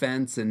the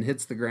fence and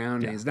hits the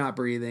ground and he's not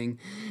breathing.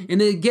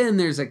 And again,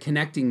 there's a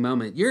connecting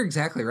moment. You're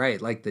exactly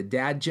right. Like the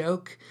dad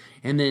joke.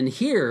 And then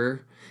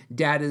here,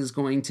 dad is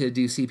going to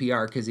do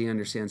CPR because he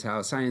understands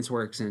how science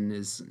works and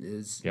is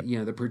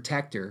the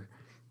protector.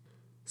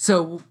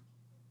 So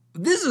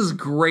this is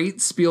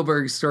great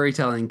Spielberg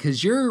storytelling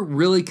because you're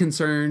really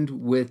concerned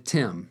with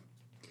Tim.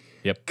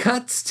 Yep.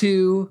 Cuts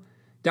to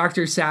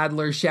Dr.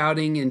 Sadler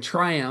shouting in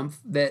triumph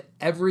that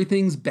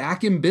everything's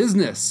back in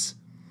business.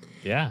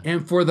 Yeah.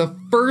 And for the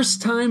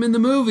first time in the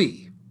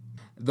movie,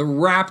 the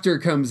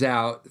raptor comes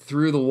out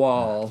through the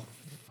wall.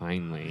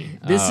 Finally.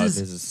 This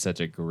is such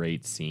a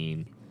great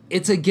scene.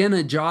 It's again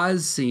a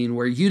Jaws scene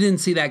where you didn't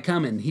see that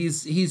coming.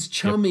 He's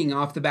chumming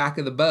off the back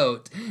of the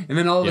boat, and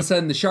then all of a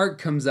sudden the shark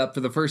comes up for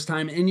the first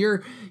time, and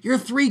you're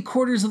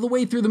 3/4 of the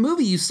way through the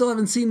movie. You still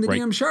haven't seen the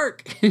damn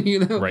shark.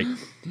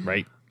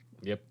 Right.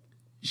 Yep.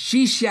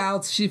 She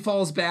shouts, she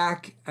falls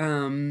back,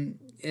 and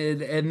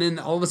then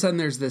all of a sudden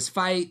there's this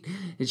fight,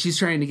 and she's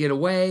trying to get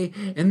away,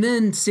 and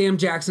then Sam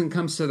Jackson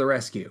comes to the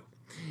rescue,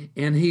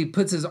 and he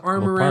puts his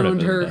arm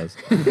around her.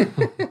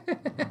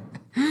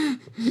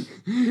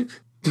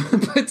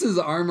 Puts his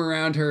arm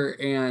around her,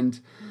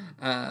 and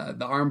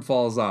the arm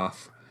falls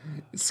off.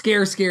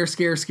 Scare.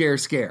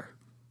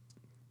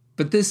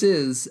 But this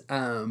is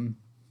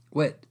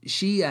what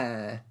she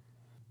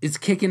is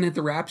kicking at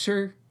the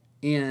rapture,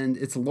 and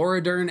it's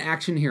Laura Dern,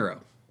 action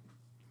hero.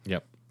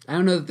 Yep. I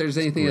don't know that there's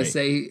anything to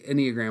say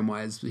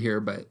Enneagram-wise here,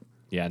 but...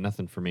 Yeah,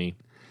 nothing for me.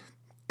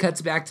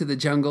 Cuts back to the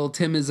jungle.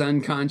 Tim is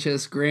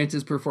unconscious. Grant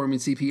is performing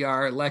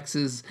CPR. Lex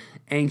is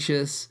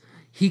anxious.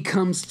 He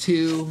comes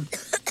to...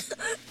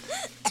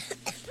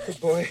 Good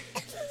boy.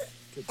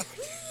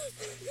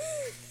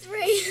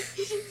 3.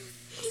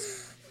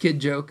 Kid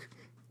joke.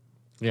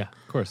 Yeah,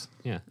 of course.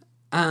 Yeah.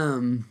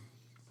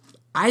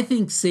 I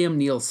think Sam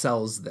Neill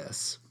sells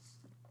this.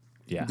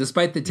 Yeah.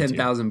 Despite the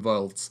 10,000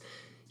 volts.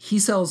 He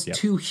sells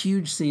 2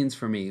 huge scenes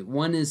for me.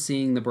 One is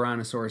seeing the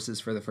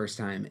Brontosauruses for the first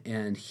time.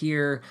 And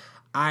here,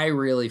 I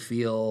really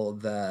feel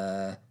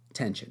the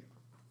tension.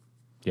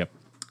 Yep.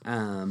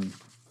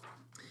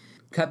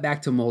 Cut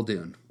back to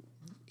Muldoon.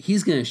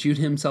 He's going to shoot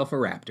himself a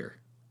raptor.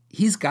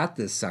 He's got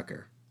this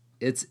sucker.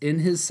 It's in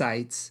his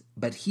sights,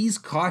 but he's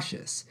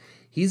cautious.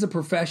 He's a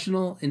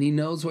professional, and he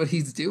knows what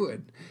he's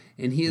doing.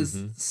 And he is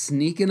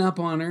sneaking up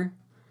on her.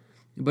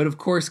 But of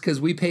course,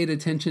 because we paid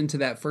attention to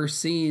that first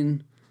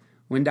scene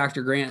when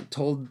Dr. Grant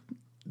told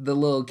the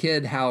little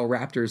kid how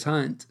raptors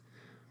hunt.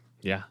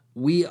 Yeah.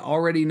 We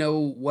already know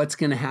what's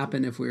going to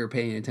happen if we were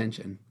paying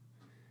attention.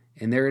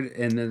 And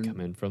then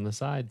come in from the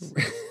sides.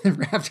 The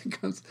raptor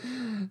comes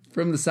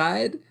from the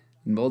side,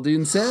 and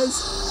Muldoon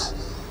says,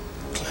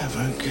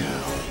 "Clever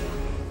girl."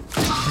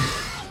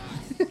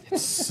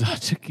 It's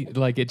such a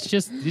it's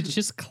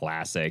just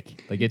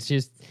classic. This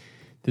is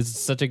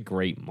such a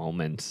great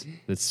moment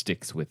that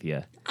sticks with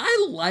you.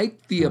 I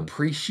like the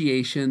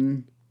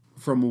appreciation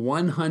from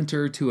one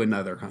hunter to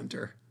another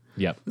hunter.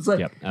 Yep. It's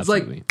like,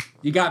 absolutely.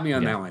 You got me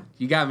on that one.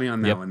 You got me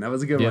on that one. That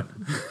was a good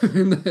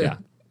one. Yeah.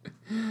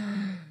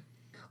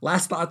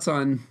 Last thoughts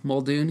on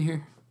Muldoon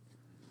here?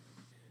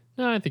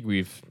 No, I think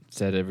we've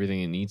said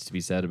everything that needs to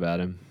be said about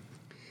him.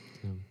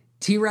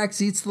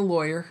 T-Rex eats the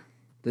lawyer.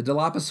 The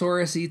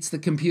Dilophosaurus eats the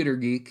computer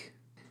geek.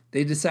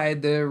 They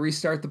decide to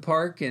restart the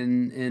park,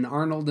 and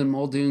Arnold and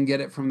Muldoon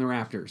get it from the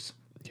raptors.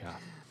 Yeah.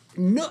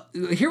 No,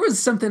 here was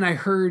something I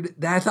heard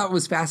that I thought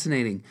was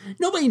fascinating.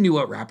 Nobody knew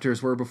what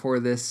raptors were before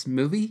this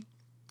movie.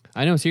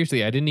 I know,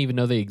 seriously, I didn't even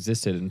know they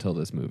existed until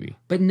this movie.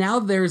 But now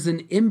there's an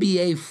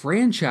NBA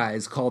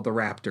franchise called the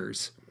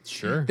Raptors.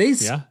 Sure.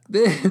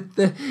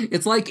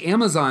 It's like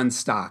Amazon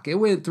stock. It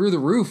went through the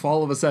roof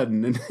all of a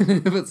sudden. And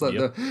it's like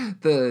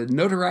the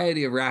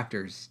notoriety of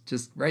Raptors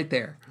just right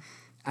there.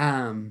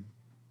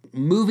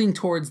 Moving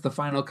towards the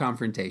final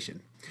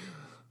confrontation.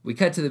 We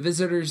cut to the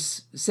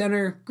visitors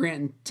center. Grant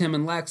and Tim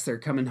and Lex, they're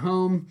coming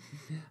home.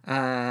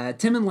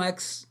 Tim and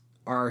Lex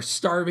are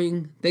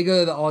starving. They go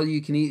to the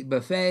all-you-can-eat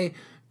buffet.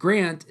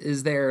 Grant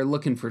is there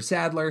looking for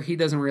Sadler. He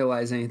doesn't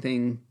realize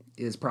anything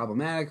is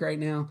problematic right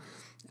now.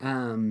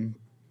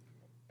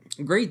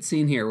 Great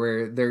scene here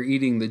where they're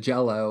eating the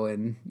Jell-O,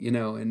 and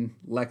in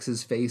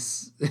Lex's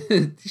face,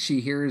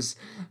 she hears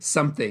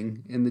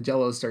something, and the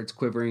Jell-O starts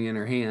quivering in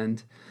her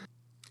hand.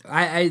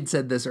 I had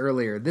said this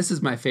earlier. This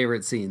is my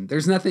favorite scene.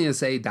 There's nothing to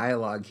say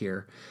dialogue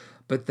here,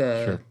 but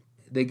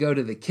they go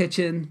to the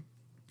kitchen.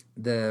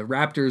 The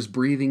raptors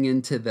breathing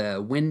into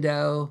the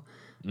window,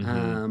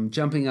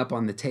 jumping up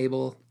on the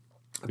table.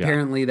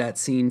 Apparently, that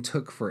scene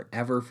took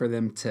forever for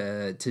them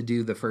to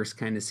do the first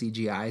kind of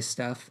CGI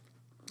stuff.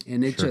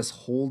 And it just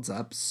holds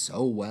up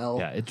so well.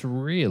 Yeah, it's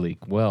really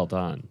well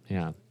done.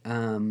 Yeah.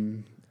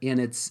 And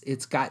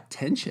it's got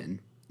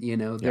tension.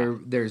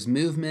 There's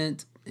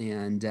movement,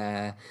 and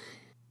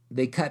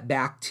they cut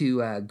back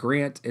to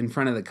Grant in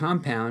front of the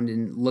compound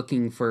and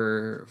looking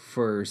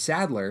for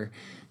Sadler.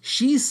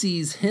 She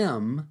sees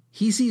him.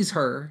 He sees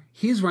her.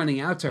 He's running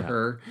out to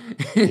her.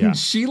 And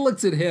she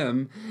looks at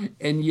him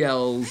and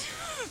yells,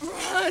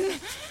 "Run!"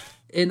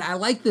 And I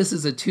like this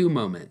as a two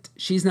moment.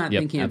 She's not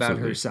thinking about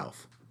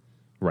herself.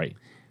 Right.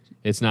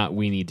 It's not,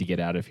 we need to get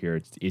out of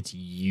here. It's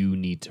you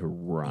need to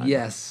run.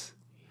 Yes.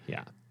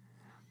 Yeah.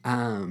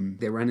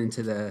 They run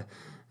into the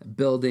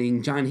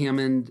building. John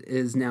Hammond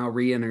is now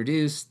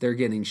reintroduced. They're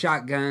getting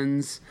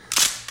shotguns.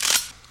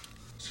 It's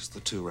just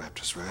the two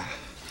raptors, right?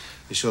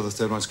 You sure the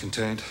third one's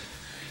contained?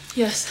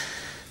 Yes.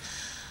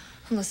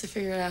 Unless they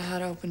figured out how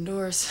to open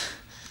doors.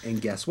 And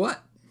guess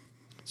what?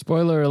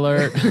 Spoiler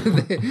alert.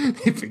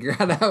 they figure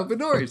out how to open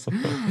doors.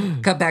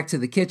 Cut back to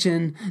the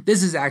kitchen.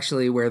 This is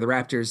actually where the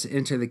raptors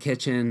enter the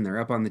kitchen. They're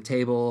up on the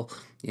table,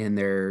 and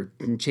they're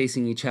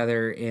chasing each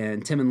other.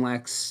 And Tim and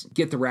Lex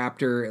get the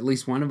raptor, at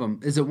least one of them.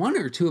 Is it one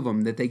or two of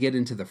them that they get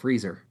into the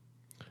freezer?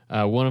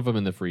 One of them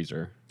in the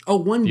freezer. Oh,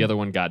 one. The other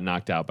one got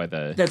knocked out by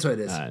the... That's what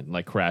it is.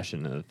 Like crash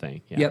into the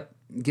thing. Yeah. Yep.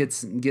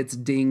 Gets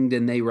dinged,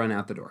 and they run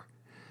out the door.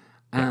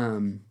 Yeah.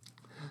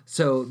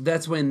 So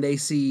that's when they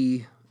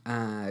see...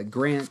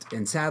 Grant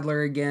and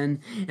Sadler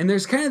again, and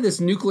there's kind of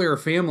this nuclear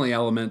family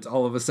element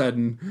all of a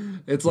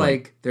sudden. It's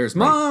like there's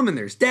mom and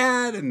there's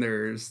dad and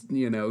there's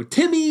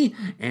Timmy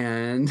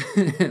and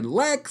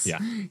Lex,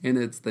 and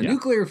it's the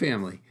nuclear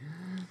family.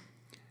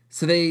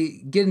 So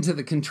they get into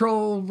the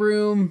control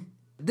room.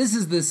 This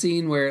is the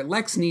scene where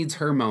Lex needs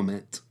her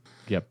moment.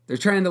 Yep. They're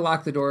trying to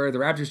lock the door. The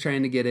raptor's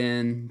trying to get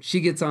in.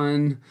 She gets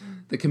on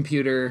the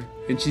computer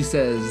and she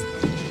says,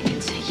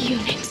 "It's a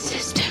Unix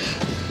system.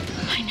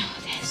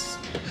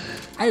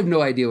 I have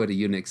no idea what a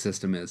Unix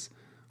system is.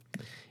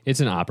 It's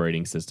an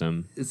operating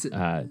system. It's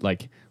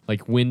like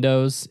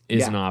Windows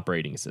is an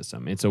operating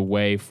system. It's a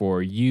way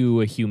for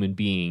you, a human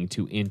being,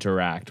 to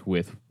interact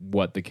with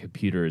what the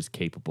computer is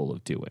capable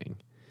of doing.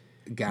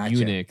 Gotcha.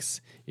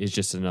 Unix is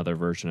just another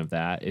version of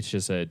that. It's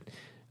just a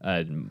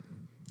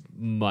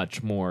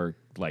much more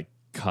like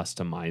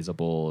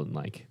customizable and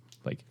like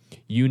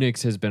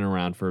Unix has been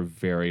around for a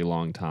very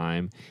long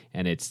time,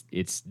 and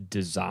it's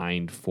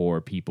designed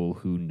for people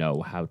who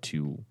know how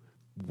to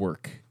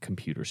work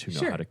computers, who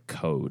know how to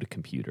code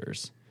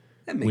computers.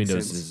 That makes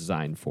Windows sense. is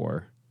designed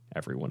for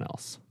everyone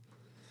else.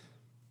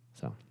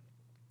 So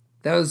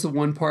that was the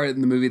one part in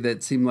the movie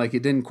that seemed like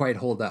it didn't quite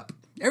hold up.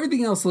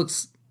 Everything else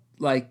looks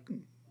like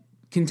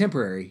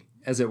contemporary,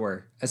 as it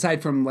were,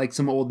 aside from like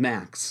some old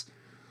Macs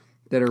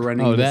that are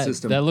running the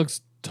system. That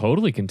looks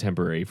totally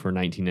contemporary for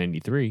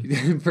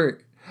 1993.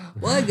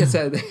 Well, I guess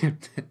there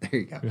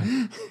you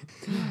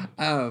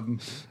go.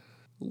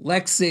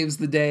 Lex saves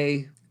the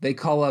day. They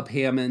call up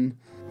Hammond.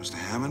 Mr.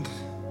 Hammond,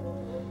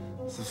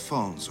 the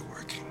phones are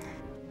working.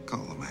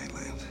 Call the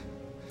mainland.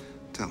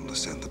 Tell them to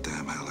send the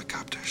damn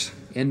helicopters.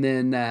 And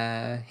then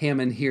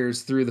Hammond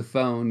hears through the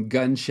phone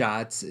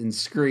gunshots and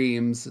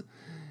screams.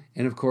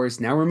 And of course,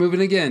 now we're moving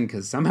again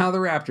because somehow the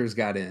Raptors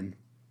got in.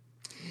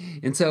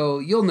 And so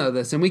you'll know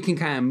this, and we can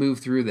kind of move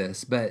through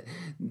this, but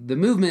the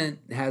movement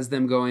has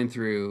them going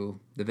through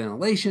the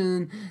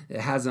ventilation. It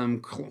has them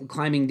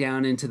climbing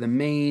down into the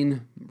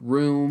main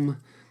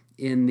room.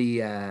 in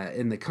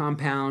the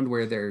compound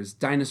where there's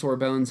dinosaur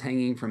bones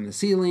hanging from the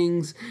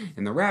ceilings,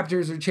 and the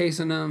raptors are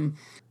chasing them.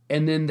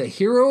 And then the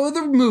hero of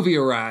the movie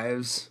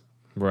arrives.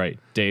 Right.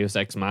 Deus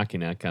Ex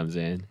Machina comes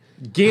in.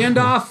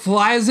 Gandalf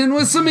flies in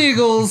with some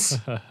eagles.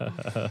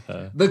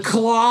 The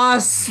claw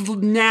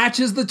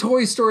snatches the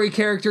Toy Story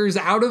characters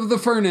out of the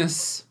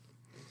furnace.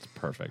 It's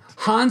perfect.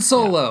 Han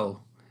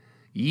Solo.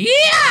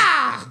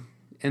 Yeah!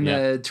 And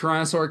the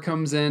Tyrannosaur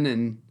comes in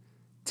and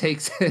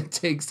takes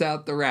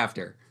out the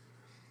raptor.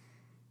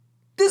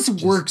 This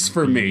works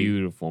for me.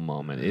 Beautiful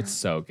moment. It's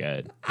so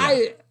good.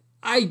 Yeah.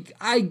 I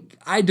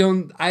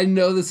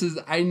know this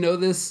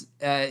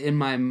in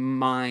my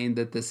mind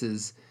that this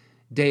is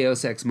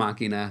Deus Ex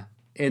Machina,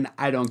 and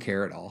I don't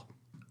care at all.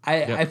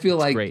 I feel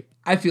like great.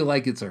 I feel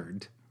like it's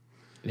earned.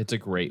 It's a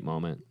great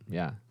moment.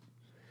 Yeah.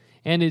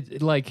 And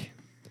it like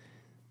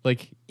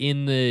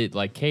in the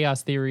like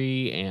chaos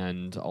theory,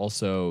 and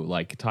also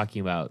like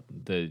talking about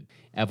the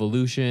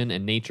evolution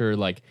and nature,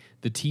 like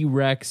the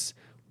T-Rex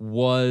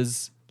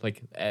was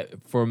like,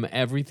 from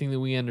everything that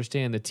we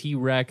understand, the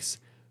T-Rex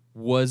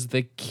was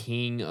the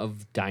king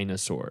of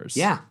dinosaurs.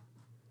 Yeah.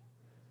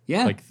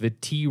 Yeah. Like the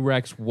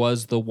T-Rex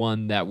was the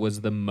one that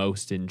was the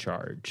most in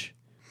charge.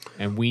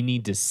 And we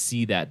need to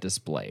see that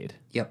displayed.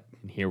 Yep.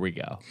 And here we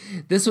go.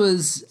 This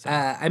was,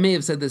 I may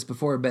have said this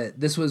before, but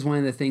this was one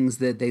of the things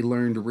that they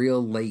learned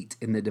real late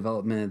in the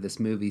development of this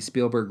movie.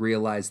 Spielberg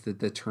realized that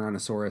the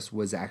Tyrannosaurus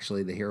was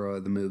actually the hero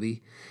of the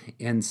movie.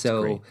 And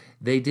so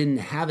they didn't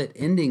have it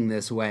ending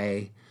this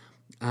way,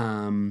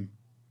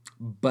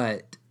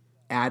 but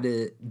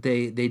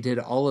they did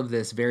all of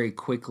this very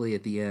quickly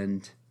at the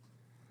end.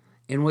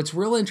 And what's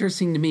real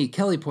interesting to me,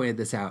 Kelly pointed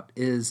this out,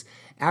 is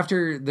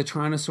after the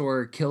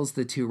Tyrannosaur kills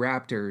the two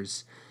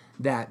raptors,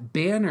 that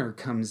banner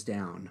comes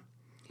down.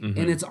 Mm-hmm.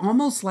 And it's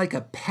almost like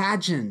a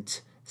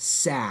pageant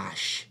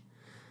sash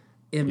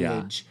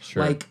image. Yeah,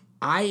 sure. Like,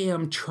 I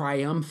am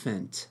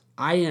triumphant.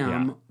 I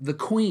am the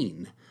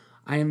queen.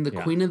 I am the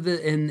queen of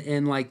the...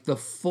 And like the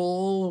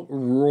full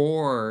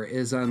roar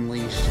is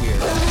unleashed here.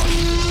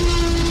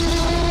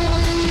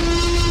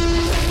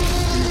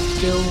 And it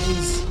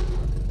fills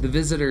the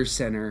visitor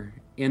center.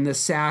 And the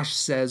sash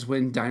says,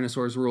 when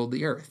dinosaurs ruled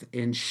the earth.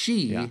 And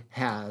she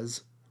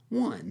has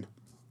won.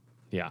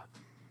 Yeah.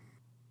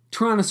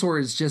 Tyrannosaur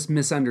is just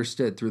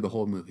misunderstood through the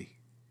whole movie.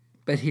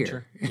 But here.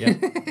 Sure.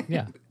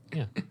 Yeah.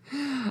 Yeah.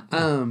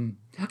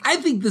 I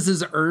think this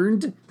is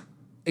earned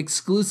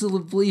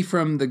exclusively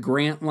from the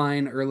Grant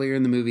line earlier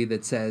in the movie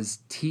that says,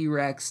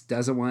 T-Rex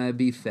doesn't want to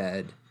be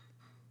fed.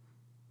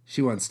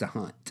 She wants to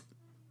hunt.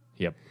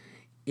 Yep.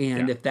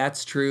 And if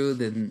that's true,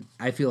 then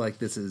I feel like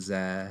this is...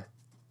 it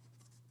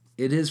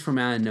is from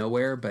out of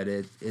nowhere, but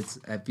it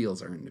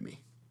feels earned to me.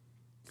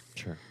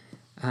 Sure.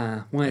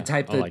 Want to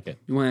type I like it.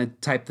 You want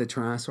to type the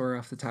Tyrannosaur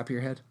off the top of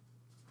your head?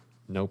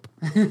 Nope.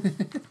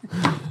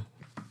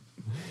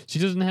 She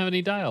doesn't have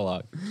any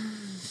dialogue.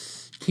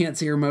 Can't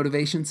see her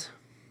motivations.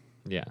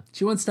 Yeah.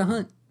 She wants to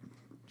hunt.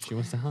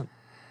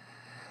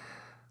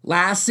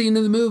 Last scene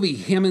of the movie,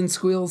 Hammond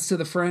squeals to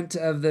the front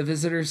of the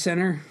visitor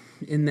center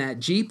in that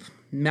Jeep.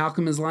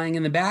 Malcolm is lying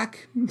in the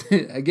back.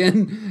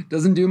 Again,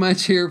 doesn't do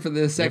much here for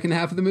the second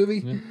half of the movie.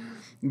 Yep.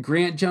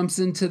 Grant jumps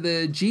into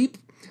the Jeep,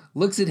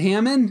 looks at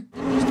Hammond.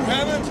 Mr.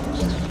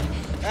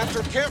 Hammond,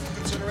 after careful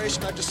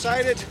consideration, I've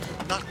decided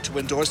not to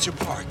endorse your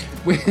park.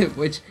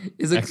 Which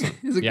is a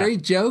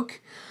great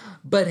joke.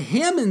 But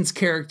Hammond's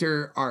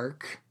character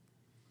arc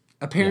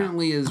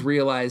apparently is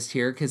realized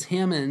here, because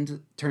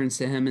Hammond turns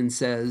to him and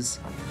says,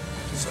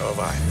 "So have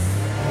I."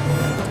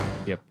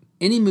 Yep.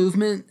 Any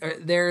movement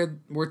there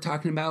we're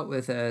talking about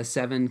with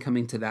Seven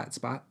coming to that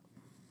spot?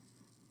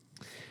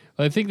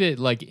 Well, I think that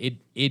like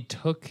it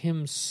took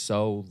him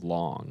so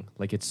long.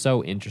 Like, it's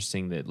so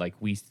interesting that like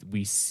we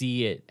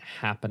see it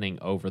happening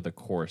over the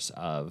course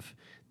of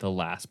the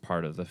last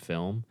part of the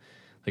film.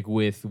 Like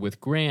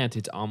with Grant,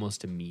 it's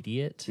almost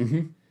immediate.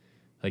 Mm-hmm.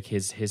 Like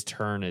his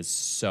turn is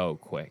so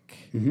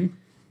quick. Mm-hmm.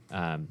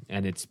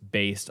 And it's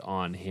based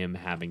on him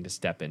having to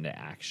step into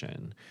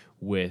action.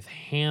 With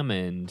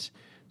Hammond,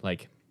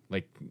 like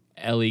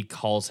Ellie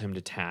calls him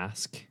to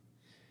task,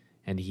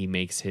 and he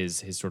makes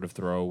his sort of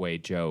throwaway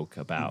joke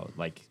about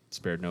like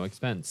spared no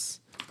expense,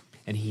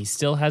 and he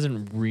still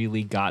hasn't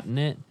really gotten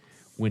it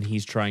when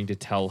he's trying to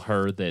tell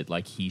her that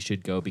like he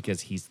should go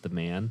because he's the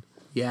man.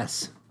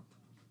 Yes.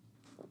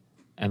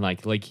 And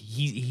like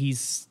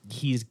he's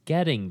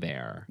getting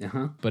there,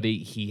 but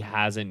he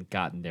hasn't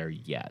gotten there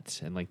yet.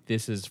 And like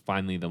this is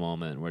finally the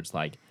moment where it's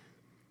like,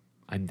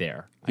 I'm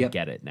there. Yep. I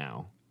get it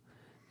now.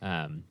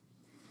 And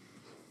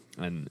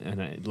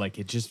like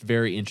it's just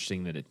very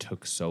interesting that it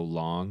took so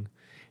long.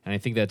 And I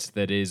think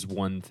that is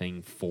one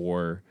thing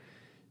for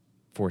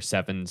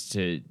Sevens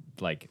to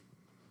like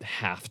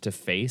have to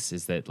face,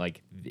 is that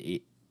like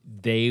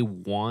they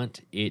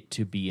want it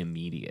to be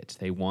immediate.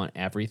 They want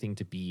everything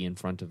to be in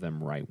front of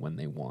them right when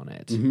they want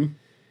it. Mm-hmm.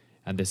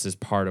 And this is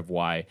part of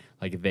why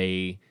like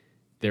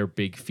their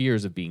big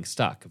fears of being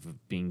stuck,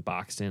 of being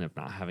boxed in, of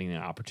not having the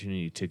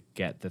opportunity to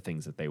get the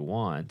things that they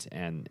want.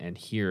 And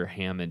here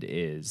Hammond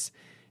is,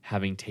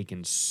 having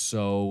taken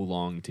so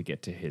long to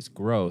get to his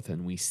growth.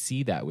 And we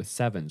see that with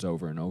Sevens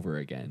over and over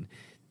again.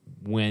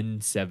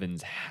 When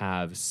Sevens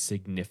have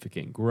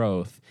significant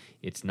growth,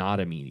 it's not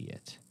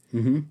immediate.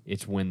 Mm-hmm.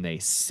 It's when they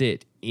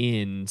sit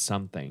in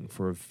something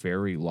for a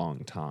very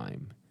long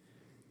time.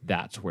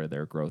 That's where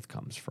their growth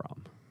comes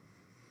from.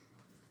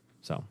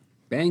 So,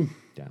 bang.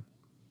 Yeah.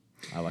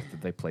 I like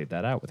that they played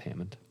that out with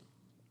Hammond.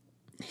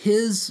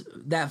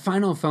 That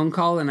final phone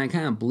call, and I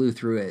kind of blew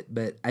through it,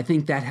 but I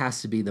think that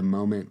has to be the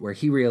moment where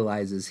he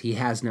realizes he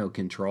has no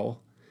control.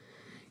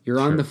 You're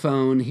on the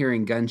phone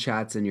hearing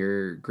gunshots and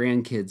your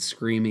grandkids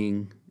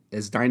screaming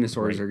as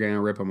dinosaurs are going to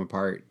rip them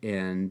apart,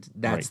 and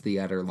that's the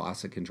utter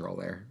loss of control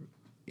there.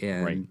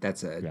 And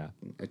that's a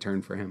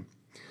turn for him.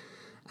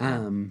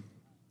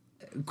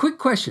 Quick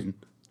question.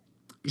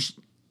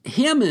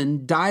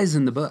 Hammond dies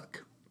in the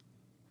book.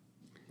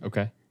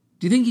 Okay.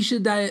 Do you think he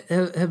should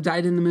have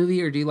died in the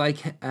movie, or do you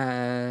like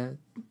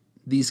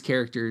these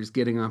characters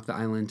getting off the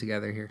island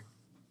together here?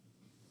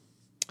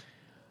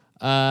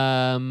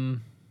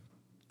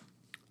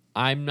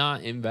 I'm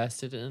not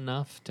invested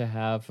enough to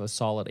have a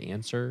solid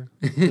answer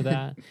to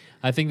that.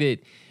 I think that,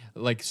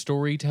 like,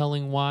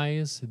 storytelling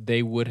wise,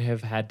 they would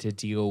have had to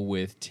deal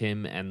with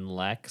Tim and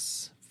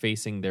Lex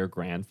facing their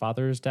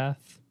grandfather's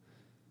death.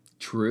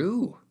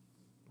 True.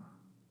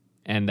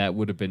 And that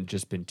would have been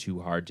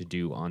too hard to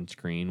do on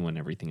screen when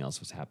everything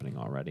else was happening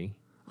already.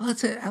 Oh,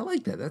 I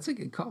like that. That's a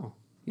good call.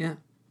 Yeah.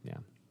 Yeah.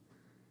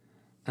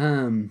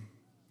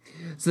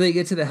 So they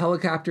get to the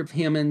helicopter.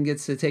 Hammond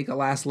gets to take a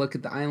last look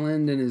at the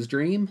island in his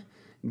dream.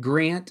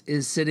 Grant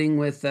is sitting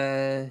with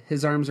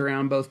his arms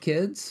around both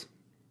kids.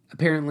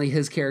 Apparently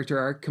his character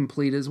arc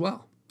complete as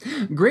well.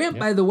 Grant,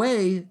 by the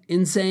way,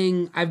 in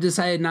saying, I've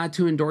decided not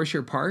to endorse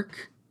your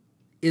park,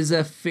 is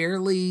a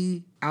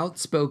fairly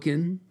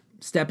outspoken,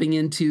 stepping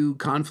into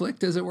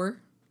conflict, as it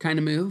were, kind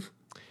of move.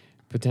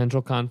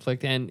 Potential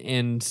conflict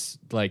and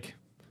like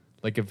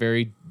a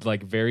very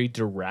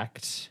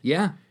direct.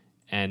 Yeah.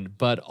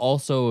 But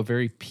also a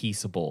very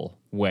peaceable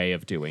way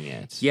of doing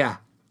it. Yeah.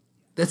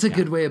 That's a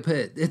good way to put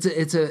it.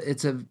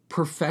 It's a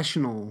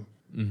professional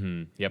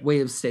way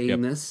of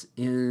saying this,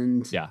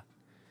 and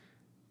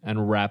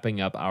and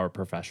wrapping up our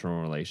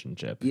professional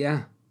relationship.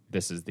 Yeah.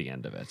 This is the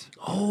end of it.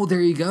 Oh,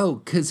 there you go.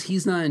 Because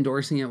he's not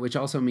endorsing it, which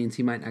also means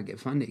he might not get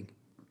funding.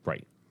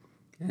 Right.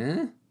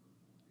 Yeah.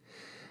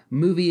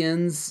 Movie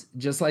ends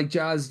just like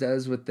Jaws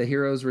does, with the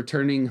heroes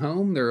returning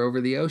home. They're over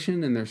the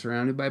ocean and they're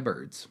surrounded by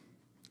birds.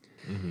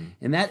 Mm-hmm.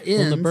 And that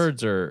ends. Well, the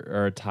birds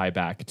are a tie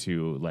back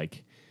to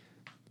like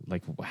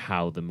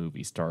how the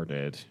movie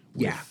started.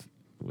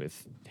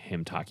 With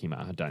him talking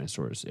about how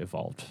dinosaurs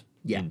evolved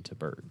into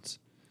birds.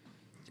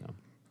 So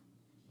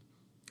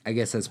I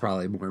guess that's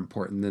probably more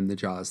important than the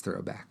Jaws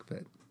throwback,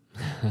 but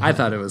I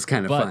thought it was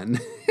kind of fun.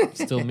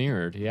 Still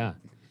mirrored, yeah.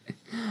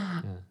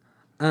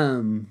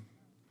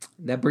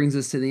 That brings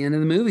us to the end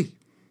of the movie.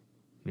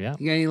 Yeah.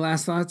 You got any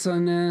last thoughts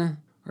on our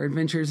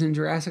adventures in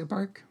Jurassic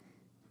Park?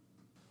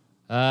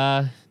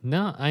 No,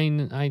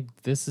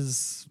 this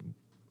is,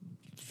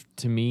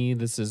 to me,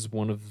 this is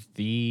one of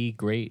the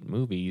great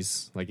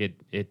movies. Like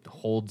it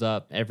holds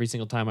up every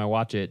single time I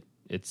watch it.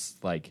 It's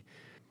like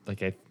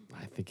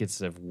I think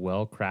it's a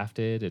well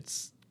crafted,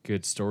 it's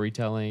good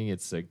storytelling,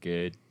 it's a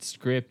good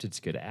script, it's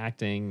good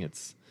acting,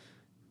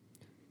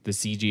 the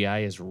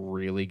CGI is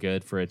really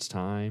good for its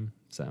time.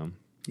 So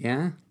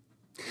yeah,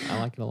 I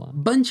like it a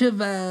lot. Bunch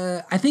of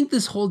I think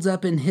this holds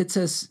up and hits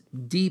us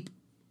deep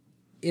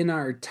in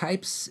our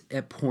types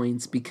at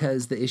points,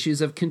 because the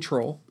issues of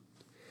control,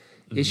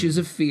 issues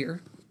of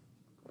fear,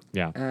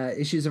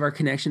 issues of our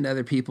connection to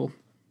other people,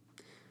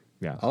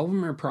 all of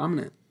them are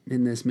prominent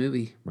in this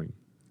movie. Right.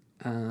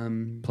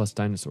 Plus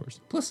dinosaurs.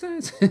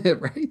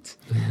 Right.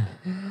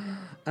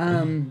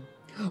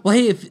 Well,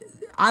 hey,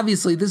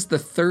 obviously this is the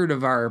third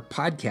of our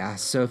podcast,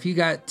 so if you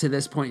got to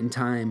this point in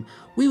time,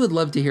 we would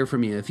love to hear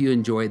from you if you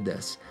enjoyed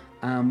this.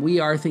 We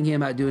are thinking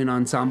about doing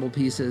ensemble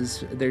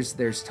pieces.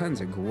 There's tons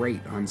of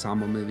great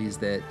ensemble movies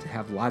that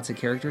have lots of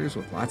characters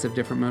with lots of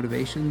different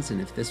motivations, and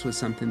if this was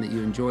something that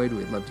you enjoyed,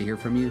 we'd love to hear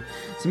from you.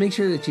 So make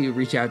sure that you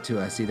reach out to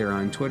us either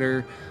on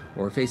Twitter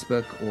or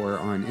Facebook or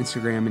on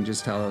Instagram and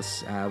just tell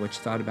us what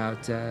you thought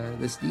about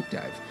this deep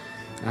dive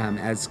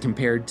as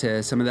compared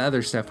to some of the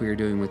other stuff we were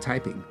doing with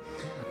typing.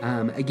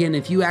 Again,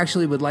 if you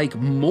actually would like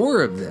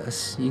more of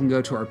this, you can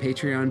go to our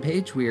Patreon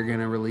page. We are going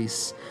to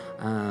release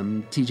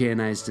TJ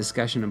and I's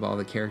discussion of all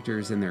the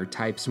characters and their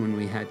types when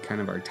we had kind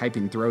of our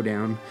typing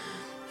throwdown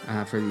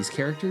for these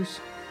characters.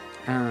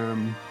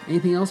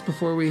 Anything else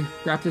before we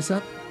wrap this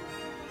up?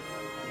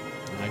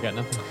 I got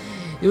nothing.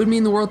 It would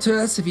mean the world to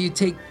us if you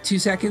take 2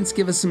 seconds,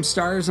 give us some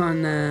stars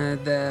on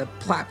the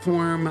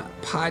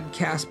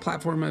podcast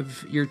platform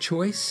of your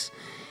choice.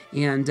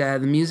 And the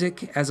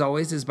music, as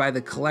always, is by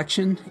The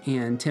Collection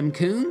and Tim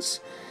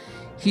Coons.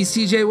 He's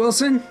TJ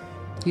Wilson.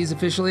 He's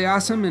officially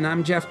awesome. And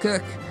I'm Jeff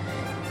Cook.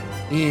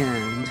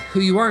 And who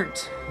you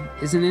aren't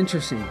isn't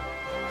interesting.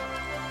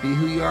 Be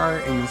who you are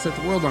and you'll set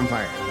the world on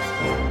fire.